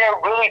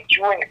they're really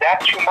doing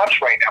that too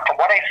much right now. From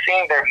what I've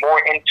seen, they're more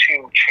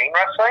into chain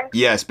wrestling.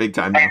 Yes, big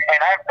time. Man.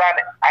 And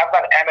I've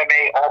done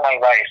MMA all my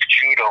life,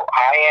 judo.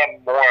 I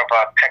am more of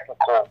a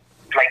technical.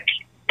 Like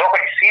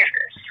nobody sees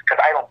this because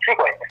I don't do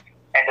it,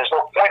 and there's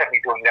no point of me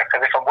doing that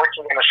because if I'm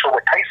working in a show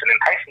with Tyson and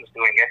Tyson's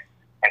doing it,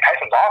 and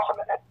Tyson's awesome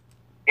in it,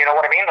 you know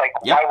what I mean? Like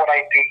yep. Why would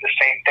I do the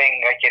same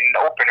thing like in an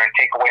opener and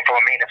take away from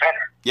a main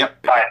eventer?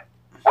 Yep. But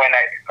when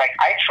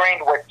I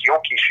trained with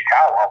Yoki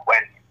Shikawa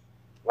when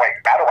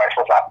Battle Ice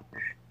was up,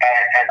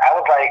 and I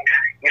was like,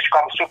 he used to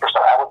call me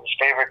Superstar. I was his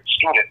favorite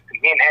student. And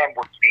me and him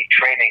would be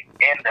training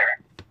in there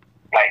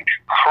like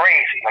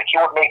crazy. Like he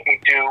would make me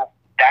do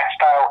that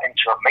style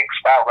into a mixed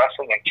style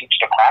wrestling and teach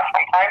the class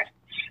sometimes.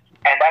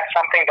 And that's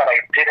something that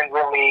I didn't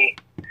really.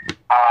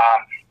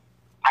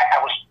 I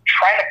was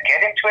trying to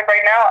get into it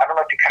right now. I don't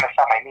know if you kind of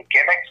saw my new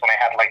gimmicks when I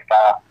had like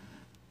the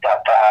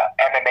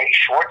MMA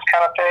shorts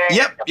kind of thing.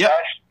 Yep.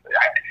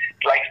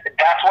 Like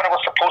that's when it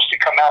was supposed to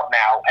come out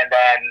now, and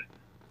then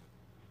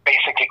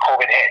basically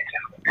COVID hit,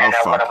 and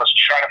when I was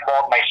trying to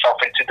mold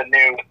myself into a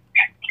new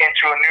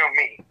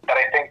me that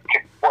I think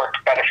could work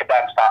better for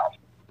that style.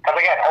 Because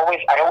again,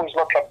 I always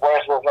look at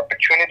where's the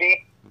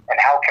opportunity and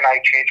how can I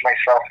change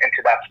myself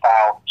into that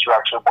style to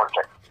actually work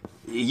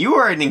it. You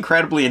are an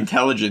incredibly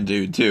intelligent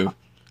dude too.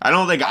 I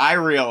don't think I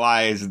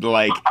realized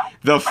like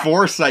the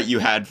foresight you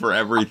had for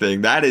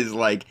everything. That is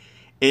like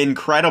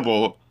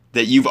incredible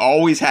that you've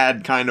always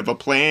had kind of a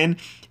plan,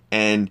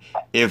 and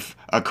if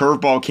a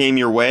curveball came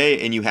your way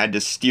and you had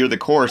to steer the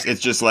course, it's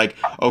just like,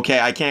 okay,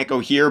 I can't go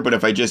here, but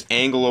if I just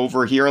angle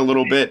over here a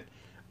little bit,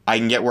 I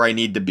can get where I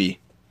need to be.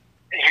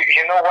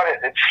 You know what?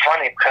 It's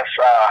funny because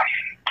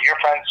your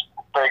friend's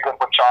very good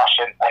with Josh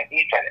and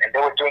Ethan, and they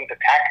were doing the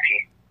tag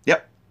team.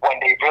 Yep. When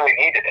they really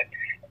needed it.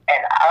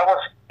 And I was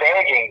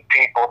begging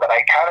people that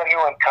I kind of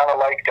knew and kind of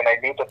liked, and I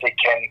knew that they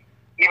can,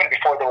 even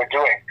before they were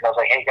doing it. And I was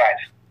like, hey guys,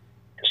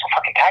 there's some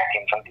fucking tag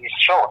teams on these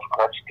shows.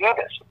 Let's do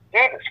this.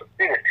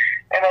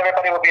 And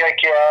everybody would be like,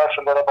 yes.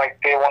 And then like,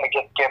 they want to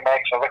get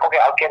gimmicks. I was like, okay,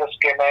 I'll get us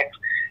gimmicks.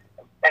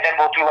 And then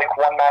we'll do like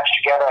one match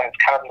together, and it's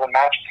kind of a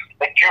match.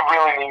 Like, you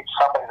really need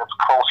somebody that's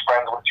close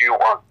friends with you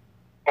or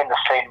in the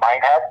same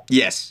mindset.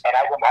 Yes. And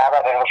I didn't have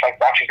it, and it was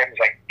like, actually, it was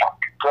like, fuck,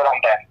 good on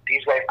them.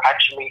 These guys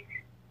actually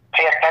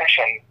pay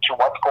attention to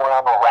what's going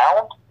on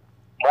around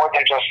more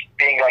than just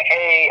being like,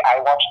 hey,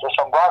 I watched this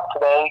on Rock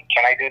today.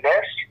 Can I do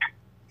this?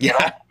 Yeah. You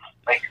know?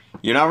 Like,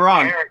 you're not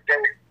wrong.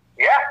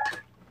 Yeah.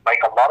 Like,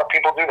 a lot of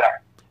people do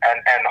that.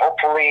 And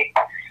hopefully,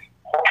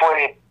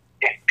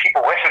 if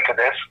people listen to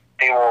this,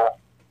 they will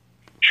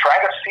try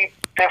to see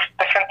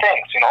different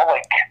things, you know,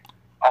 like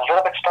a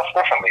little bit stuff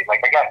differently.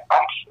 Like, again,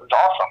 bumps is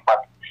awesome,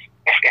 but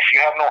if you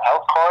have no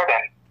health card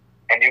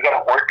and you got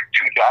to work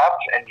 2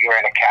 jobs and you're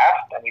in a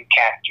cast and you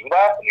can't do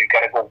that and you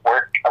got to go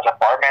work as a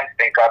barman,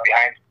 thank God,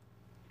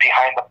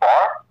 behind the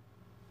bar,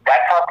 that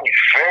taught me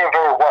very,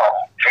 very well,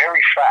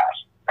 very fast.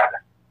 And,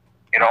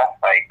 you know,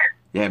 like,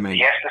 yeah, man.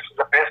 Yes, this is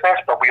a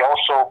business, but we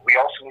also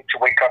need to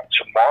wake up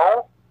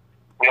tomorrow.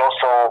 We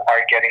also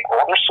are getting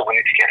older, so we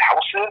need to get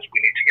houses,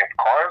 we need to get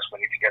cars,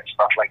 we need to get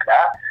stuff like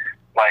that.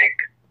 Like,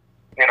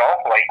 you know,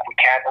 like, we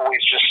can't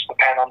always just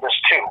depend on this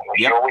too. Like,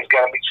 yep. You always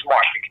got to be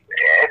smart.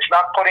 It's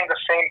not putting the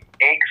same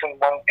eggs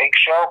in one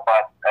eggshell,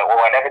 but or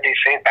whatever they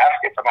say,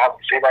 baskets, I'm not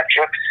to say that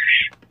shit.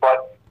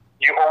 But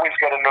you always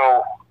got to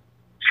know.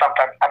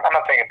 Sometimes I'm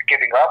not saying it's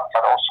giving up,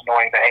 but also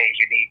knowing that, hey,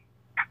 you need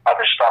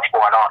other stuff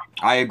going on.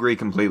 I agree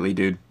completely,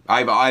 dude.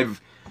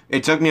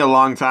 It took me a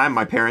long time.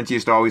 My parents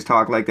used to always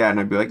talk like that, and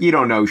I'd be like, you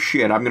don't know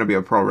shit. I'm going to be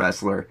a pro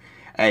wrestler.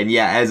 And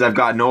yeah, as I've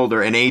gotten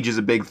older, and age is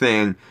a big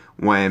thing,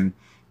 when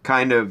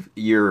kind of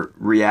your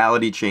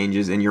reality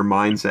changes in your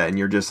mindset, and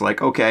you're just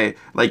like, okay,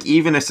 like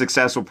even a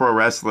successful pro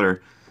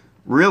wrestler,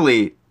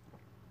 really,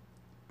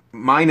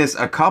 minus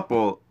a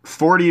couple,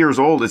 40 years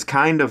old is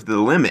kind of the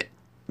limit.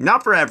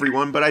 Not for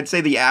everyone, but I'd say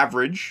the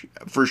average,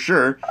 for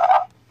sure,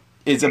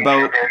 is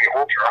about...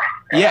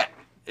 Yeah,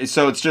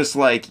 so it's just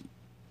like...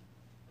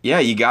 Yeah,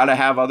 you got to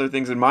have other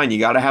things in mind. You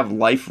got to have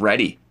life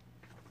ready.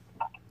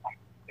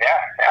 Yeah,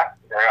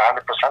 you're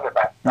 100% of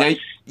that. Now,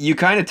 you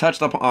kind of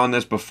touched up on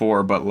this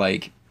before, but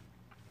like,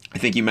 I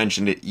think you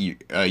mentioned it,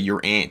 your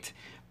aunt.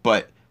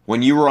 But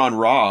when you were on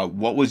Raw,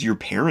 what was your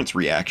parents'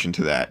 reaction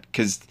to that?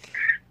 Because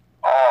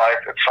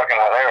it's fucking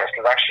hilarious.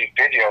 There's actually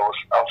videos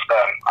of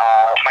them.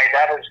 My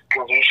dad is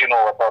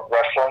delusional about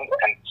wrestling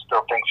and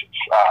still thinks it's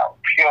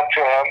appeal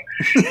to him,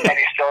 and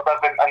he still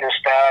doesn't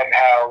understand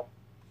how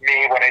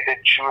me, when I did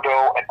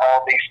judo and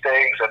all these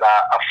things, and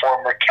a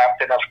former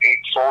captain of 8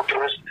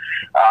 soldiers,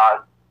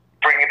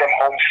 bringing them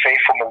home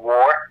safe from a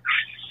war,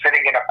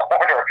 sitting in a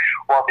corner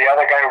while the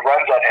other guy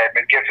runs at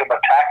him and gives him a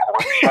tackle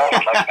and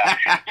something like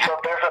that. So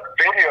there's a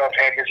video of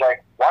him. He's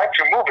like, "Why aren't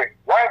you moving?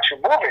 Why aren't you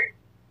moving?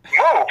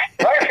 Move!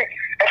 Why is he?"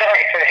 And then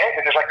I hit him,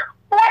 and he's like,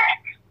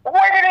 "What?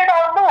 Why did he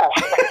not move?"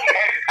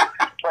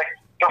 Like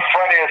the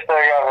funniest thing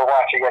I ever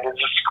watching it. It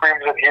just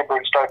screams and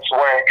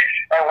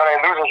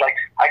loses, like,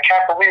 I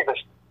can't believe this.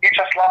 He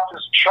just lost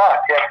his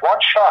shot. He had one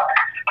shot.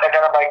 And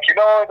then I'm like, it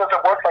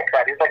doesn't work like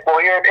that. He's like,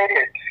 well, you're an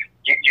idiot.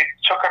 You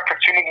took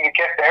opportunity to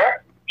get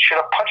there. Should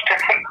have punched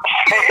him in the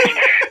face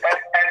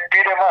and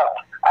beat him up.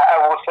 I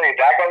will say,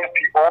 that guy is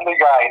the only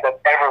guy that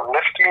ever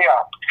lifted me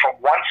up from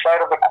one side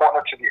of the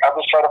corner to the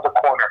other side of the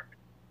corner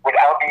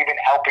without even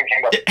helping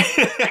him up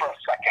for a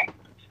second.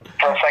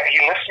 He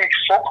lifts me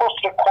so close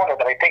to the corner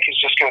that I think he's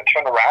just going to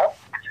turn around.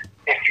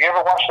 If you ever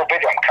watch the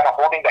video, I'm kind of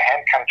holding the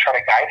hand, kind of trying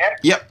to guide him.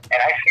 Yep. And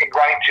I see him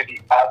running to the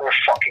other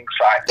fucking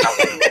side. I'm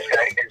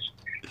like,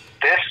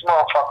 this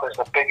motherfucker is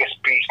the biggest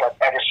beast I've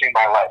ever seen in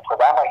my life. Because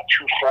I'm like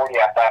 240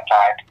 at that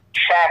time.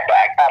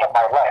 Sandbag out of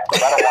my life.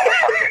 Because I don't want to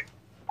fucking,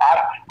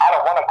 I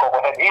don't want to go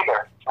with him either.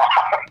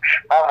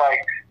 I'm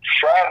like,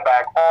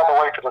 sandbag all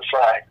the way to the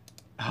side.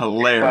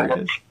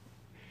 Hilarious.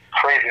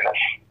 Craziness.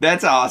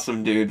 That's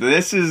awesome, dude.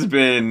 This has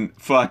been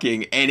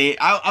fucking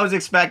I was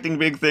expecting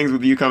big things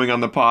with you coming on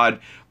the pod,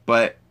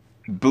 but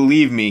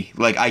believe me,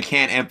 like, I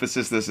can't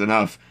emphasize this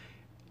enough.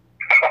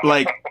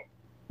 Like,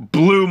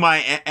 blew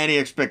any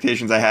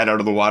expectations I had out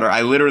of the water.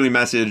 I literally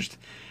messaged,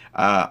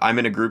 I'm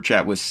in a group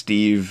chat with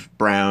Steve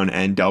Brown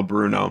and Del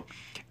Bruno,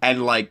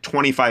 and like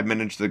 25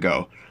 minutes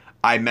ago,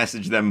 I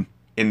messaged them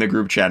in the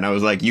group chat, and I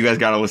was like, you guys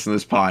gotta listen to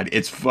this pod.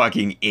 It's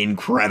fucking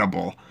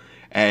incredible.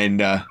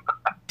 And,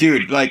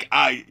 dude, like,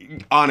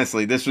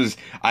 honestly,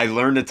 I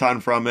learned a ton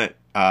from it.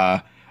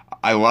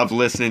 I love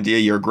listening to you.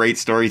 You're a great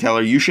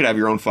storyteller. You should have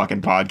your own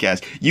fucking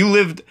podcast. You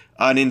lived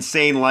an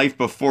insane life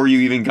before you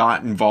even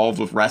got involved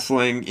with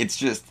wrestling.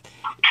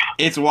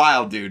 It's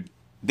wild, dude.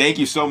 Thank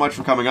you so much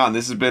for coming on.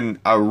 This has been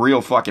a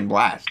real fucking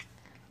blast.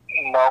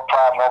 No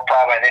problem.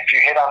 And if you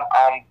hit on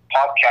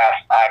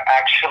podcast, I'm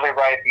actually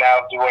right now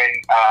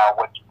doing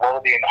with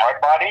Worthy and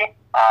Hardbody.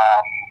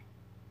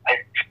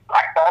 It's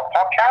Blackball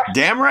podcast.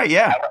 Damn right,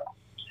 yeah.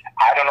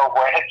 I don't know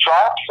when it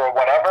drops or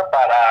whatever,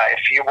 but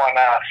if you want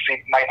to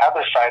see my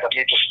other side of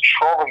me just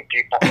trolling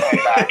people and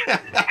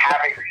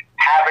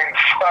having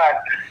fun,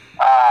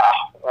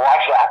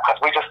 watch that, because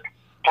we just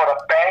put a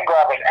banger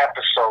of an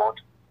episode.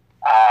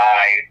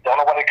 I don't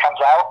know when it comes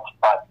out,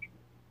 but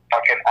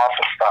fucking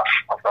awesome stuff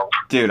of those.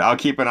 Dude, I'll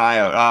keep an eye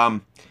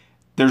out.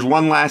 There's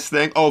one last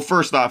thing. Oh,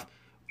 first off,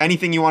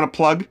 anything you want to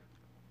plug?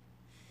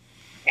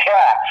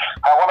 Yeah,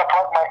 I want to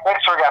plug my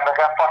Instagram. I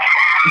got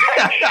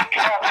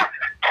fucking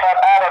cut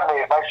out of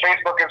me. My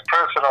Facebook is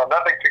personal.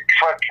 Nothing to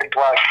fucking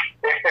plug.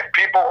 If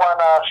people want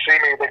to see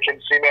me, they can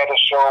see me at a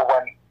show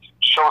when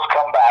shows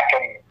come back,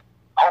 and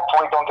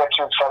hopefully don't get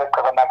too excited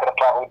because I'm not going to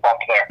probably bump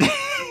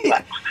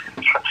there.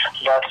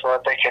 That's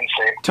what they can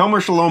see.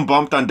 Tomer Shalom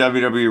bumped on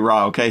WWE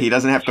Raw, okay? He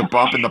doesn't have to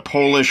bump in the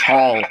Polish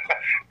Hall.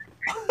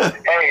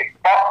 Hey,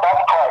 bump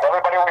card.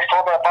 Everybody always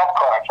told me a bump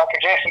card. Fucking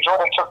Jason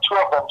Jordan took 2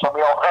 of them from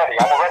me already.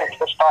 I'm already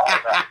pissed off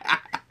at that.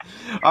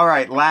 All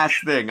right,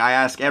 last thing. I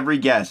ask every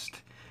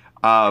guest.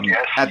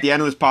 Yes. At the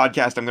end of this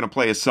podcast, I'm going to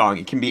play a song.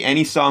 It can be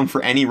any song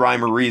for any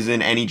rhyme or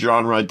reason, any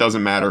genre. It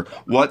doesn't matter.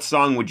 What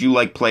song would you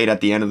like played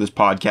at the end of this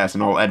podcast,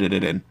 and I'll edit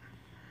it in?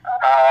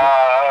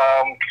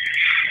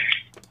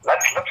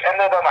 Let's end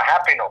it on a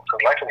happy note,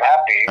 because life is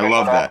happy. I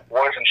love that.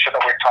 Words and shit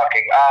that we're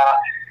talking.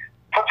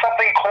 Put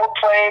something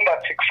Coldplay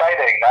that's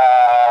exciting.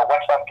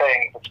 What's that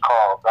thing it's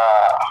called?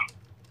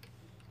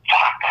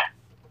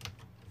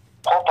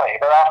 Coldplay,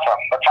 they're awesome.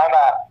 But find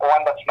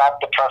one that's not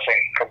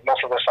depressing, because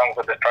most of their songs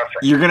are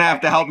depressing. You're going to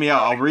have to help me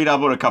out. I'll read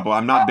out a couple.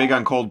 I'm not big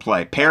on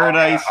Coldplay.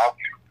 Paradise,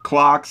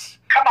 Clocks.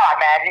 Come on,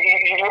 man.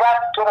 You're not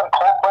good on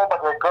Coldplay, but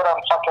you're good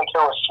on fucking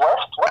Taylor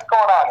Swift? What's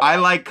going on here? I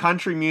like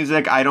country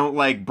music. I don't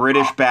like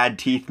British bad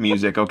teeth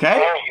music, okay?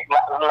 Hey,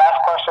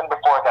 last question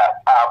before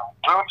that.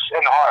 Boots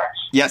and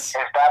Hearts. Yes. Is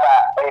that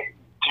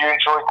do you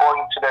enjoy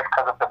going to that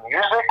because of the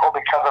music or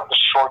because of the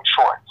short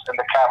shorts and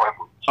the cowboy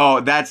boots?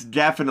 Oh, that's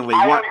definitely...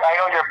 I know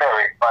you're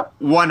married, but...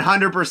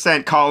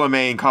 100% column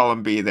A and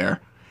column B there.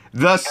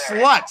 The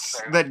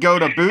sluts that go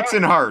to Boots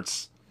and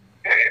Hearts.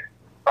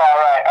 All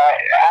right.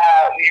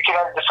 You can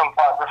have this one.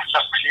 This is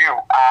just to you.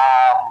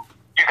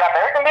 You got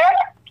married in the end?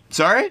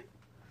 Sorry?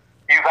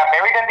 You got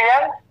married in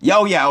the end?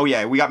 Oh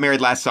yeah. We got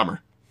married last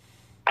summer.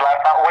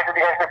 When did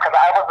you guys do? Because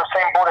I was the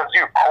same boat as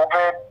you.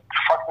 COVID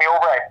fucked me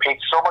over. I paid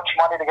so much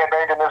money to get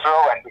married in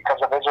Israel, and because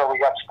of Israel, we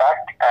got stuck,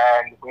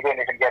 and we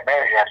didn't even get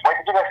married yet. When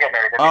did you guys get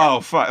married?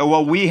 Oh, fuck.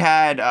 Well, we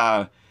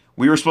had,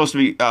 we were supposed to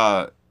be,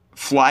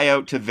 fly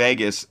out to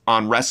Vegas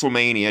on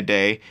WrestleMania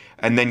Day,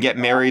 and then get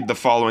married the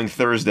following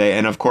Thursday,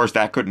 and of course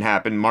that couldn't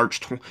happen.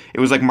 It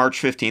was like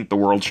March 15th, the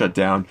world shut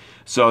down.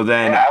 So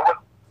then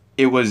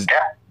it was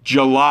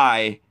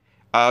July.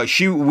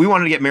 We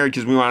wanted to get married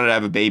because we wanted to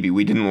have a baby.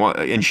 We didn't want,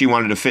 and she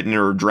wanted to fit in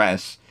her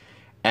dress.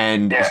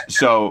 And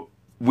so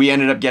we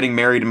ended up getting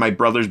married in my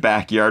brother's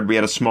backyard. We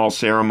had a small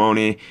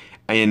ceremony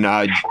in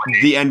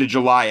the end of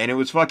July, and it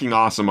was fucking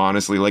awesome,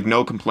 honestly. Like,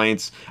 no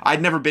complaints.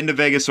 I'd never been to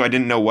Vegas, so I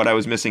didn't know what I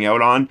was missing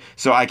out on.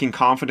 So I can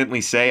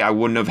confidently say I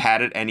wouldn't have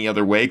had it any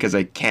other way because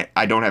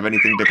I don't have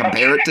anything to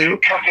compare it to.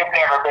 Because you've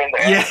never been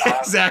there. Yeah,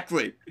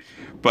 exactly.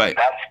 But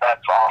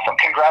that's awesome.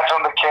 Congrats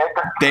on the kid.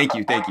 Thank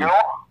you. You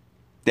know?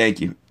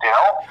 Thank you. You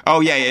know? Oh,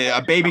 yeah,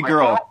 a baby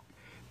girl.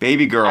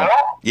 Baby girl.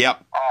 Hello?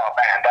 Yep. Oh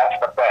man, that's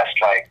the best.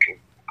 Like,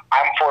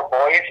 I'm 4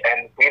 boys,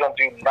 and we don't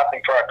do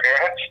nothing for our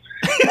parents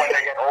when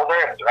they get older.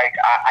 And like,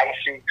 I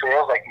see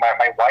girls like my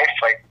wife.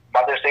 Like,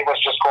 Mother's Day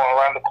was just going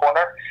around the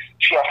corner.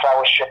 She had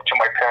flowers shipped to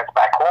my parents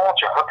back home,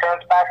 to her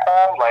parents back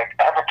home. Like,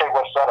 everything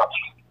was set up.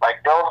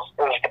 Like, those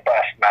is the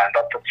best, man.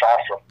 That's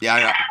awesome.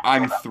 Yeah,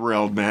 I'm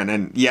thrilled, man.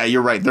 And yeah,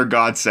 you're right. They're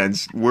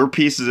godsends. We're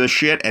pieces of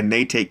shit, and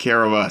they take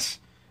care of us.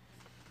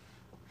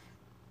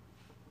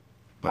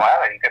 Wow,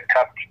 you get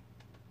cut.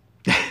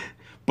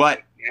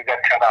 But You got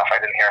cut off. I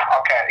didn't hear.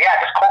 Okay, yeah,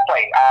 just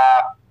Coldplay.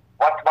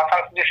 What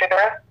songs did you say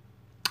there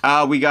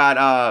is? we got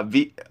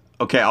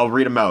okay, I'll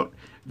read them out.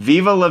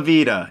 Viva La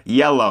Vida,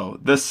 Yellow,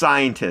 The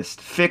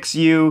Scientist, Fix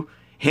You,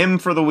 Hymn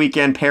for the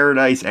Weekend,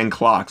 Paradise, and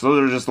Clocks.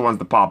 Those are just the ones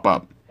that pop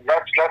up.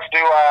 Let's do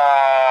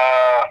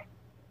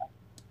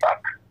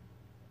fuck.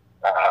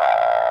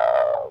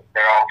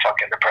 They're all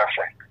fucking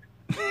depressing.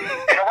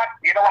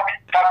 You know what?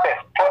 Fuck this.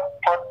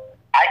 Put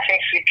I Can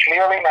See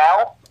Clearly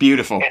Now.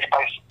 Beautiful.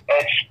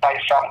 It's by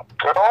some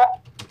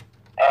girl,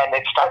 and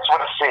it starts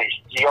with a C.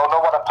 You'll know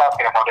what I'm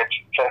talking about. It's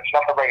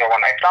not the regular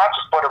one. It's not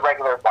just put a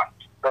regular one.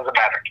 Doesn't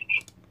matter.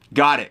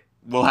 Got it.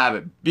 We'll have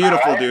it.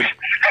 Beautiful, dude.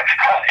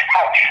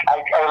 I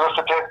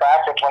listened to it back.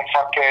 It's like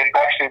fucking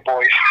Backstreet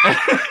Boys.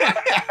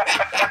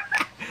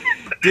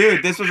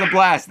 Dude, this was a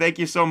blast. Thank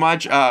you so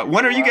much.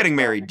 When are you getting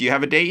married? Do you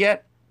have a date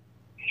yet?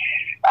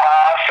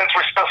 Since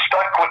we're still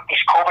stuck with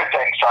this COVID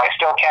thing, so I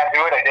still can't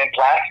do it. I didn't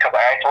plan because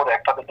I told you I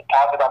put the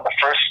deposit on the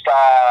first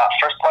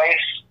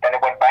place, then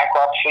it went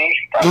bankruptcy,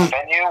 the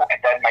venue, and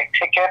then my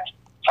ticket.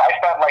 So I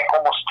spent like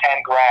almost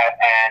 $10,000,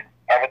 and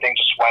everything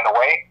just went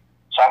away.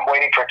 So I'm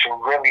waiting for it to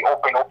really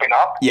open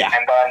up, yeah,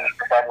 and then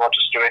we'll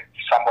just do it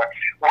somewhere.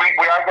 We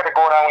are going to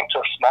go now into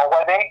a small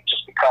wedding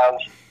just because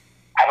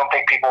I don't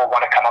think people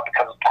want to come up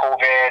because of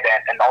COVID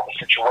and all the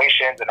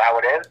situations and how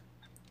it is.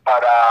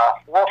 But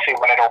we'll see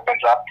when it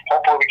opens up.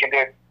 Hopefully we can do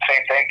the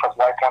same thing because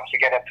wife wants to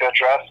get into a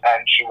dress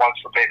and she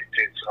wants the baby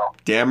too. So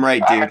damn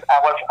right, dude. I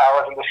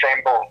was in the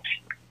same boat.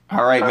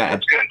 All right, so man.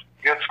 It's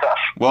good stuff.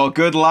 Well,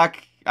 good luck.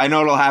 I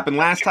know it'll happen.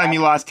 Last time you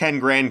lost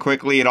 $10,000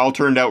 quickly, it all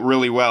turned out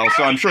really well.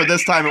 So I'm sure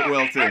this time it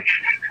will too. That's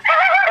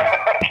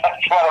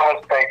what I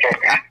was thinking.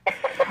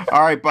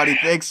 All right, buddy.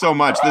 Thanks so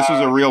much. This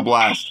was a real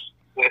blast.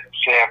 See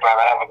you,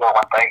 brother. Have a good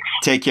one. Thanks.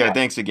 Take care.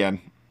 Thanks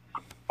again.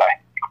 Bye.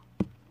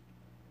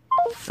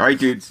 All right,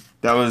 dudes.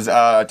 That was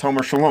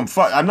Tomer Shalom.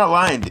 I'm not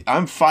lying.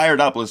 I'm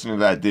fired up listening to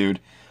that dude.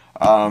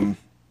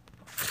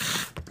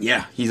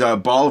 Yeah, he's a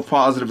ball of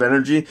positive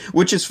energy,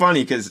 which is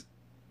funny because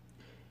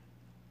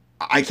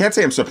I can't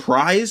say I'm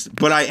surprised,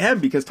 but I am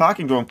because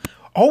talking to him,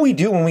 all we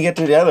do when we get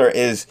together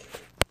is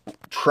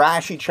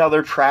trash each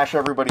other, trash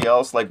everybody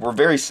else. Like, we're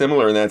very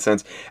similar in that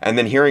sense. And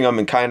then hearing him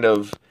and kind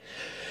of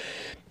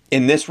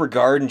in this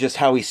regard and just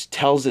how he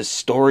tells his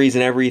stories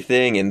and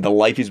everything and the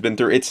life he's been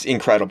through, it's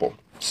incredible.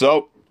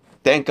 So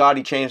thank God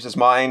he changed his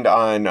mind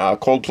on a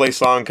Coldplay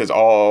song because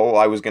all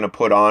I was going to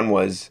put on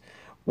was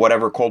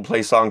whatever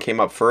Coldplay song came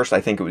up first. I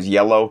think it was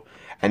Yellow.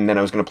 And then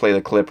I was going to play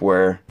the clip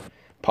where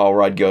Paul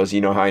Rudd goes,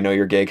 "You know how I know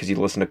you're gay because you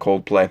listen to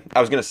Coldplay."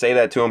 I was going to say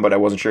that to him, but I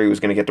wasn't sure he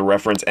was going to get the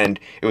reference. And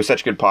it was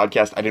such a good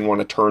podcast, I didn't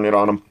want to turn it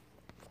on him.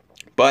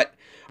 But,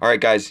 all right,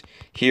 guys,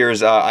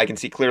 here's I Can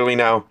See Clearly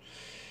Now.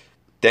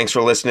 Thanks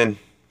for listening.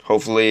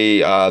 Hopefully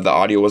the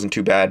audio wasn't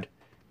too bad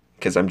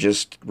because I'm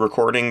just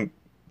recording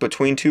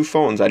between two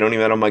phones. I don't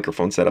even have a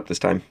microphone set up this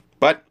time.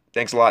 But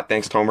thanks a lot.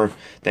 Thanks, Tomer.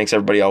 Thanks,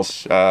 everybody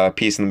else.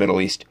 Peace in the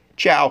Middle East.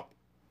 Ciao.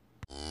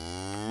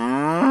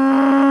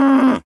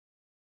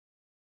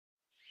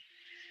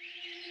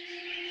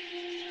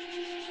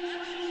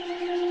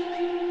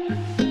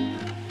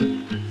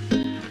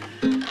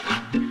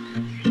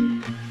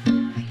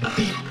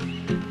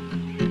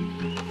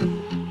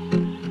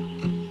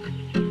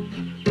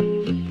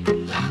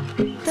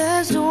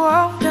 There's a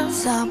world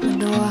outside my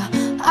door.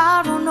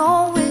 I don't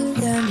know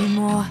it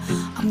anymore.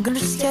 I'm gonna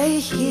stay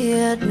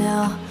here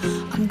now.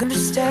 I'm gonna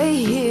stay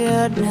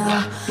here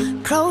now.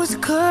 Close the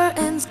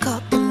curtains,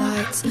 cut the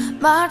lights.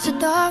 March the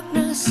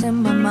darkness in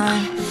my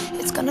mind.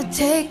 It's gonna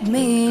take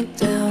me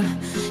down.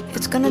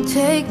 It's gonna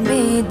take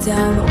me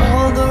down.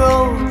 All the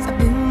roads I've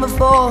been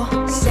before,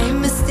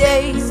 same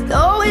mistakes,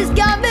 always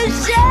got me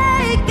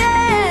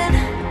shaking.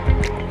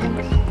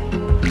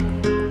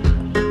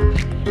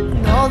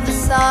 All the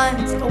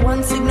signs I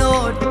once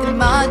ignored in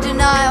my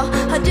denial,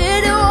 I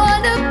didn't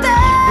want to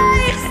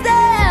face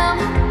them.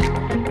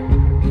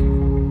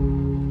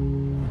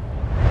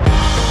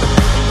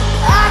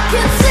 I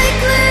can see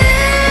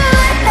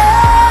clearly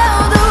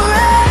now, the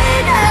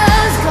rain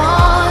has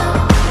gone.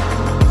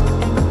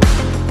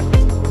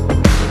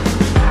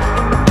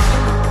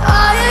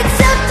 I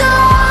accept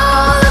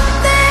all the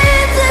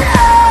things that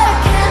I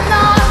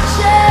cannot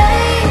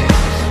change.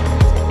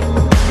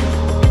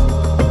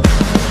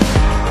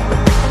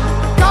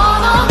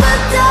 Gone are the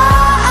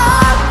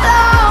dark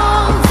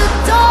clouds that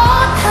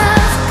don't have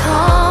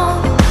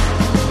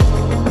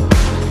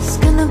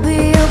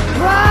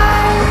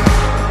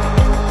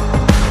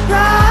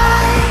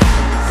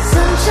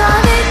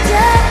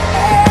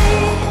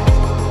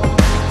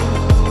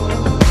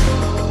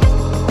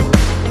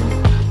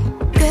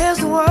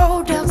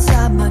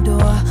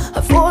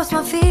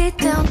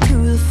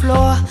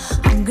floor.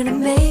 I'm gonna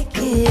make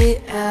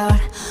it out.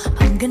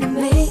 I'm gonna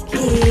make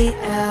it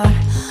out.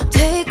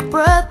 Take a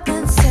breath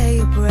and say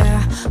a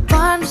prayer.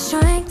 Find the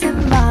strength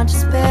in my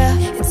despair.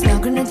 It's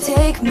not gonna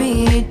take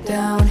me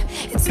down.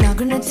 It's not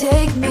gonna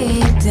take me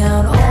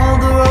down. All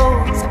the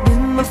roads I've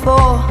been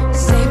before,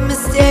 same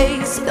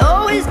mistakes, it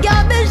always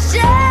got me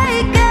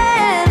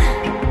shaking.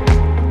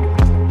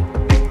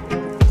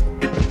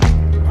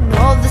 And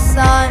all the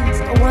signs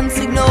I once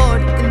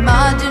ignored in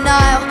my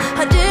denial,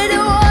 I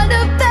didn't want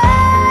to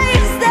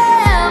face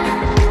them.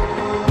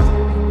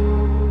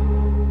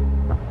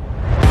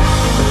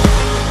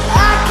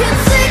 I can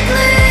see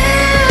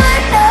clearly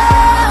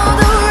now,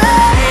 the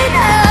rain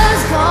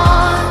has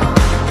gone.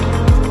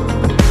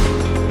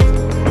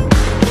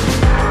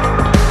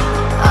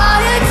 I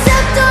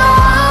accept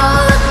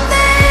all the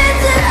things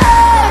that I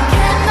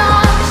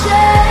cannot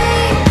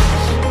change.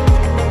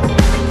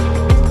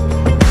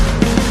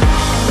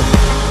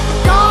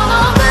 Gone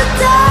are the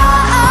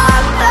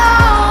dark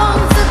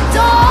clouds, the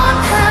dawn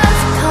has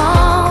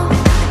come.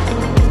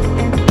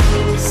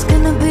 It's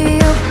gonna be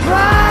a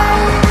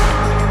bright,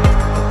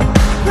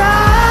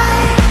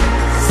 bright,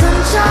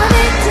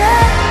 sunshiny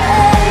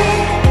day.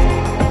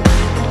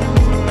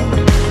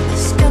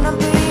 It's gonna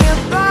be a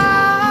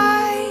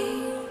bright,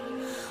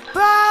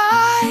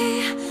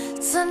 bright,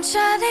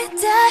 sunshiny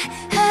day.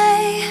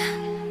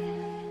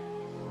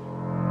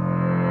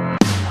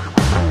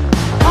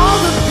 All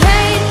the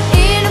pain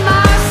in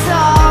my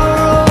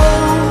sorrow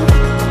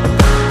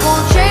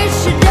won't change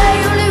today,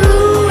 only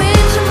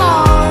ruin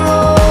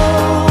tomorrow.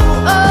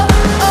 Oh,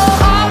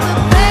 oh, all the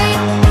pain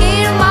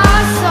in my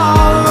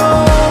sorrow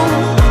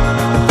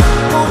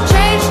won't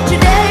change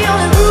today,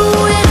 only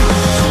ruin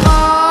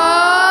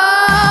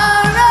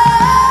tomorrow.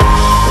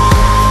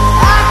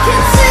 I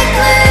can see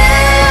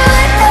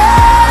clearly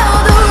now,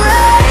 the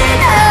rain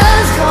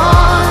has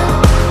gone.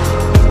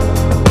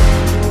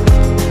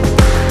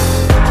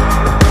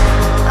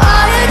 I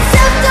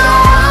accept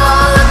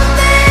all the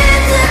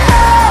things that I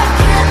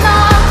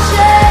cannot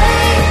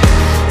change.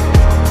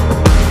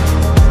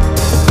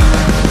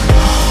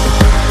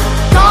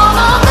 Gone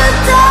are the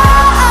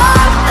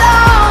dark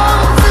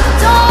clouds, the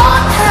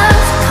dawn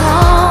has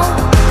come.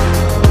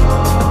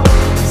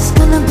 It's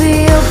gonna be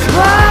a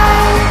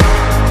bright,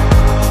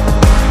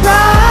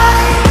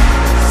 bright,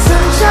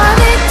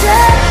 sunshiny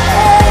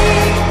day.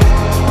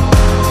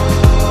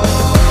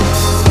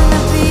 It's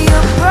gonna be a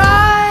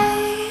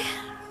bright,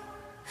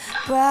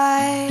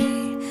 bright,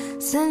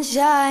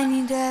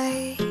 sunshiny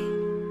day.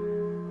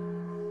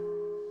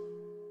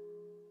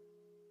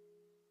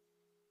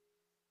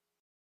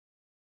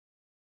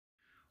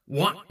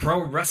 Want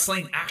pro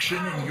wrestling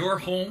action in your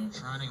home?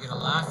 Trying to get a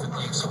laugh at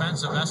the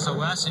expense of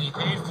SOS, and he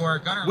paid for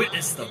it. Gunner.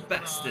 Witness the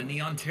best in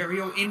the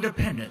Ontario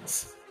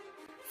Independents.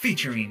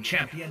 Featuring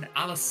champion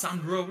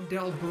Alessandro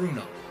Del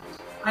Bruno.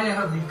 I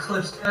have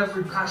eclipsed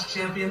every past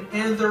champion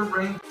and their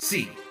reign.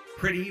 See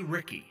Pretty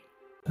Ricky.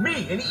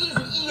 Me, an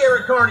easy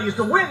Eric Carney, is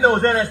to win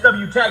those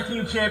NSW Tag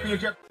Team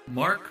Championships.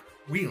 Mark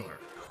Wheeler.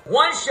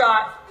 One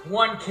shot,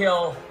 one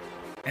kill.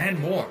 And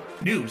more.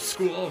 New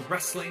School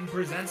Wrestling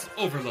presents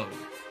Overload.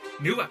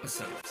 New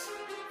episodes.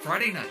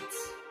 Friday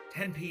nights,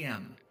 10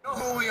 p.m. You know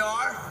who we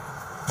are?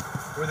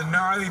 We're the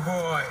Gnarly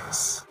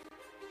Boys.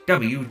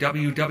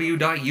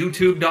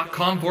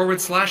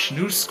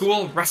 www.youtube.com/New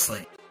School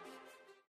Wrestling.